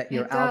 That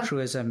your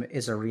altruism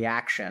is a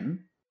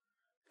reaction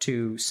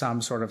to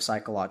some sort of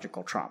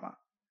psychological trauma.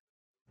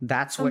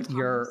 That's sometimes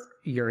what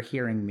you're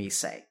hearing me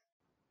say.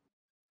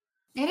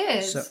 It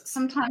is. So,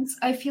 sometimes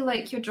I feel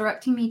like you're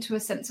directing me to a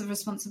sense of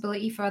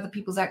responsibility for other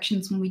people's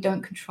actions when we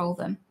don't control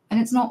them.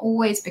 And it's not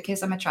always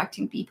because I'm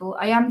attracting people.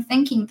 I am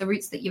thinking the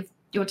routes that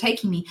you're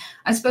taking me.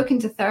 I've spoken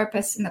to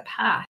therapists in the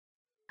past,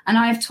 and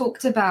I've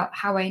talked about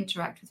how I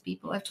interact with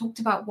people. I've talked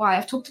about why.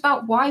 I've talked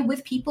about why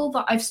with people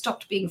that I've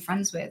stopped being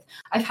friends with.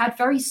 I've had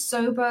very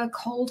sober,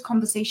 cold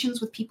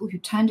conversations with people who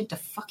turned into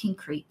fucking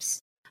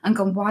creeps and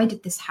gone, why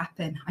did this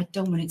happen? I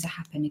don't want it to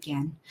happen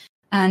again.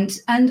 And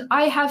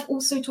I have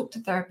also talked to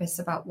therapists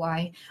about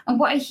why. And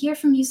what I hear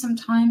from you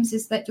sometimes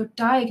is that you're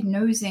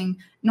diagnosing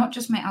not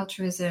just my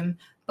altruism,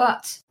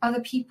 but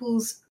other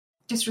people's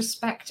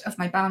disrespect of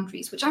my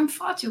boundaries, which I'm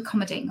far too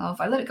accommodating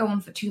of. I let it go on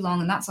for too long,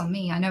 and that's on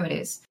me. I know it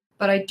is.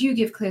 But I do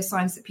give clear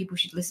signs that people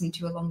should listen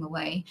to along the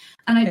way.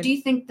 And I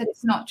do think that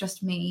it's not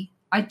just me.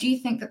 I do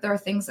think that there are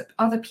things that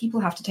other people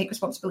have to take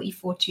responsibility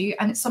for too.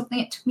 And it's something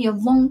it took me a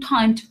long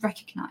time to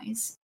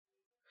recognize.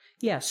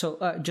 Yeah,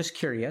 so just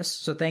curious.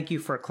 So thank you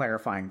for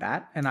clarifying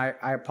that. And I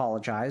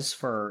apologize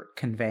for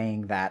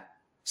conveying that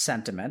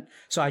sentiment.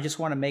 So I just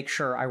want to make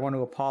sure I want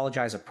to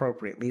apologize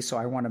appropriately. So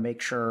I want to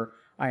make sure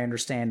I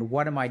understand,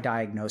 what am I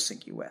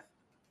diagnosing you with?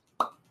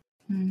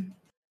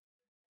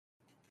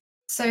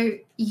 So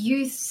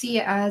you see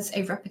it as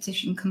a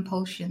repetition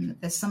compulsion,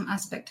 that there's some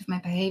aspect of my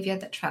behavior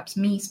that traps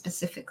me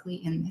specifically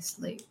in this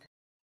loop.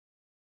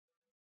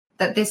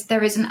 That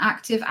there is an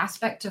active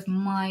aspect of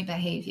my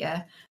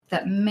behavior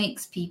that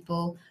makes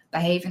people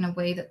behave in a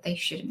way that they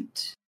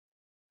shouldn't.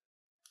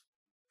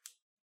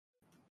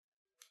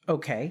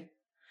 Okay.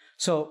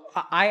 So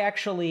I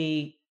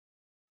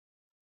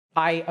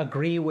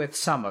agree with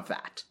some of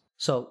that.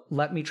 So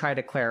let me try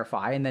to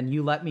clarify, and then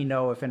you let me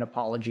know if an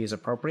apology is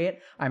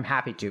appropriate. I'm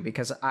happy to,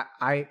 because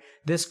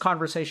this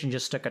conversation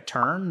just took a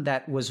turn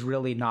that was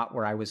really not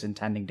where I was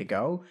intending to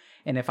go.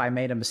 And if I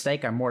made a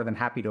mistake, I'm more than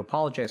happy to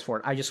apologize for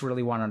it. I just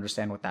really want to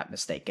understand what that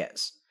mistake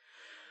is.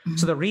 Mm-hmm.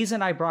 So the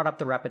reason I brought up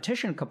the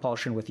repetition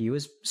compulsion with you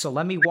is, so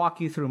let me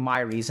walk you through my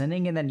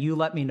reasoning, and then you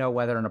let me know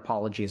whether an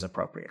apology is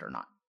appropriate or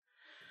not.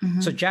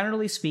 Mm-hmm. So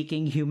generally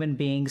speaking, human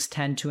beings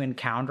tend to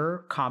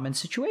encounter common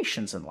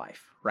situations in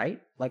life,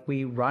 right? Like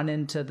we run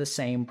into the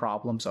same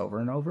problems over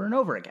and over and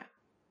over again.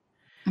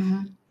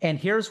 Mm-hmm. And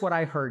here's what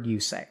I heard you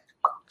say.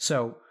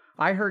 So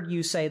I heard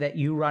you say that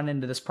you run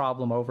into this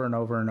problem over and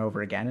over and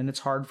over again, and it's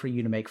hard for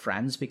you to make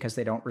friends because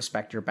they don't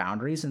respect your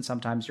boundaries, and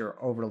sometimes you're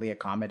overly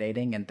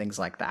accommodating and things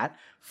like that.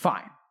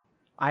 Fine.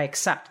 I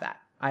accept that.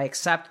 I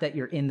accept that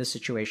you're in the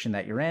situation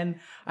that you're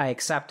in. I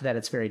accept that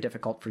it's very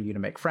difficult for you to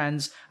make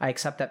friends. I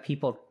accept that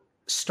people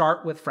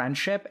start with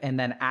friendship and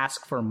then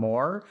ask for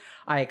more.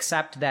 I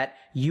accept that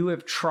you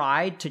have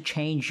tried to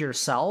change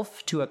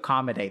yourself to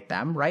accommodate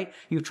them, right?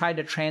 You've tried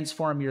to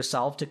transform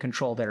yourself to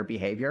control their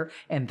behavior,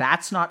 and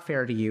that's not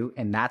fair to you,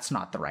 and that's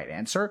not the right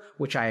answer,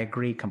 which I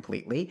agree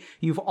completely.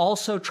 You've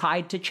also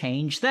tried to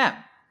change them,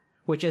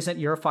 which isn't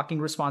your fucking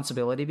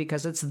responsibility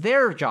because it's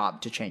their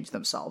job to change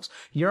themselves.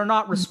 You're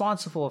not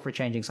responsible for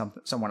changing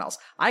someone else.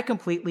 I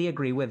completely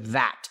agree with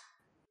that.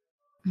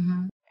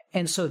 Mm-hmm.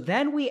 And so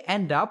then we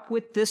end up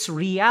with this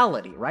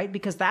reality, right?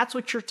 Because that's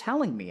what you're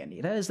telling me,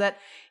 Anita, is that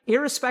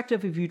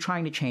irrespective of you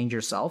trying to change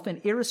yourself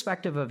and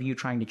irrespective of you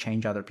trying to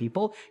change other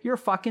people, you're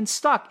fucking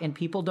stuck and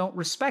people don't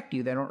respect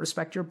you. They don't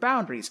respect your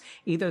boundaries.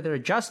 Either they're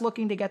just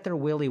looking to get their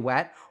willy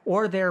wet,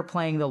 or they're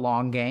playing the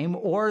long game,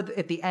 or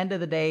at the end of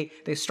the day,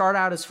 they start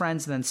out as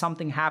friends and then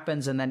something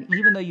happens, and then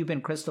even though you've been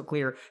crystal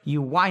clear,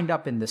 you wind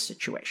up in this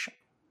situation.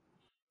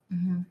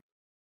 Mm-hmm.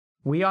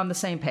 We on the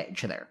same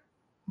page there.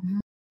 Mm-hmm.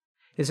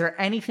 Is there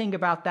anything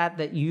about that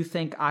that you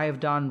think I have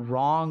done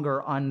wrong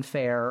or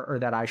unfair or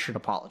that I should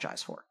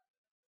apologize for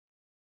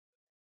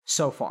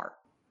so far?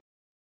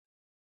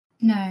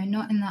 No,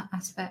 not in that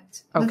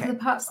aspect. Okay. The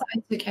parts that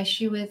I took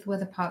issue with were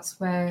the parts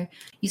where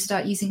you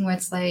start using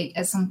words like,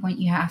 at some point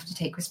you have to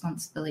take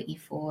responsibility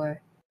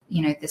for,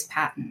 this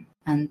pattern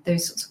and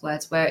those sorts of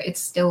words, where it's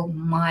still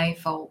my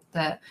fault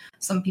that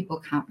some people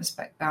can't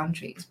respect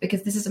boundaries,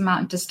 because this is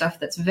amounting to stuff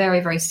that's very,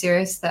 very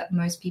serious that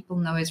most people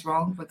know is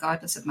wrong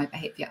regardless of my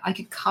behavior. I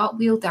could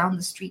cartwheel down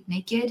the street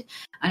naked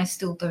and I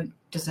still don't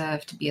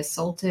deserve to be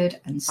assaulted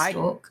and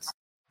stalked.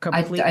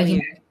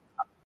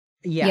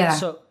 Yeah.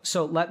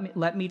 So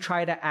let me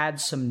try to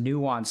add some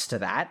nuance to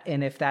that.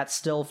 And if that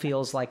still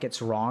feels like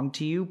it's wrong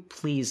to you,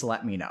 please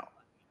let me know.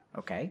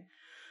 Okay.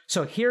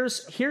 So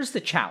here's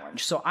the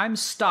challenge. So I'm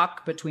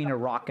stuck between a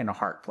rock and a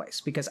hard place,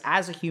 because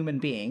as a human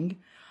being,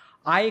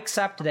 I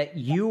accept that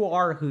you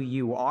are who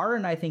you are,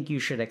 and I think you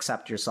should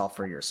accept yourself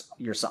for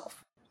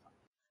yourself.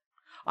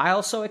 I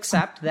also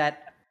accept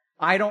that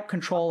I don't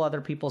control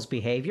other people's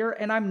behavior,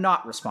 and I'm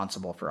not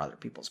responsible for other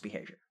people's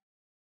behavior.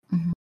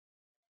 Mm-hmm.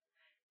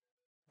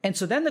 And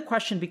so then the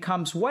question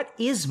becomes, what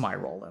is my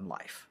role in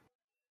life?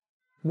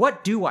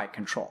 What do I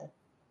control?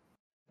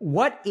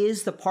 What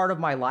is the part of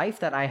my life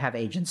that I have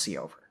agency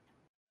over?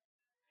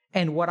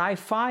 And what I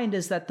find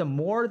is that the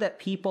more that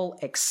people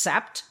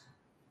accept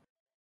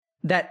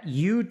that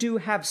you do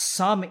have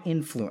some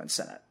influence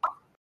in it,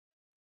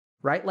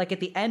 right? Like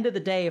at the end of the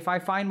day, if I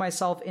find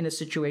myself in a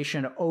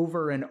situation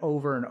over and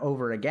over and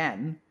over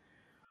again,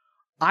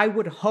 I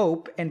would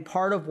hope, and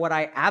part of what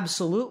I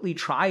absolutely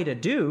try to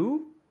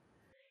do,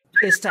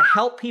 is to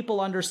help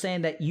people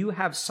understand that you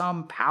have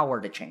some power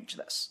to change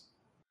this.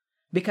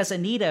 Because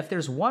Anita, if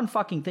there's one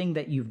fucking thing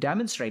that you've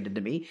demonstrated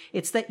to me,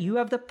 it's that you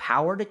have the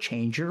power to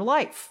change your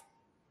life.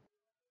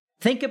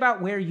 Think about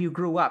where you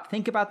grew up.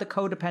 Think about the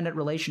codependent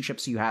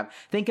relationships you have.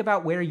 Think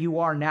about where you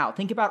are now.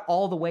 Think about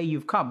all the way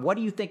you've come. What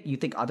do you think? You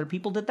think other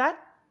people did that?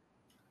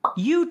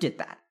 You did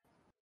that.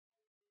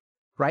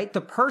 Right?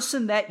 The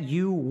person that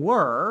you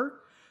were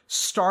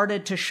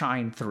started to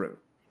shine through,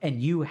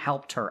 and you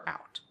helped her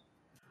out.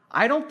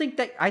 I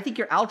think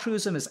your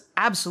altruism is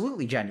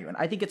absolutely genuine.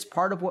 I think it's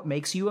part of what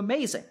makes you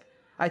amazing.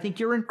 I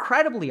think you're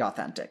incredibly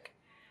authentic.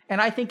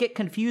 And I think it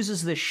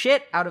confuses the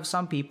shit out of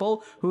some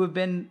people who have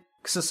been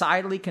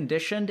societally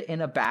conditioned in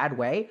a bad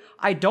way.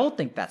 I don't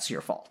think that's your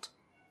fault.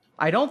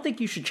 I don't think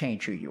you should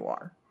change who you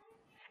are.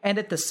 And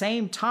at the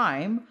same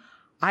time,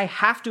 I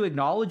have to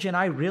acknowledge, and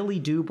I really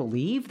do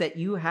believe, that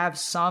you have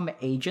some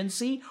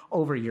agency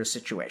over your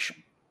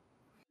situation.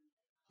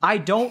 I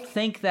don't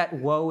think that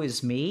woe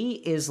is me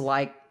is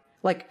like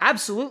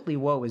absolutely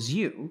woe is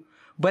you.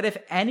 But if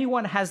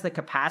anyone has the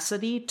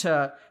capacity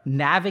to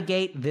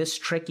navigate this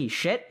tricky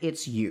shit,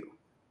 it's you.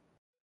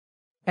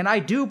 And I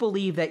do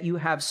believe that you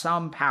have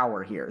some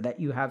power here, that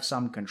you have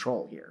some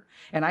control here.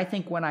 And I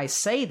think when I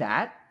say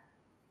that,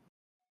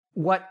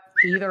 what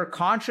either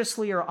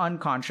consciously or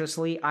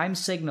unconsciously I'm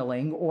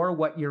signaling, or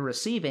what you're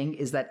receiving,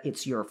 is that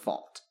it's your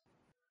fault.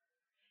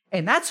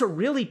 And that's a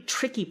really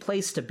tricky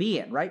place to be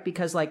in, right?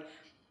 Because like,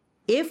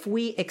 if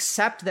we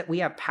accept that we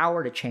have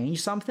power to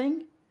change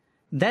something,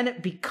 then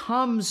it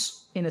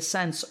becomes, in a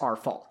sense, our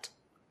fault.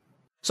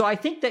 So I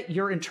think that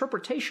your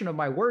interpretation of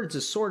my words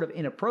is sort of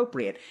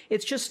inappropriate.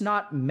 It's just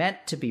not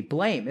meant to be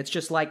blame. It's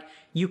just like,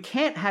 you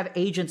can't have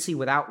agency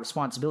without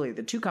responsibility.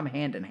 The two come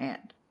hand in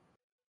hand.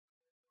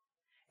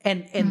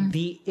 And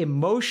the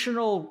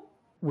emotional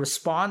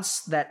response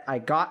that I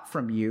got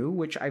from you,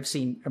 which I've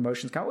seen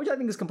emotions come, which I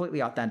think is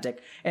completely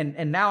authentic.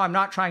 And now I'm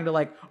not trying to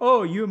like,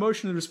 oh, you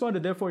emotionally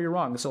responded, therefore you're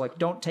wrong. So like,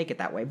 don't take it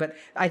that way. But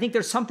I think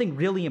there's something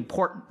really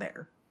important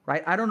there,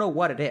 right? I don't know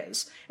what it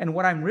is. And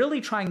what I'm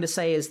really trying to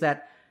say is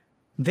that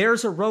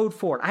there's a road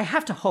forward. I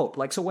have to hope.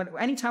 Like, so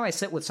anytime I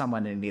sit with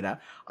someone, Anita,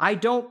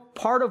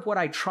 part of what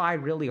I try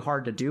really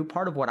hard to do,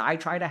 part of what I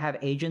try to have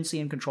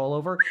agency and control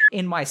over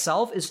in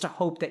myself, is to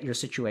hope that your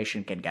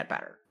situation can get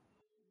better.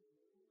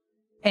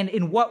 And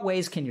in what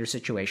ways can your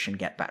situation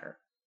get better?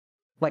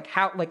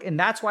 And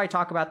that's why I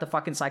talk about the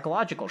fucking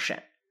psychological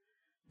shit.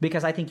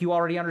 Because I think you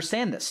already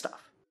understand this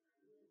stuff.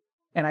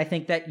 And I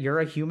think that you're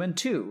a human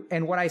too.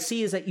 And what I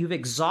see is that you've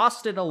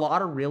exhausted a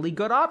lot of really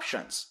good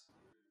options.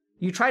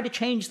 You tried to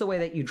change the way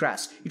that you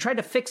dress. You tried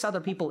to fix other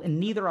people, and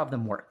neither of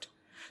them worked.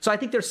 So I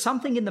think there's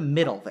something in the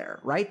middle there,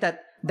 right?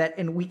 That,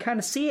 and we kind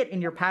of see it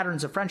in your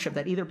patterns of friendship,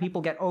 that either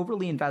people get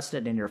overly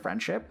invested in your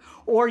friendship,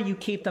 or you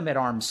keep them at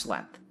arm's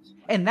length.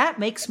 And that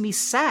makes me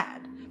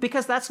sad,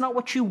 because that's not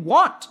what you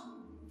want.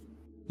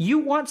 You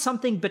want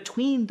something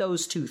between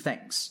those two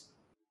things.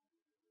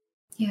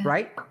 Yeah.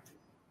 Right?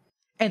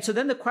 And so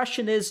then the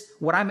question is,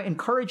 what I'm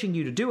encouraging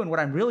you to do, and what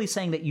I'm really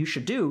saying that you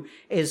should do,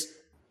 is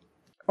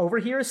over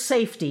here is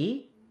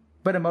safety,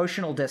 but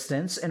emotional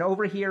distance, and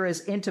over here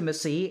is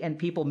intimacy and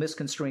people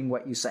misconstruing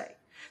what you say.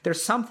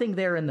 There's something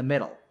there in the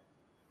middle.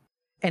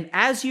 And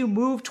as you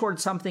move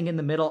towards something in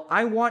the middle,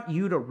 I want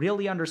you to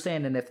really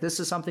understand, and if this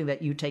is something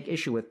that you take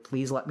issue with,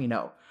 please let me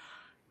know.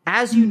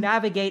 As you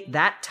navigate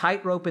that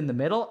tightrope in the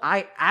middle,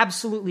 I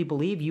absolutely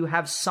believe you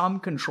have some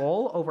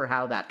control over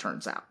how that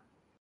turns out.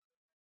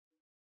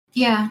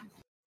 Yeah.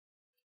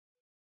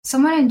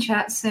 Someone in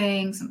chat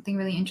saying something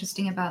really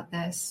interesting about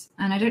this,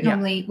 and I don't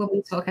normally, when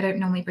we talk, I don't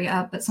normally bring it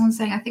up, but someone's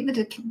saying, I think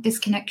the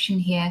disconnection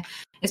here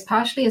is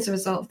partially as a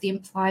result of the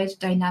implied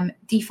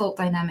default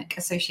dynamic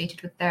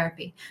associated with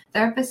therapy.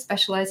 Therapists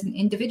specialize in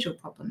individual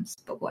problems,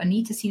 but what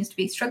Anita seems to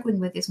be struggling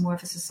with is more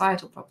of a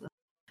societal problem.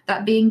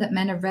 That being that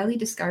men are rarely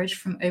discouraged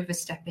from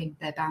overstepping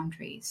their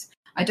boundaries.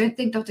 I don't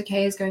think Dr.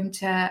 K is going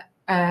to,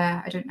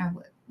 I don't know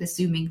what the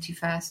zooming to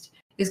first,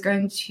 is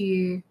going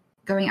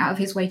out of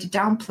his way to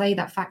downplay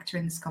that factor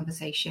in this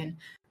conversation,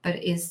 but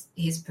it is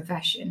his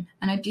profession.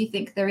 And I do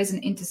think there is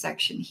an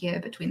intersection here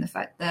between the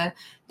fact that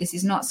this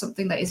is not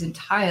something that is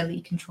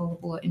entirely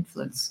controllable or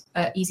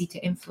easy to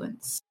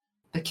influence,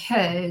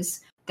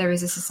 because there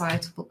is a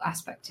societal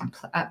aspect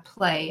at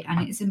play, and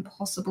it is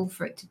impossible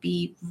for it to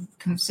be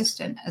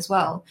consistent as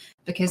well,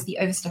 because the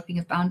overstepping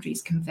of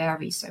boundaries can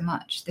vary so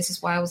much. This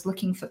is why I was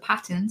looking for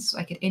patterns, so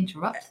I could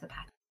interrupt the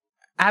pattern.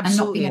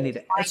 Absolutely,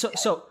 Anita.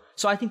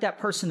 So I think that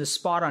person is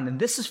spot on. And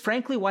this is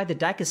frankly why the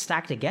deck is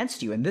stacked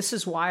against you. And this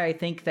is why I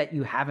think that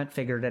you haven't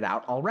figured it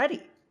out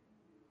already.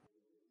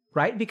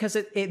 Right? Because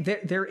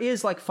there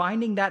is like,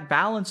 finding that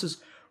balance is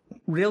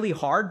really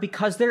hard,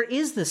 because there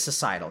is this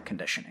societal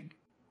conditioning.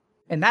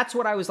 And that's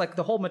what I was like,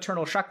 the whole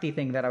maternal Shakti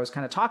thing that I was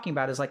kind of talking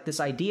about is like this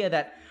idea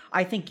that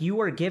I think you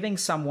are giving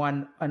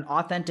someone an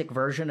authentic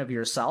version of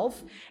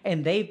yourself,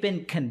 and they've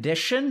been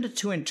conditioned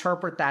to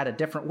interpret that a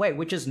different way,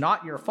 which is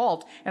not your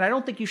fault. And I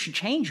don't think you should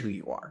change who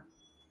you are.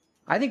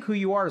 I think who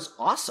you are is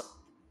awesome.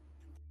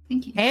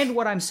 Thank you. And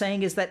what I'm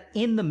saying is that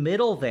in the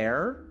middle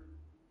there,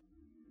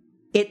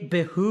 it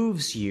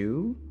behooves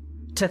you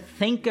to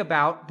think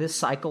about this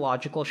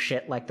psychological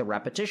shit like the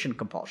repetition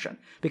compulsion.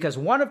 Because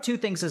one of two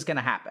things is going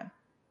to happen.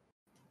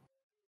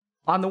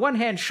 On the one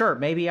hand, sure,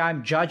 maybe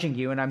I'm judging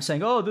you and I'm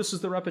saying, oh, this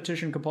is the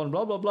repetition component,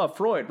 blah, blah, blah,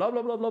 Freud, blah,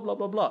 blah, blah, blah, blah,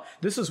 blah, blah.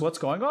 This is what's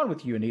going on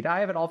with you, Anita.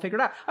 I have it all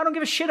figured out. I don't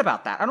give a shit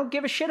about that. I don't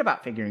give a shit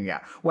about figuring it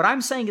out. What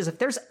I'm saying is if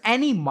there's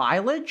any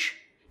mileage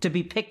to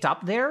be picked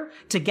up there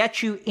to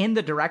get you in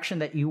the direction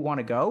that you want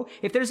to go,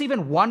 if there's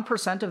even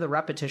 1% of the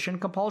repetition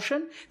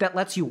compulsion that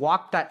lets you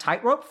walk that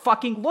tightrope,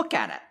 fucking look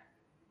at it.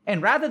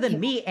 And rather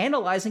than me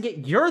analyzing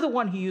it, you're the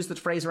one who used the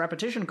phrase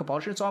repetition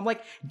compulsion. So I'm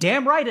like,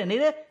 damn right,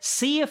 Anita,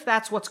 see if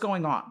that's what's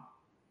going on.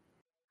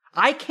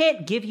 I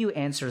can't give you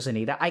answers,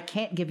 Anita. I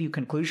can't give you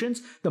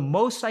conclusions. The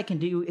most I can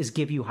do is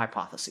give you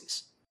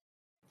hypotheses.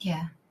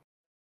 Yeah.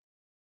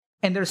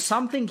 And there's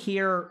something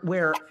here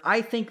where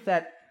I think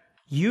that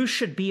you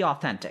should be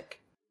authentic.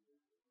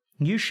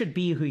 You should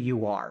be who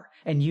you are.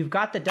 And you've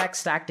got the deck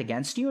stacked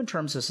against you in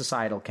terms of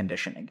societal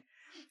conditioning.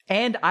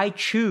 And I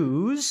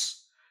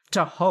choose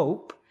to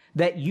hope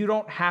that you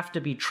don't have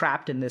to be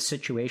trapped in this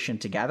situation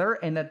together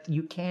and that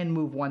you can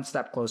move one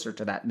step closer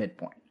to that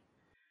midpoint.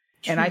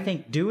 True. And I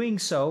think doing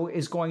so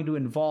is going to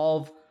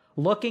involve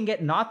looking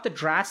at not the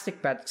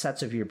drastic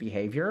sets of your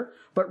behavior,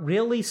 but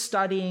really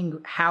studying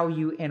how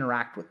you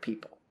interact with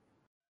people.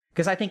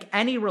 Because I think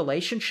any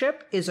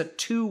relationship is a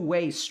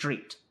two-way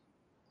street.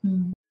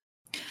 Mm.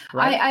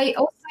 Right?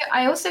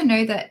 I also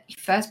know that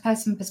first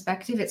person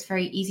perspective, it's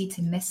very easy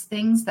to miss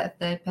things that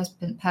the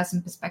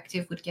person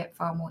perspective would get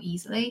far more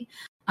easily.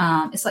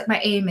 It's like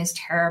my aim is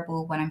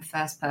terrible when I'm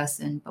first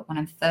person, but when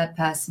I'm third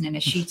person in a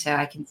shooter,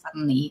 I can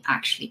suddenly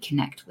actually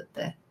connect with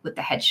the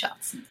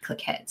headshots and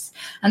click heads.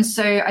 And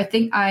so I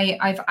think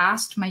I've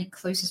asked my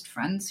closest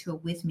friends who are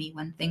with me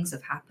when things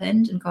have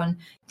happened and gone,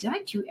 did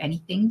I do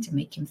anything to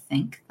make him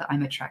think that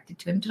I'm attracted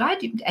to him? Did I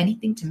do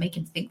anything to make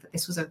him think that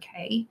this was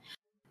okay?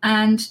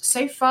 And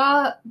so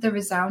far, the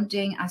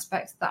resounding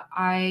aspect that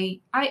I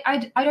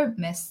don't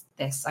miss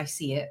this, I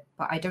see it,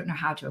 but I don't know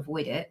how to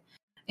avoid it,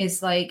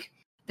 is like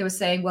they were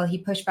saying, well, he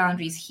pushed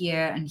boundaries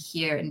here and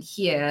here and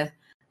here.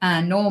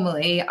 And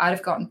normally I'd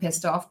have gotten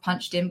pissed off,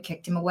 punched him,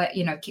 kicked him away,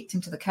 kicked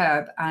him to the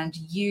curb, and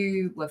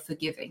you were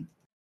forgiving.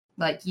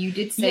 Like you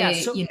did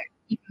say,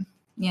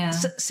 yeah.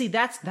 So, see,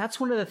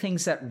 that's one of the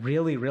things that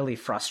really, really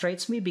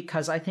frustrates me,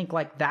 because I think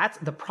like that's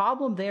the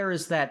problem there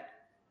is that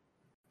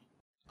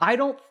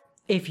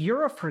if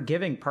you're a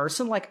forgiving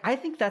person, like I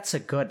think that's a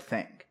good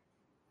thing,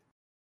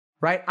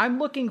 right? I'm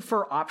looking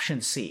for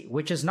option C,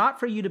 which is not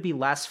for you to be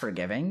less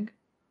forgiving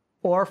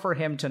or for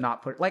him to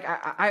not put, like,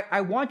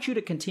 I want you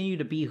to continue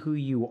to be who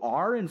you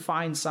are and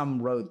find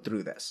some road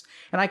through this.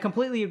 And I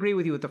completely agree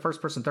with you with the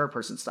first person, third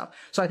person stuff.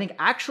 So I think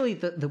actually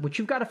what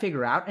you've got to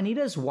figure out,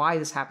 Anita, is why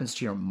this happens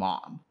to your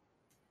mom.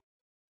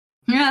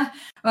 Yeah,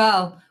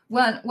 well,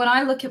 when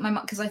I look at my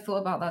mom, because I thought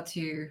about that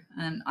too,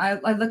 and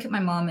I look at my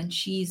mom and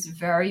she's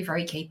very,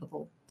 very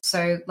capable.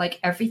 So like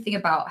everything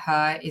about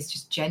her is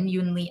just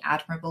genuinely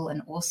admirable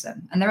and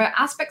awesome. And there are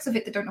aspects of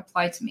it that don't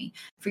apply to me.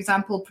 For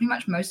example, pretty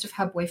much most of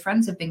her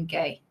boyfriends have been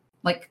gay,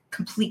 like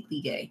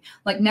completely gay,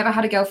 like never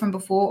had a girlfriend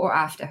before or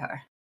after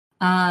her.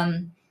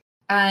 And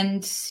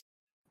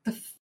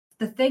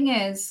the thing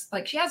is,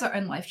 like, she has her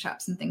own life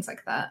traps and things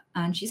like that.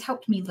 And she's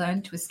helped me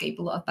learn to escape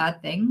a lot of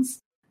bad things.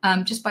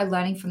 Just by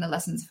learning from the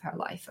lessons of her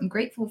life. I'm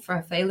grateful for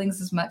her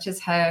failings as much as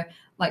her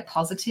like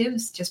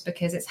positives, just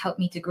because it's helped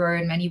me to grow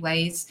in many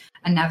ways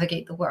and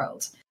navigate the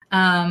world.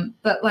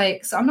 But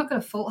like, so I'm not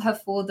going to fault her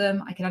for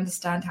them. I can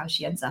understand how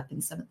she ends up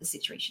in some of the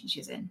situations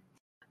she's in.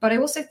 But I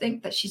also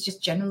think that she's just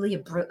generally a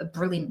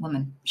brilliant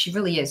woman. She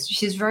really is.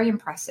 She's very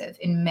impressive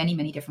in many,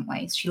 many different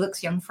ways. She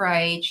looks young for her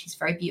age. She's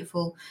very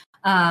beautiful.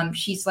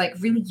 She's like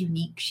really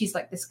unique. She's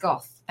like this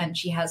goth, and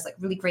she has like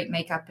really great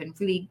makeup and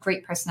really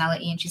great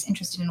personality, and she's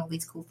interested in all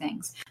these cool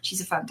things.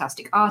 She's a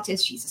fantastic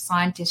artist. She's a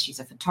scientist. She's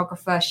a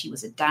photographer. She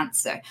was a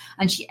dancer,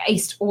 and she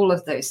aced all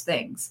of those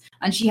things.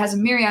 And she has a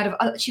myriad of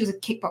other, she was a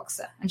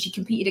kickboxer, and she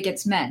competed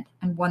against men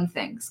and won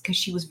things because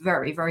she was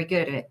very, very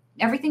good at it.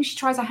 Everything she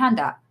tries her hand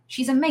at,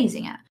 she's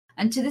amazing at.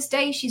 And to this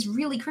day, she's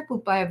really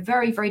crippled by a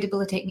very, very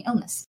debilitating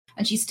illness.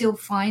 And she still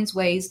finds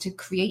ways to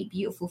create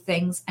beautiful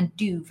things and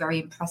do very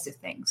impressive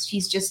things.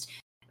 She's just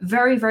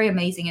very, very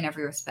amazing in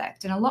every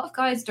respect. And a lot of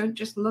guys don't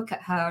just look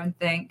at her and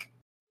think,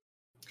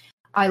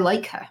 I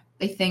like her.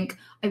 They think,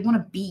 I want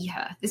to be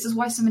her. This is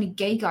why so many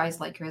gay guys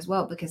like her as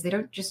well, because they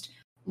don't just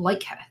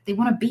like her. They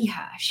want to be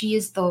her. She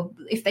is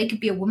if they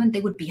could be a woman,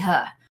 they would be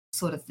her,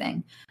 sort of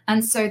thing.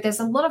 And so there's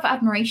a lot of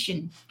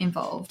admiration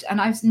involved. And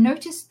I've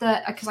noticed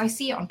that, because I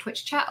see it on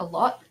Twitch chat a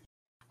lot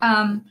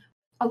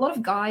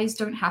of guys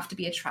don't have to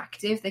be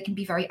attractive. They can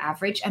be very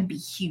average and be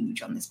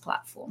huge on this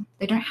platform.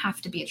 They don't have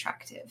to be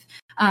attractive.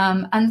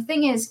 And the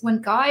thing is,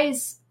 when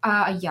guys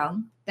are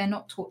young, they're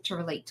not taught to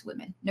relate to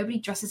women. Nobody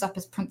dresses up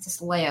as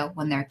Princess Leia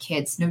when they're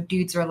kids. No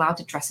dudes are allowed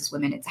to dress as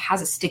women. It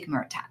has a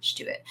stigma attached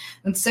to it.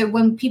 And so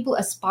when people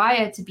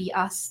aspire to be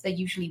us, they're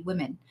usually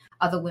women.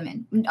 Other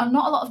women.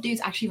 Not a lot of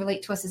dudes actually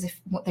relate to us as if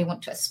what they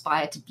want to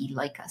aspire to be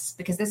like us,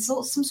 because there's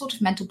some sort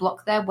of mental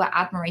block there where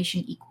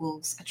admiration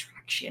equals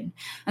attraction.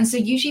 And so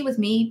usually with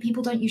me,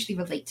 people don't usually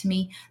relate to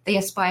me. They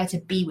aspire to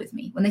be with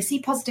me. When they see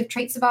positive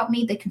traits about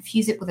me, they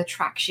confuse it with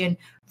attraction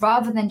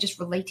rather than just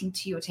relating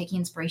to you or taking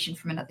inspiration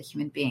from another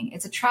human being.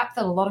 It's a trap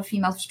that a lot of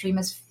female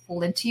streamers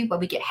fall into, where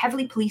we get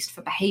heavily policed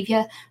for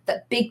behavior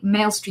that big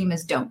male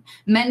streamers don't.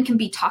 Men can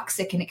be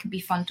toxic and it can be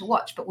fun to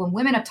watch, but when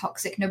women are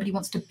toxic, nobody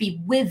wants to be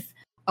with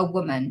a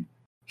woman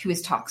who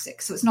is toxic.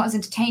 So it's not as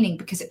entertaining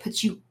because it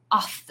puts you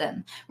off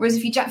them. Whereas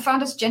if you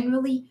found us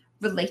generally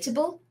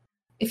relatable,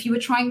 if you were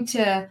trying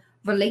to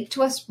relate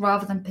to us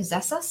rather than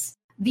possess us,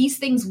 these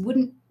things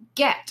wouldn't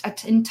get an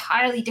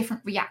entirely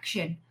different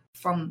reaction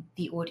from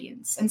the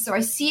audience. And so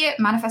I see it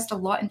manifest a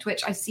lot in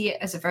Twitch. I see it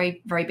as a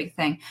very, very big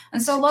thing.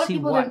 And so a lot of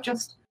people don't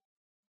just...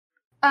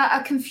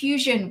 a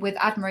confusion with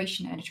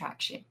admiration and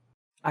attraction.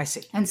 I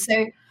see. And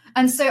so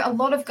And so a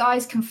lot of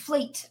guys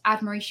conflate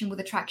admiration with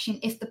attraction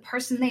if the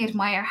person they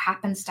admire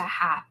happens to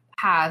have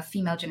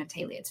female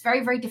genitalia. It's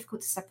very, very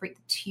difficult to separate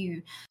the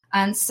two.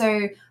 And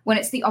so when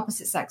it's the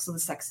opposite sex or the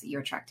sex that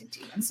you're attracted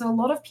to. And so a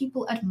lot of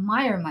people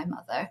admire my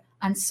mother,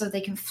 and so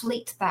they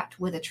conflate that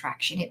with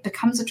attraction. It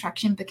becomes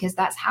attraction because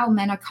that's how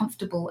men are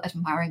comfortable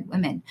admiring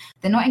women.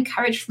 They're not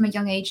encouraged from a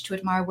young age to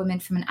admire women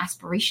from an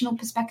aspirational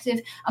perspective.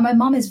 And my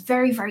mom is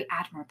very, very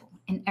admirable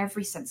in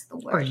every sense of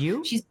the word. Are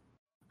you?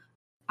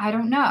 I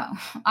don't know.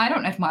 I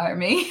don't admire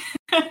me.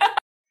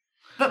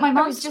 But my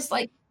mom's just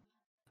like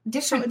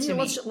different to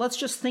me. Let's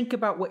just think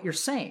about what you're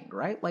saying,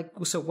 right? Like,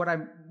 so what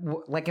I'm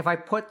like, if I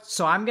put,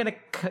 so I'm going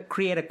to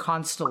create a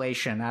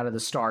constellation out of the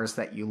stars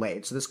that you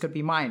laid. So this could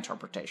be my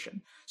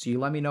interpretation. So you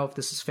let me know if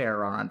this is fair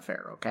or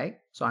unfair, okay?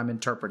 So I'm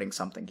interpreting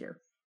something here.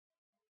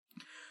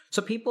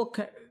 So people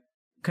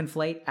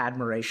conflate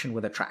admiration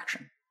with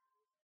attraction.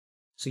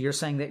 So you're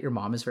saying that your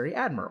mom is very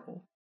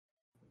admirable.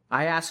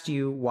 I asked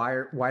you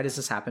why does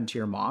this happen to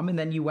your mom, and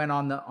then you went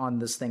on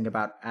this thing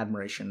about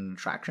admiration and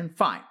attraction.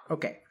 Fine,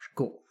 okay,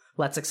 cool.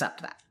 Let's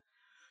accept that.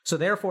 So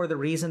therefore, the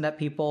reason that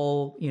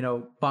people,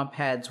 bump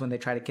heads when they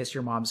try to kiss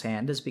your mom's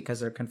hand is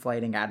because they're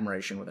conflating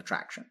admiration with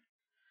attraction.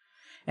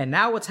 And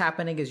now what's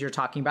happening is you're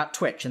talking about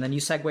Twitch, and then you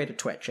segue to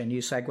Twitch, and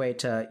you segue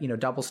to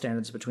double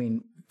standards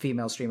between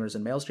female streamers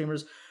and male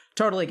streamers.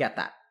 Totally get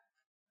that.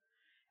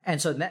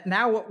 And so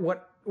now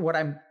what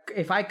I'm,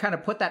 if I kind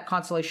of put that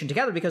constellation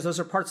together, because those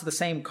are parts of the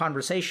same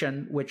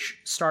conversation, which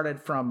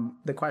started from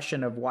the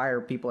question of why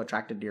are people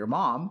attracted to your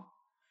mom?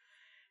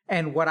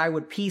 And what I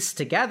would piece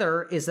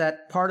together is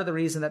that part of the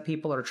reason that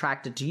people are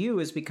attracted to you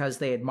is because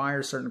they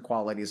admire certain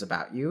qualities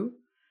about you,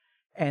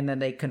 and then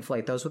they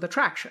conflate those with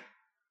attraction.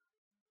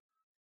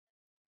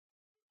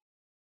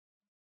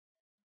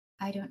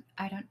 I don't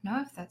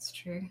know if that's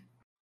true.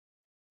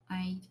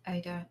 I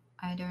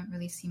don't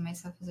really see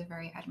myself as a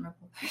very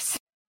admirable person.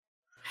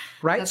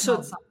 Right.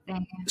 That's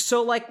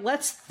So like,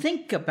 let's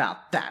think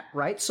about that.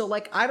 Right. So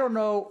like, I don't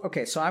know.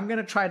 Okay. So I'm going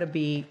to try to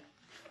be,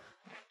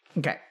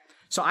 okay.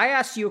 So I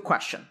asked you a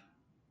question.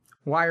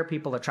 Why are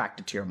people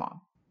attracted to your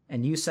mom?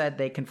 And you said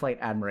they conflate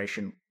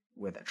admiration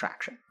with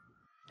attraction.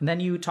 And then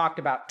you talked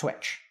about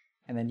Twitch.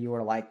 And then you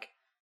were like,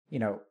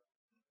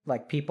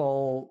 like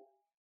people.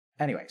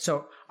 Anyway,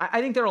 so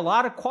I think there are a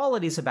lot of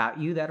qualities about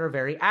you that are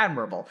very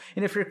admirable.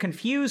 And if you're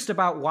confused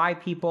about why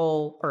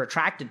people are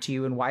attracted to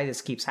you and why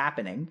this keeps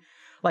happening,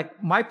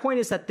 like my point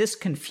is that this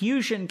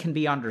confusion can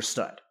be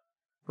understood,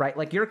 right?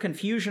 Like your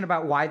confusion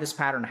about why this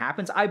pattern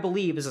happens, I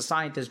believe as a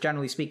scientist,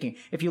 generally speaking,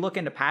 if you look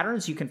into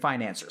patterns, you can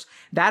find answers.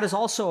 That is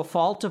also a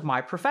fault of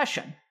my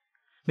profession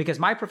because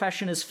my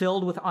profession is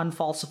filled with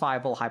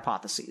unfalsifiable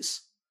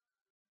hypotheses,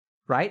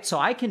 right? So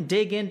I can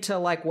dig into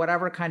like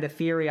whatever kind of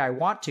theory I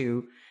want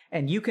to,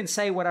 and you can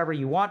say whatever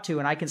you want to,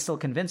 and I can still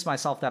convince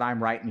myself that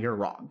I'm right and you're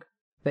wrong,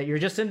 that you're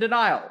just in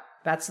denial.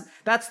 That's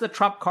the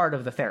trump card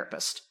of the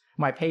therapist.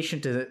 My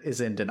patient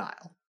is in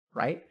denial,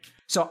 right?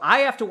 So I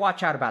have to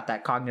watch out about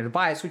that cognitive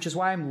bias, which is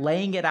why I'm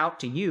laying it out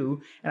to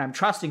you, and I'm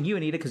trusting you,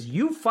 Anita, because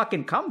you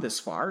fucking come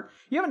this far.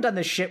 You haven't done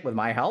this shit with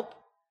my help.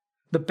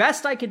 The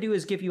best I can do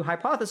is give you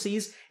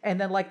hypotheses,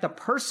 and then like the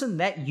person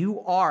that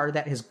you are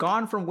that has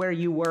gone from where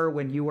you were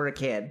when you were a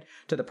kid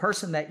to the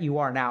person that you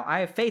are now, I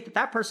have faith that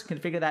that person can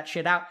figure that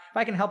shit out. If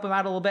I can help him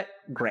out a little bit,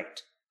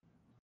 great.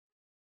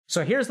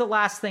 So here's the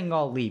last thing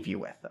I'll leave you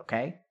with,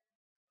 okay?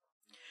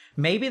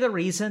 Maybe the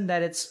reason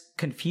that it's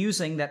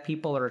confusing that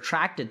people are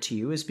attracted to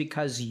you is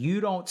because you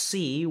don't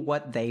see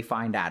what they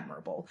find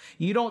admirable.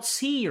 You don't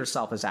see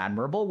yourself as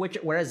admirable,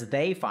 whereas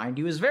they find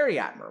you as very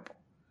admirable.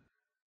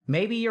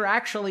 Maybe you're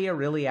actually a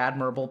really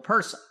admirable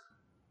person,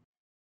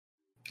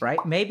 right?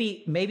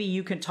 Maybe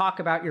you can talk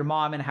about your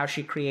mom and how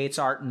she creates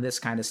art and this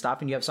kind of stuff,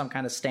 and you have some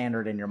kind of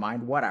standard in your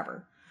mind,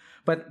 whatever.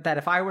 But that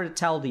if I were to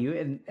tell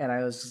you, and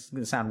I was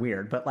going to sound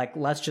weird, but like,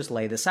 let's just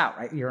lay this out,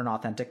 right? You're an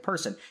authentic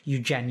person. You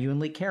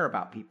genuinely care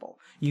about people.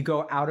 You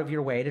go out of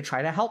your way to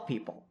try to help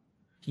people.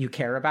 You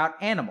care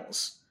about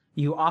animals.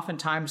 You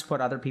oftentimes put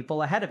other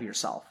people ahead of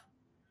yourself.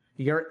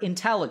 You're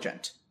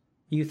intelligent.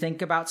 You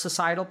think about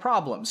societal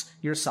problems.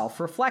 You're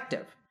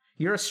self-reflective.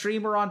 You're a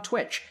streamer on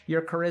Twitch.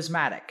 You're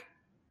charismatic.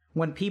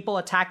 When people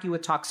attack you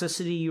with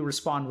toxicity, you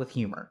respond with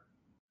humor.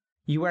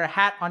 You wear a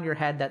hat on your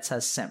head that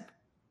says simp.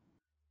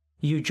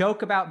 You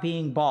joke about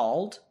being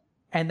bald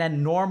and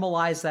then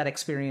normalize that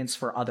experience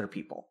for other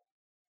people.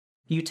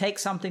 You take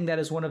something that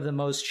is one of the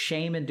most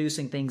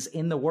shame-inducing things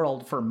in the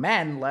world for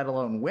men, let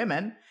alone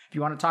women. If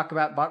you want to talk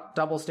about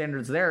double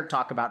standards there,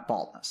 talk about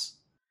baldness.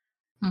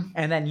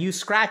 And then you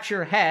scratch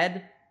your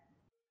head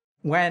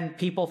when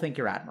people think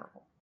you're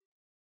admirable.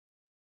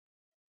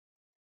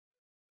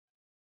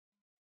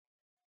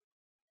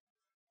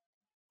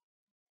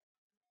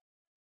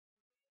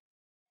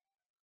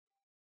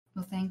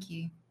 Well, thank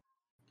you.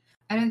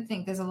 I don't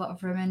think there's a lot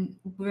of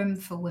room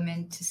for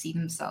women to see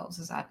themselves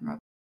as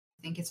admirable.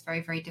 I think it's very,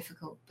 very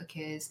difficult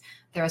because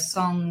there are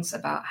songs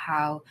about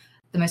how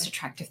the most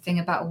attractive thing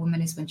about a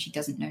woman is when she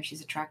doesn't know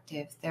she's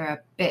attractive. There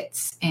are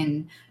bits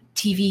in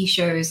TV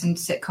shows and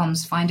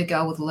sitcoms find a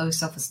girl with low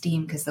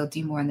self-esteem because they'll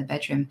do more in the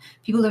bedroom.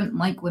 People don't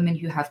like women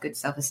who have good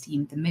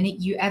self-esteem. The minute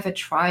you ever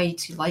try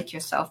to like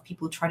yourself,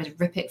 people try to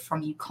rip it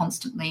from you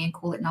constantly and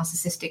call it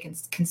narcissistic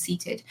and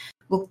conceited.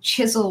 We'll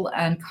chisel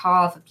and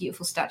carve a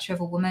beautiful statue of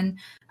a woman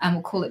and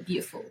we'll call it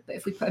beautiful. But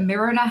if we put a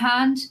mirror in our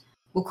hand,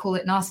 we'll call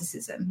it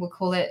narcissism. We'll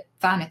call it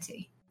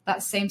vanity.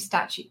 That same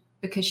statue,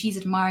 because she's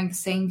admiring the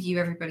same view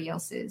everybody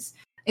else is.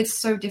 It's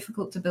so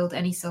difficult to build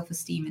any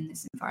self-esteem in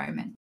this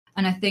environment.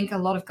 And I think a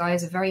lot of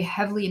guys are very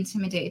heavily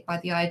intimidated by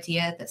the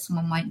idea that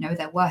someone might know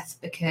their worth,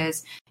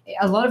 because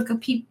a lot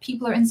of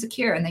people are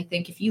insecure and they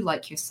think if you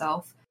like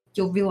yourself,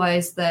 you'll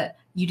realize that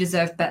you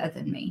deserve better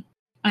than me.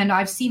 And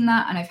I've seen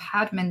that, and I've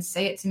had men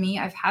say it to me.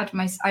 I've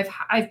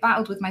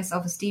battled with my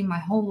self-esteem my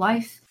whole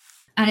life,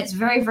 and it's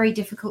very, very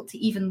difficult to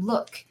even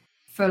look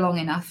for long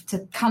enough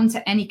to come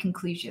to any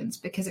conclusions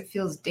because it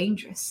feels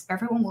dangerous.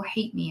 Everyone will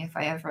hate me if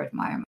I ever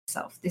admire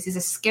myself. This is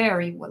a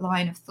scary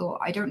line of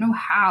thought. I don't know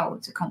how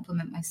to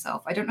compliment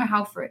myself. I don't know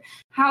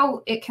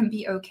how it can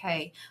be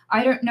okay.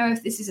 I don't know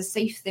if this is a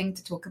safe thing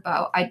to talk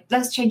about.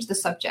 Let's change the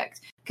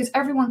subject, because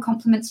everyone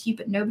compliments you,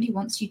 but nobody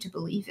wants you to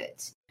believe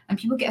it. And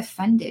people get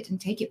offended and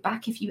take it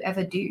back if you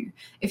ever do.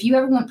 If you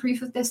ever want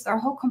proof of this, there are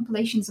whole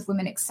compilations of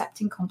women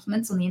accepting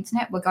compliments on the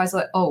internet where guys are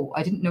like, oh,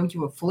 I didn't know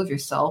you were full of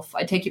yourself.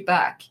 I take it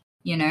back.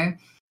 You know?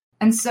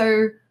 And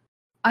so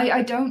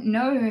I don't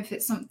know if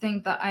it's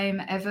something that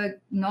I'm ever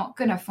not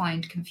going to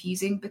find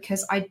confusing,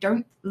 because I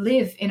don't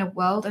live in a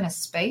world and a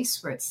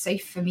space where it's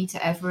safe for me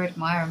to ever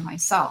admire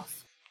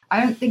myself. I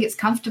don't think it's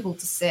comfortable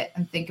to sit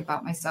and think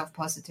about myself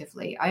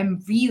positively.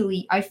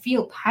 I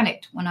feel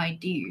panicked when I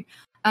do.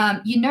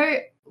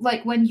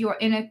 Like when you're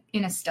in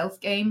a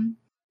stealth game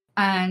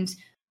and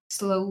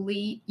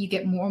slowly you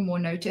get more and more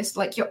noticed,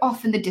 like you're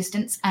off in the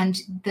distance and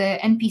the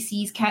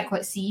NPCs can't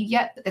quite see you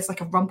yet, but there's like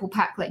a rumble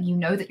pack letting you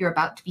know that you're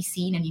about to be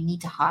seen and you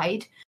need to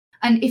hide.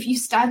 And if you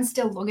stand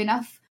still long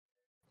enough,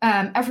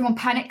 everyone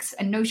panics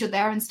and knows you're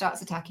there and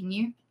starts attacking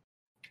you.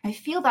 I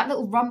feel that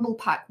little rumble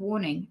pack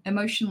warning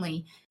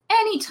emotionally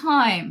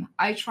anytime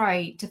I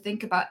try to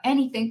think about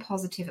anything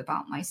positive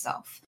about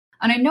myself.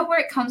 And I know where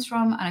it comes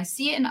from, and I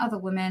see it in other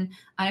women,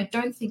 and I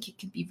don't think it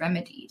can be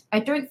remedied. I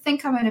don't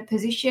think I'm in a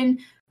position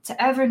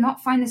to ever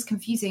not find this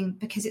confusing,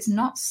 because it's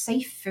not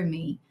safe for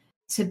me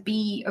to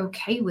be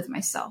okay with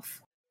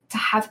myself, to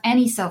have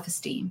any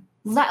self-esteem,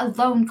 let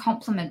alone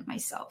compliment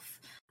myself.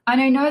 And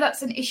I know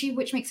that's an issue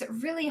which makes it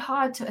really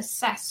hard to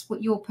assess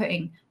what you're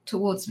putting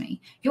towards me.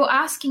 You're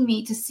asking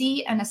me to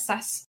see and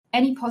assess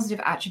any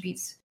positive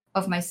attributes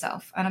of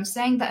myself. And I'm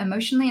saying that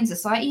emotionally and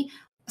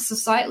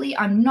societally,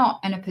 I'm not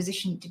in a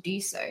position to do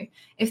so.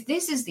 If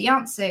this is the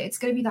answer, it's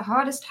going to be the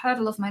hardest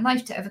hurdle of my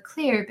life to ever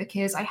clear,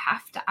 because I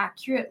have to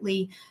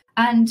accurately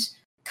and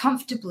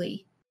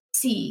comfortably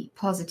see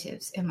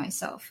positives in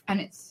myself.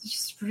 And it's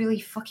just really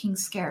fucking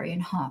scary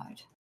and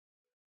hard.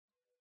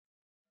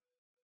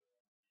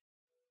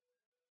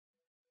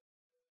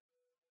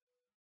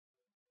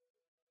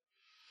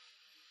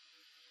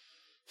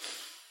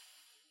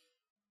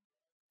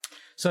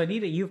 So,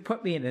 Anita, you've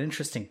put me in an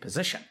interesting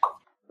position.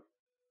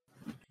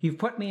 You've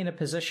put me in a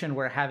position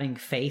where having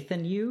faith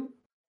in you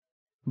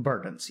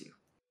burdens you.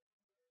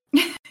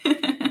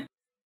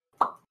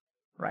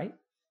 Right?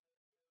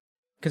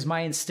 Because my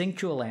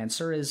instinctual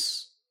answer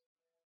is,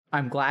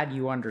 I'm glad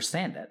you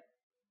understand it.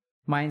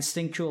 My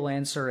instinctual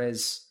answer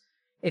is,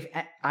 if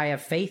I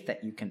have faith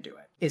that you can do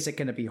it. Is it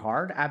going to be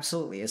hard?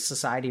 Absolutely. Is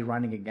society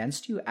running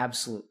against you?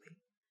 Absolutely.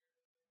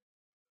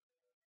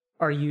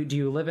 Do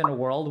you live in a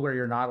world where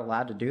you're not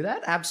allowed to do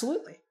that?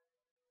 Absolutely.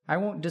 I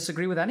won't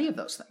disagree with any of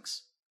those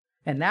things.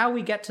 And now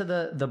we get to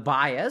the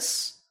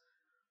bias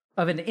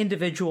of an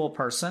individual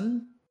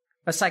person,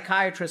 a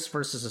psychiatrist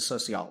versus a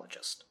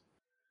sociologist.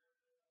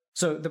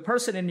 So the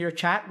person in your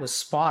chat was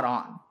spot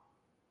on.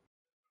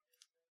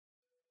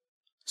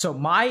 So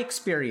my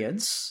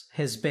experience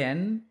has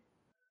been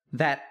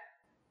that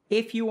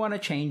if you want to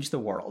change the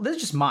world, this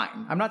is just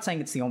mine. I'm not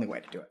saying it's the only way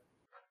to do it.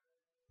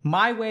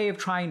 My way of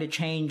trying to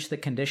change the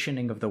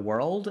conditioning of the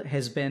world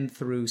has been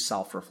through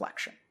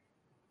self-reflection.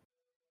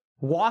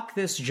 Walk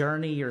this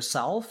journey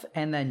yourself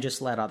and then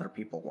just let other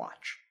people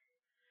watch.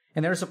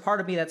 And there's a part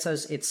of me that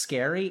says it's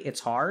scary,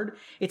 it's hard.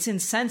 It's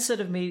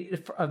insensitive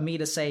of me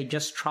to say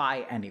just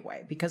try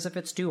anyway, because if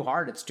it's too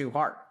hard, it's too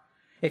hard.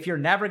 If you're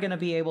never going to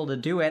be able to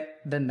do it,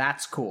 then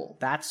that's cool.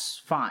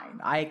 That's fine.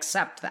 I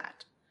accept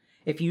that.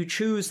 If you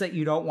choose that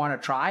you don't want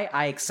to try,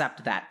 I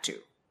accept that too.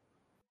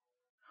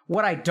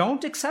 What I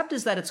don't accept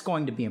is that it's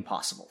going to be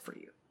impossible for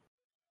you.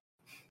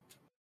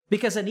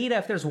 Because, Anita,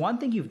 if there's one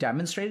thing you've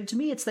demonstrated to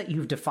me, it's that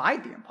you've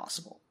defied the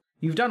impossible.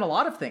 You've done a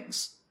lot of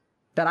things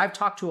that I've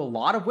talked to a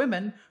lot of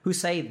women who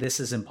say this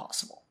is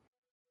impossible.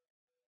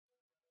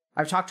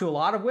 I've talked to a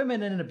lot of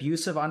women in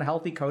abusive,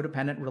 unhealthy,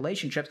 codependent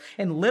relationships,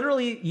 and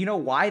literally, you know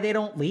why they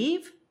don't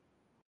leave?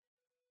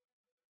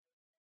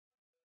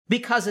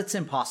 Because it's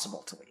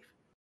impossible to leave.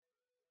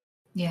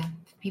 Yeah,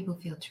 people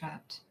feel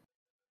trapped.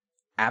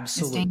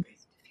 Absolutely. It's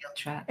dangerous to feel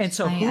trapped. And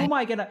so who am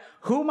I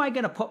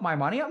gonna put my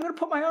money on? I'm gonna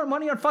put my own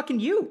money on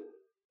fucking you.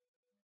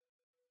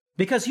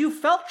 Because you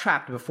felt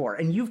trapped before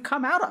and you've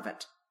come out of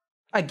it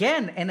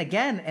again and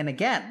again and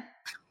again.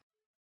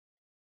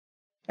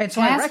 And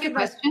so Can I I ask you a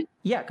recognize. question?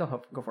 Yeah, go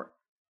for it.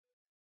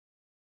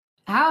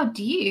 How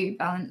do you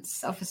balance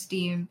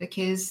self-esteem?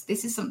 Because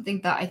this is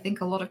something that I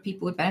think a lot of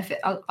people would benefit.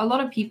 A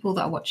lot of people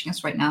that are watching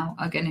us right now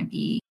are going to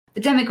be,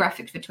 the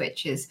demographic for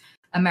Twitch is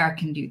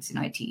American dudes in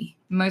IT.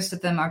 Most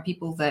of them are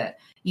people that,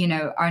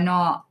 are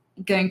not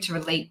going to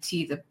relate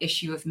to the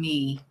issue of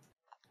me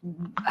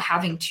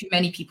having too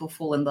many people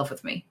fall in love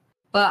with me.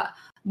 But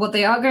what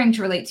they are going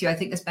to relate to, I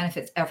think this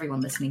benefits everyone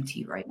listening to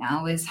you right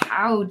now, is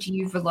how do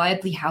you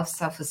reliably have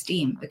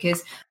self-esteem?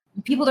 Because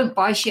people don't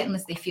buy shit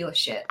unless they feel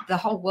shit. The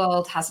whole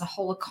world has a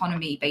whole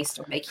economy based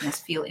on making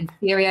us feel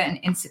inferior and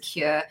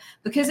insecure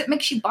because it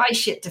makes you buy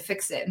shit to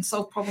fix it and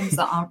solve problems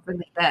that aren't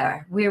really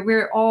there.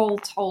 We're all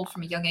told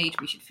from a young age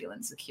we should feel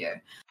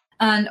insecure.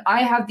 And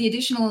I have the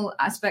additional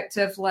aspect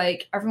of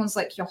everyone's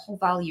like, your whole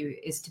value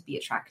is to be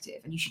attractive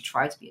and you should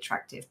try to be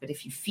attractive. But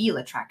if you feel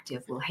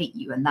attractive, we'll hate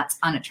you and that's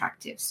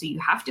unattractive. So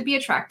you have to be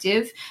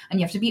attractive and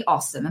you have to be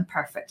awesome and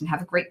perfect and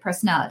have a great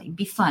personality and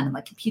be fun and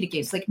like computer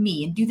games like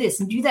me and do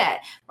this and do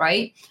that,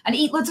 right? And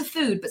eat loads of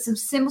food, but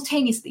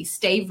simultaneously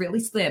stay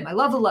really slim. I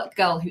love a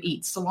girl who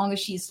eats so long as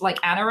she's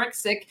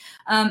anorexic.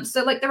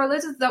 So there are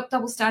loads of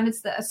double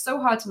standards that are so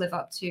hard to live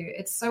up to.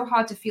 It's so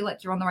hard to feel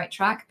like you're on the right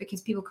track because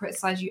people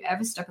criticize you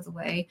every step of the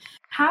way.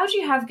 How do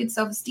you have good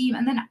self-esteem?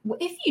 And then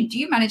if you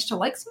do manage to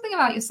like something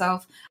about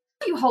yourself,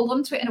 how do you hold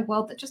on to it in a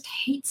world that just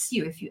hates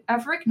you if you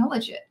ever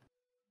acknowledge it?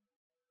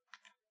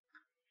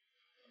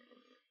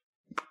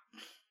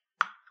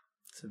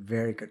 It's a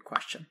very good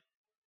question.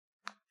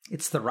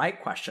 It's the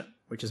right question,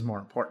 which is more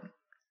important.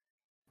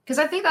 Because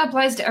I think that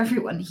applies to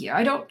everyone here.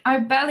 I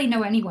barely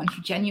know anyone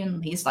who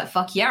genuinely is like,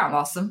 fuck yeah, I'm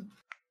awesome.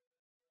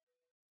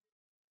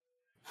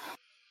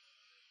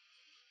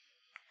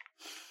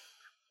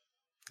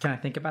 Can I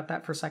think about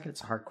that for a second?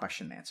 It's a hard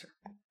question to answer.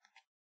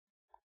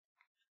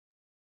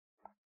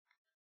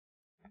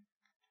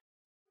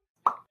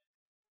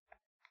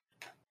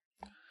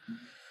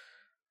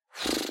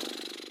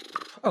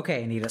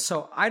 Okay, Anita,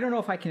 so I don't know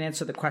if I can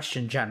answer the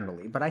question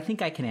generally, but I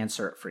think I can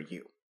answer it for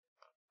you.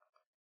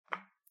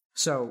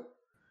 So,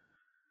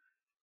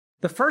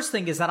 the first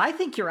thing is that I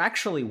think you're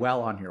actually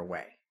well on your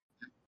way.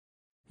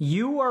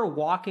 You are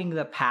walking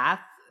the path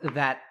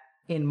that,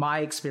 in my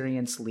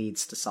experience,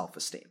 leads to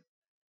self-esteem.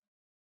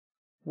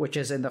 Which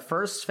is in the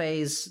first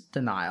phase,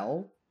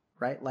 denial,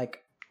 right?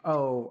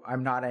 Oh,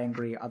 I'm not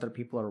angry. Other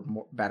people are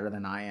better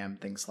than I am.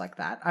 Things like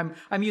that.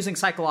 I'm using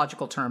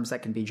psychological terms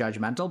that can be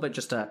judgmental, but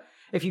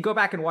if you go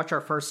back and watch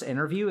our first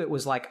interview, it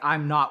was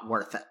I'm not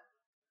worth it,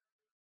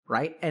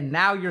 right? And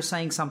now you're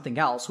saying something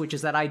else, which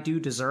is that I do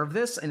deserve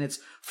this, and it's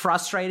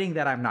frustrating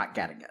that I'm not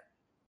getting it.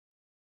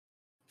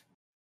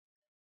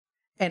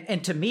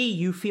 And to me,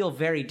 you feel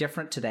very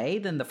different today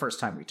than the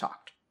first time we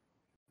talked.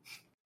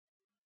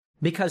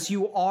 Because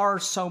you are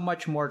so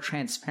much more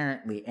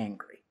transparently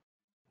angry,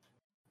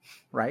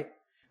 right?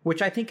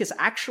 Which I think is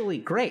actually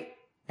great.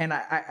 And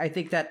I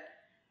think that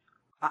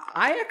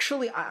I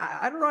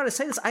don't know how to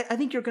say this. I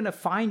think you're going to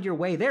find your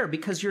way there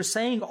because you're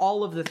saying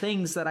all of the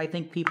things that I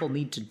think people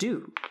need to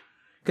do.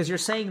 Because you're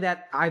saying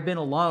that I've been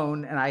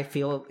alone and I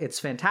feel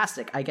it's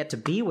fantastic. I get to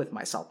be with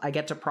myself. I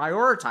get to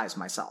prioritize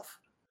myself.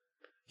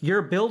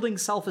 You're building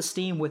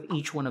self-esteem with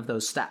each one of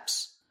those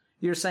steps.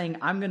 You're saying,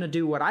 I'm going to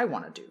do what I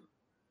want to do.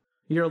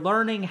 You're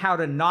learning how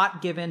to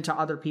not give in to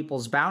other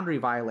people's boundary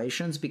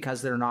violations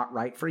because they're not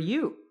right for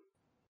you.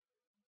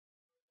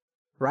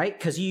 Right?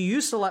 Because you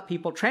used to let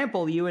people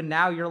trample you, and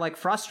now you're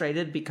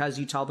frustrated because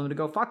you tell them to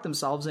go fuck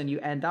themselves, and you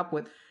end up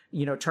with,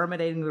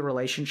 terminating the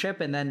relationship,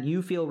 and then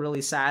you feel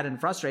really sad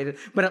and frustrated,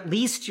 but at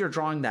least you're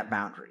drawing that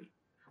boundary.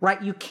 Right?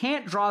 You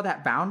can't draw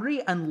that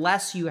boundary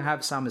unless you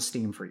have some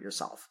esteem for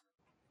yourself.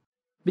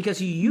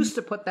 Because you used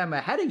to put them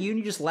ahead of you, and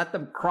you just let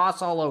them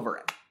cross all over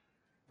it.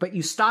 But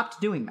you stopped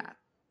doing that.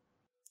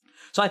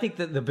 So I think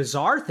that the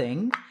bizarre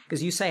thing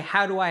is you say,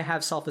 how do I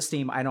have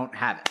self-esteem? I don't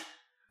have it.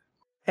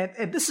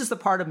 And this is the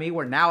part of me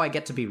where now I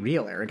get to be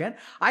real arrogant.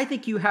 I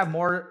think you have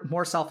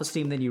more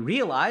self-esteem than you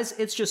realize.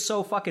 It's just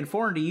so fucking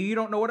foreign to you, you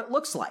don't know what it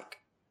looks like.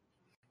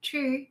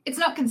 True. It's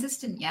not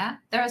consistent yet.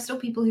 There are still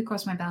people who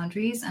cross my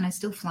boundaries and I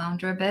still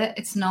flounder a bit.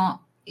 It's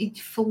not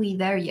fully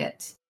there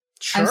yet.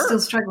 Sure. I'm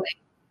still struggling.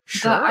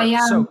 Sure. But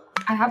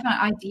I have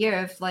an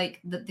idea of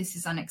that this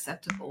is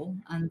unacceptable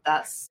and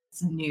that's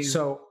new.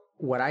 So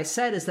what I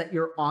said is that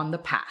you're on the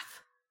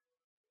path,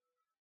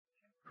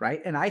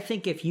 right? And I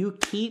think if you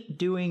keep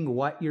doing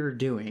what you're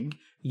doing,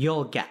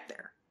 you'll get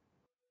there,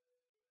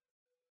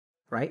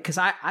 right? Because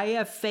I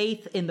have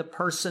faith in the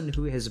person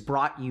who has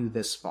brought you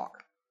this far.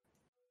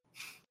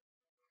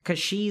 Because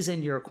she's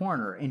in your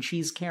corner and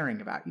she's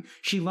caring about you.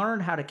 She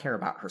learned how to care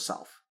about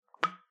herself.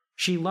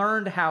 She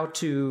learned how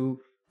to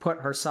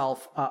put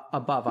herself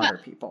above other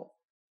people.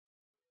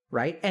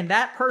 Right? And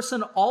that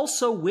person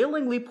also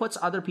willingly puts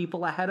other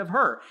people ahead of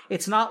her.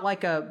 It's not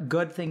like a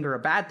good thing or a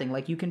bad thing.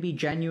 You can be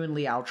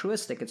genuinely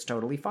altruistic. It's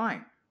totally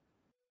fine.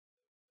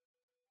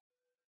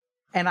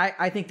 And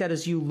I think that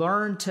as you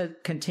learn to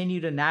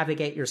continue to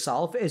navigate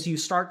yourself, as you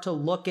start to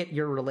look at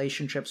your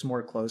relationships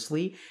more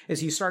closely,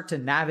 as you start to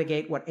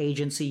navigate what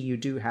agency you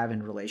do have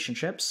in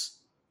relationships,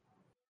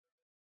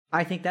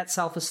 I think that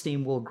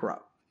self-esteem will grow.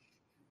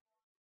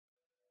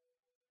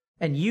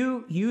 And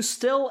you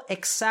still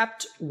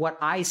accept what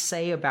I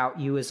say about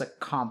you as a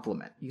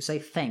compliment. You say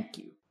thank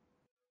you.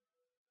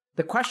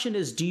 The question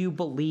is, do you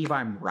believe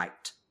I'm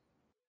right?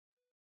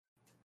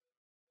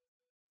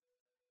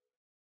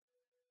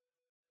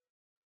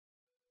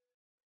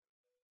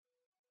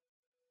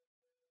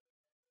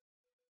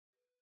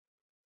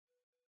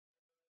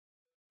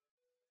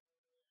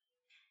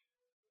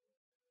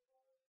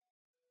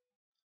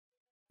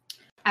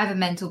 I have a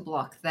mental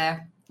block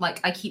there. Like,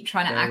 I keep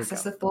trying to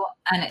access the thought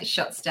and it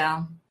shuts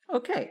down.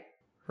 Okay,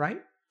 right?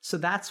 So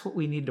that's what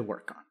we need to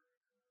work on.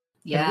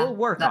 Yeah. And we'll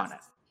work on it.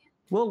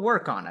 We'll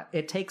work on it.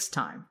 It takes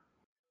time.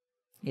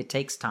 It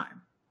takes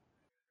time.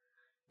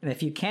 And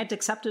if you can't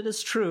accept it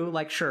as true,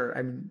 like, sure,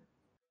 I mean,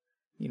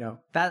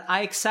 that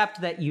I accept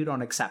that you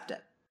don't accept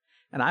it.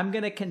 And I'm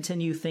going to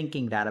continue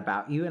thinking that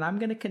about you, and I'm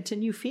going to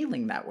continue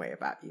feeling that way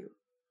about you,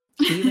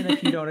 even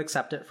if you don't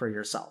accept it for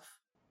yourself.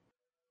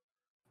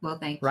 Well,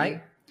 thank you.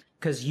 Right?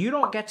 Because you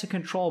don't get to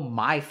control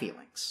my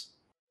feelings.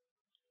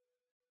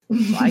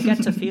 So I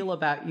get to feel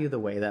about you the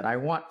way that I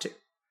want to.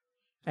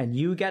 And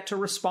you get to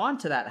respond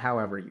to that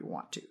however you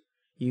want to.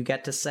 You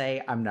get to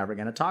say, I'm never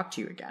going to talk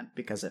to you again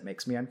because it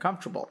makes me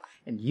uncomfortable.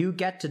 And you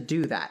get to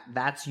do that.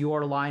 That's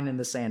your line in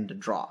the sand to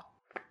draw.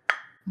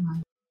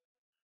 Mm-hmm.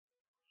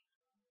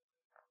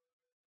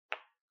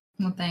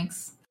 Well,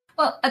 thanks.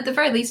 Well, at the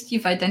very least,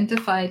 you've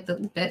identified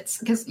little bits,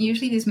 because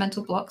usually these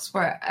mental blocks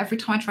where every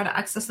time I try to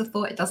access the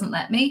thought, it doesn't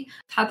let me.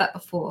 I've had that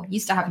before.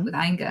 Used to happen with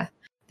anger,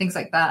 things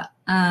like that.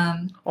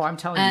 I'm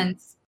telling you.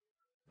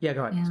 Yeah,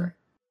 go ahead. Yeah. Sorry.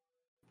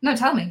 No,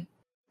 tell me.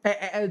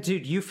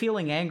 Dude, you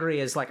feeling angry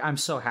is like, I'm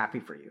so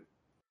happy for you,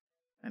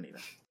 Anita.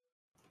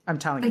 I'm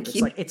telling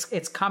you,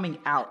 it's coming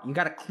out. You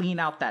got to clean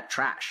out that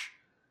trash,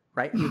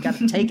 right? You got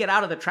to take it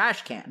out of the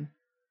trash can,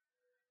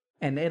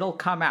 and it'll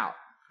come out.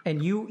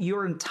 And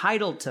you're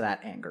entitled to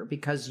that anger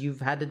because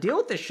you've had to deal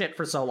with this shit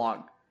for so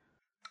long.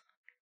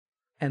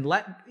 And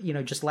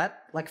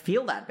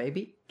feel that,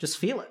 baby. Just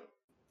feel it.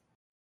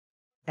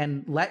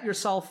 And let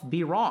yourself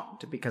be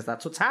wronged because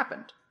that's what's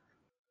happened.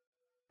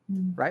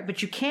 Right?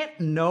 But you can't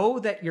know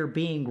that you're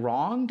being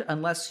wronged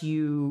unless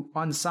you,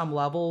 on some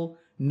level,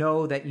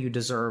 know that you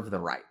deserve the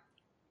right.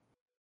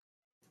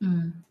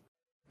 Mm.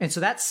 And so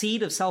that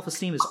seed of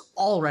self-esteem is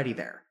already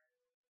there.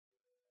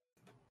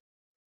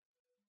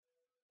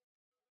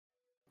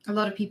 A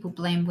lot of people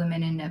blame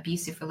women in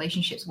abusive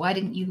relationships. Why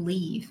didn't you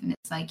leave? And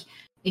it's like,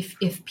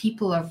 if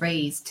people are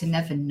raised to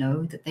never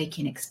know that they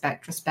can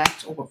expect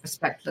respect or what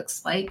respect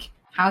looks like,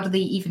 how do they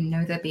even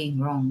know they're being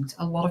wronged?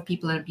 A lot of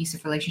people in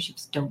abusive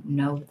relationships don't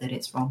know that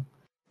it's wrong.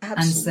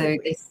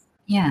 Absolutely.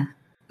 And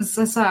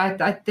so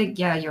I think,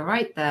 yeah, you're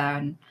right there.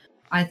 And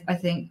I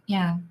think,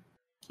 yeah,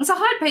 it's a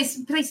hard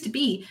place to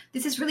be.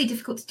 This is really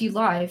difficult to do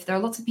live. There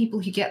are lots of people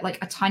who get like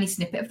a tiny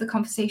snippet of the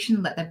conversation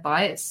and let their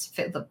bias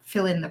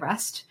fill in the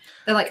rest.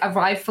 They like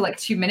arrive for like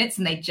 2 minutes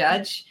and they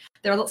judge.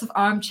 There are lots of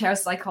armchair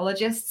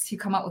psychologists who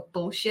come up with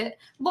bullshit.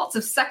 Lots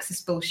of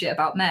sexist bullshit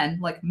about men.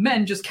 Like,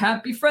 men just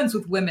can't be friends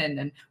with women,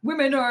 and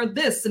women are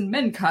this, and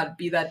men can't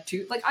be that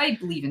too. Like, I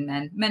believe in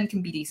men. Men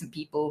can be decent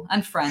people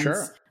and friends.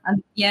 Sure.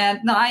 And yeah,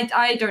 no,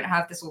 I don't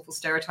have this awful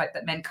stereotype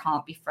that men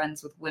can't be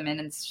friends with women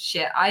and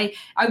shit. I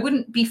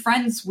wouldn't be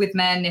friends with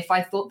men if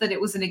I thought that it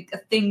was a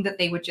thing that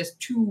they were just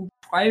too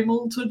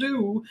primal to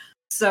do.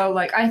 So,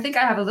 like, I think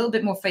I have a little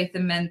bit more faith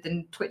in men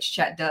than Twitch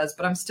chat does,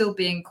 but I'm still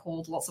being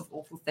called lots of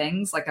awful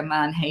things, like a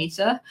man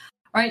hater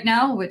right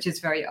now, which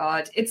is very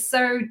odd. It's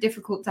so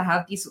difficult to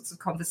have these sorts of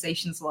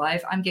conversations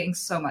live. I'm getting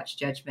so much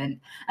judgment.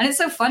 And it's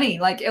so funny,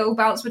 like, it'll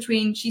bounce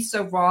between, she's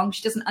so wrong,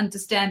 she doesn't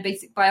understand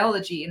basic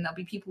biology, and there'll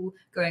be people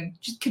going,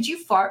 could you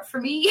fart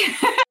for me?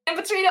 In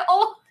between it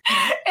all.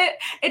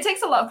 It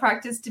takes a lot of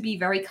practice to be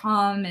very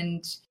calm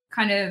and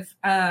kind of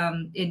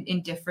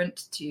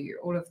indifferent to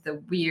all of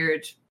the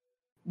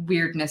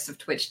weirdness of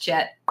Twitch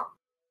chat.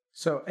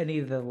 So,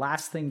 Anita, the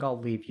last thing I'll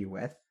leave you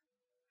with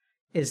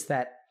is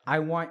that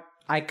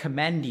I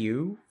commend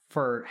you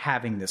for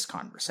having this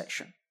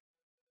conversation.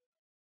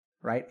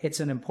 Right? It's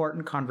an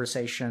important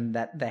conversation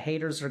that the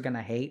haters are going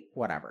to hate,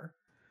 whatever.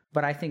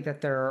 But I think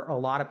that there are a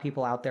lot of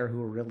people out there who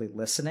are really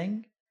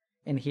listening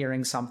and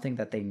hearing something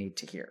that they need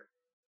to hear.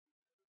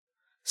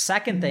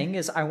 Second thing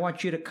is, I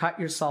want you to cut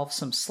yourself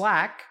some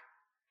slack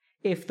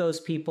if those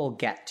people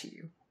get to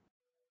you.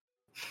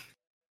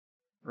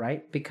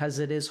 Right? Because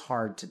it is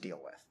hard to deal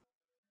with.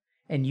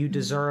 And you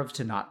deserve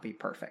to not be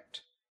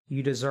perfect.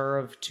 You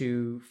deserve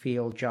to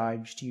feel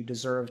judged. You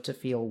deserve to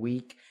feel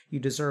weak. You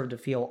deserve to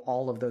feel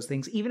all of those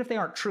things, even if they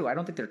aren't true. I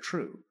don't think they're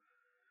true.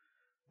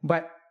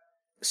 But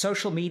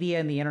social media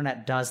and the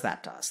internet does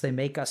that to us. They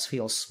make us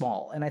feel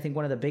small. And I think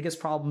one of the biggest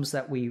problems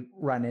that we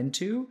run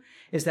into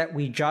is that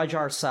we judge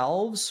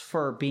ourselves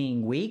for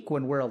being weak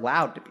when we're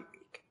allowed to be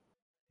weak.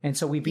 And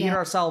so we beat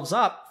ourselves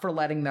up for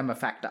letting them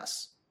affect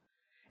us.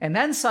 And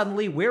then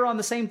suddenly we're on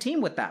the same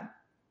team with them.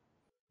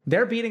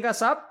 They're beating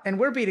us up and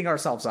we're beating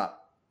ourselves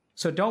up.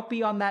 So don't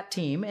be on that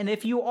team. And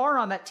if you are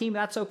on that team,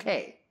 that's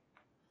okay.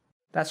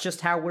 That's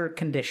just how we're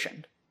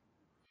conditioned.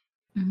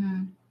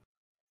 Mm-hmm.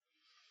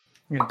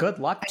 And good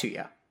luck to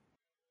you.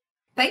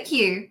 Thank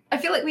you. I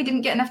feel like we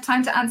didn't get enough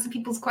time to answer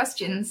people's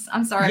questions.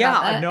 I'm sorry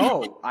about that. Yeah,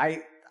 no.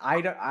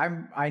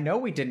 I know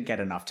we didn't get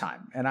enough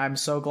time, and I'm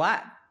so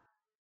glad.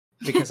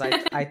 Because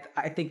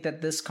I think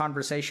that this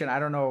conversation, I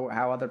don't know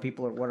how other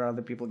people what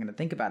other people are going to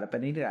think about it,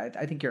 but Anita,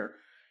 I think your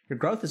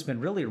growth has been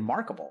really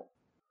remarkable.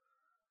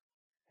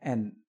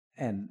 And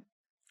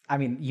I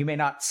mean, you may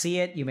not see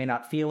it, you may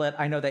not feel it.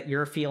 I know that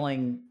you're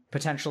feeling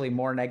potentially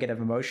more negative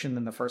emotion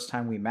than the first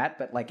time we met,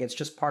 but like it's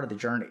just part of the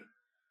journey.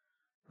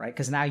 Right?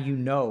 Because now you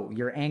know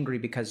you're angry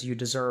because you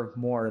deserve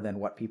more than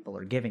what people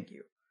are giving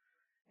you.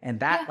 And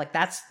that, like,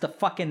 that's the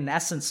fucking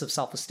essence of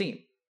self-esteem.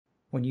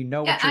 When you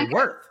know what you're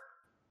worth.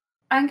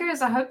 Anger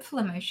is a hopeful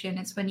emotion.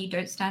 It's when you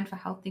don't stand for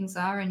how things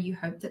are and you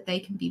hope that they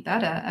can be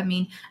better. I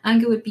mean,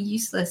 anger would be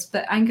useless,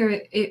 but anger,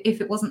 if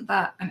it wasn't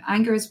that, and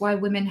anger is why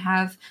women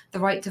have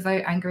the right to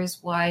vote. Anger is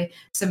why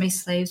so many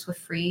slaves were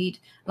freed.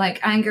 Like,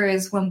 anger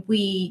is when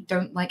we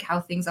don't like how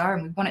things are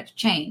and we want it to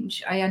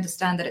change. I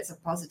understand that it's a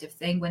positive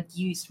thing when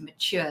used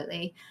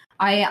maturely.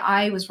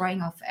 I was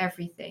writing off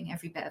everything,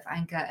 every bit of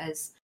anger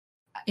as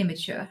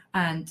immature.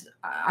 And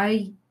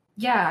I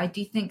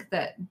do think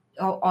that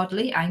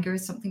oddly, anger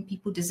is something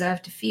people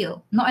deserve to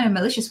feel. Not in a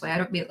malicious way. I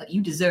don't mean like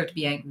you deserve to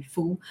be angry,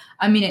 fool.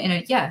 I mean it in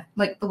a,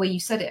 like the way you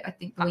said it. I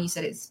think the way you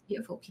said it is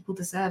beautiful. People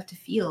deserve to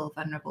feel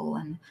vulnerable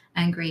and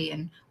angry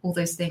and all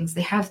those things.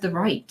 They have the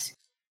right.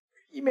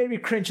 You made me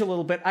cringe a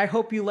little bit. I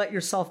hope you let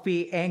yourself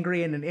be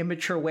angry in an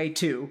immature way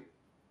too.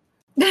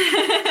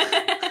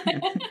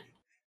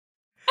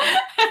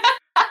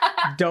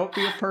 Don't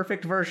be a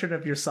perfect version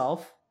of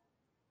yourself.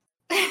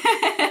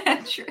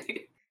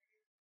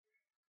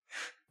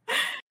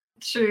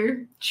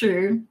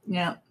 True.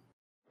 Yeah.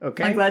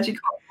 Okay. I'm glad you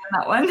caught me on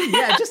that one.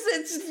 Yeah,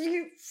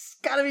 you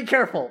gotta be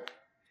careful.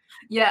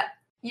 Yeah.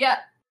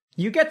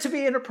 You get to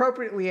be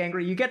inappropriately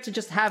angry. You get to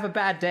just have a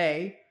bad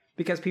day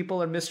because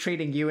people are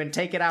mistreating you and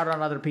take it out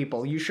on other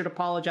people. You should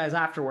apologize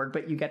afterward,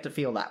 but you get to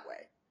feel that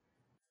way.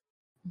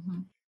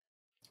 Mm-hmm.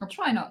 I'll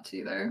try not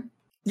to, though.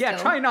 Yeah,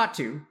 try not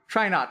to.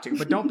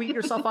 But don't beat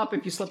yourself up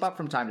if you slip up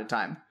from time to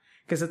time.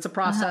 Because it's a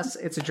process.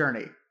 It's a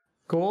journey.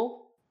 Cool?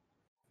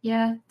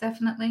 Yeah,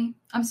 definitely.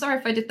 I'm sorry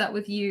if I did that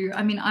with you.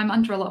 I mean, I'm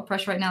under a lot of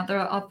pressure right now. There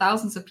are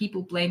thousands of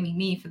people blaming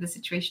me for the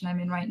situation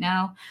I'm in right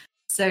now.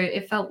 So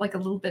it felt like a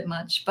little bit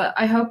much. But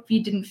I hope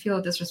you didn't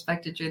feel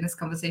disrespected during this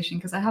conversation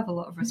because I have a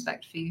lot of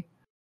respect for you.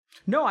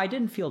 No, I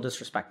didn't feel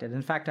disrespected.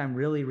 In fact, I'm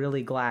really,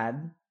 really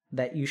glad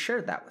that you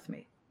shared that with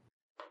me.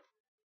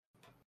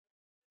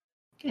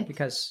 Good.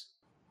 Because,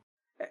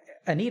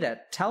 Anita,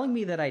 telling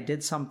me that I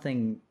did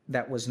something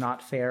that was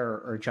not fair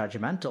or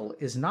judgmental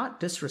is not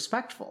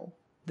disrespectful.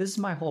 This is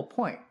my whole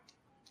point.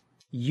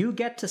 You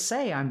get to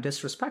say I'm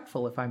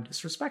disrespectful if I'm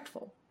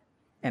disrespectful.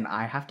 And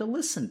I have to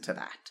listen to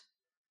that.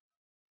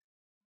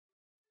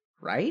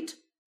 Right?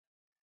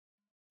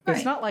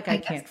 It's not like I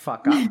can't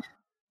fuck up.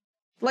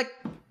 Like,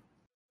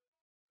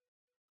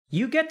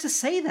 you get to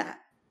say that.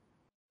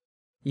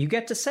 You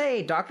get to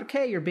say, Dr.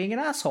 K, you're being an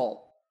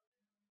asshole.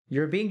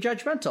 You're being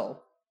judgmental.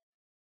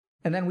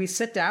 And then we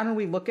sit down and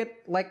we look at,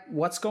 like,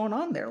 what's going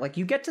on there. Like,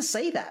 you get to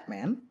say that,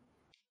 man.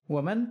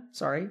 Woman,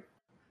 sorry.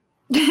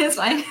 It's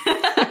fine.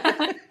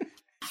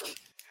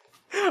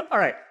 All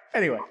right.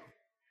 Anyway,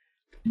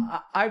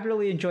 I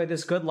really enjoyed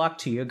this. Good luck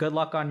to you. Good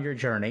luck on your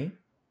journey.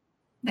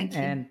 Thank you.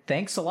 And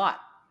thanks a lot.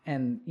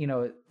 And,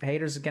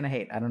 haters are going to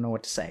hate. I don't know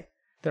what to say.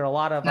 There are a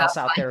lot of us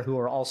out there who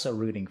are also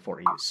rooting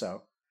for you.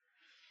 So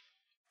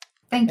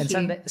thank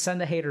you. Send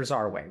the haters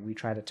our way. We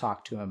try to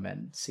talk to them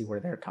and see where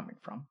they're coming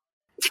from.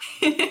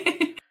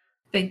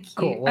 Thank you.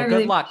 Cool. Well,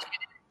 good luck.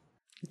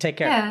 Take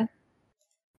care. Yeah.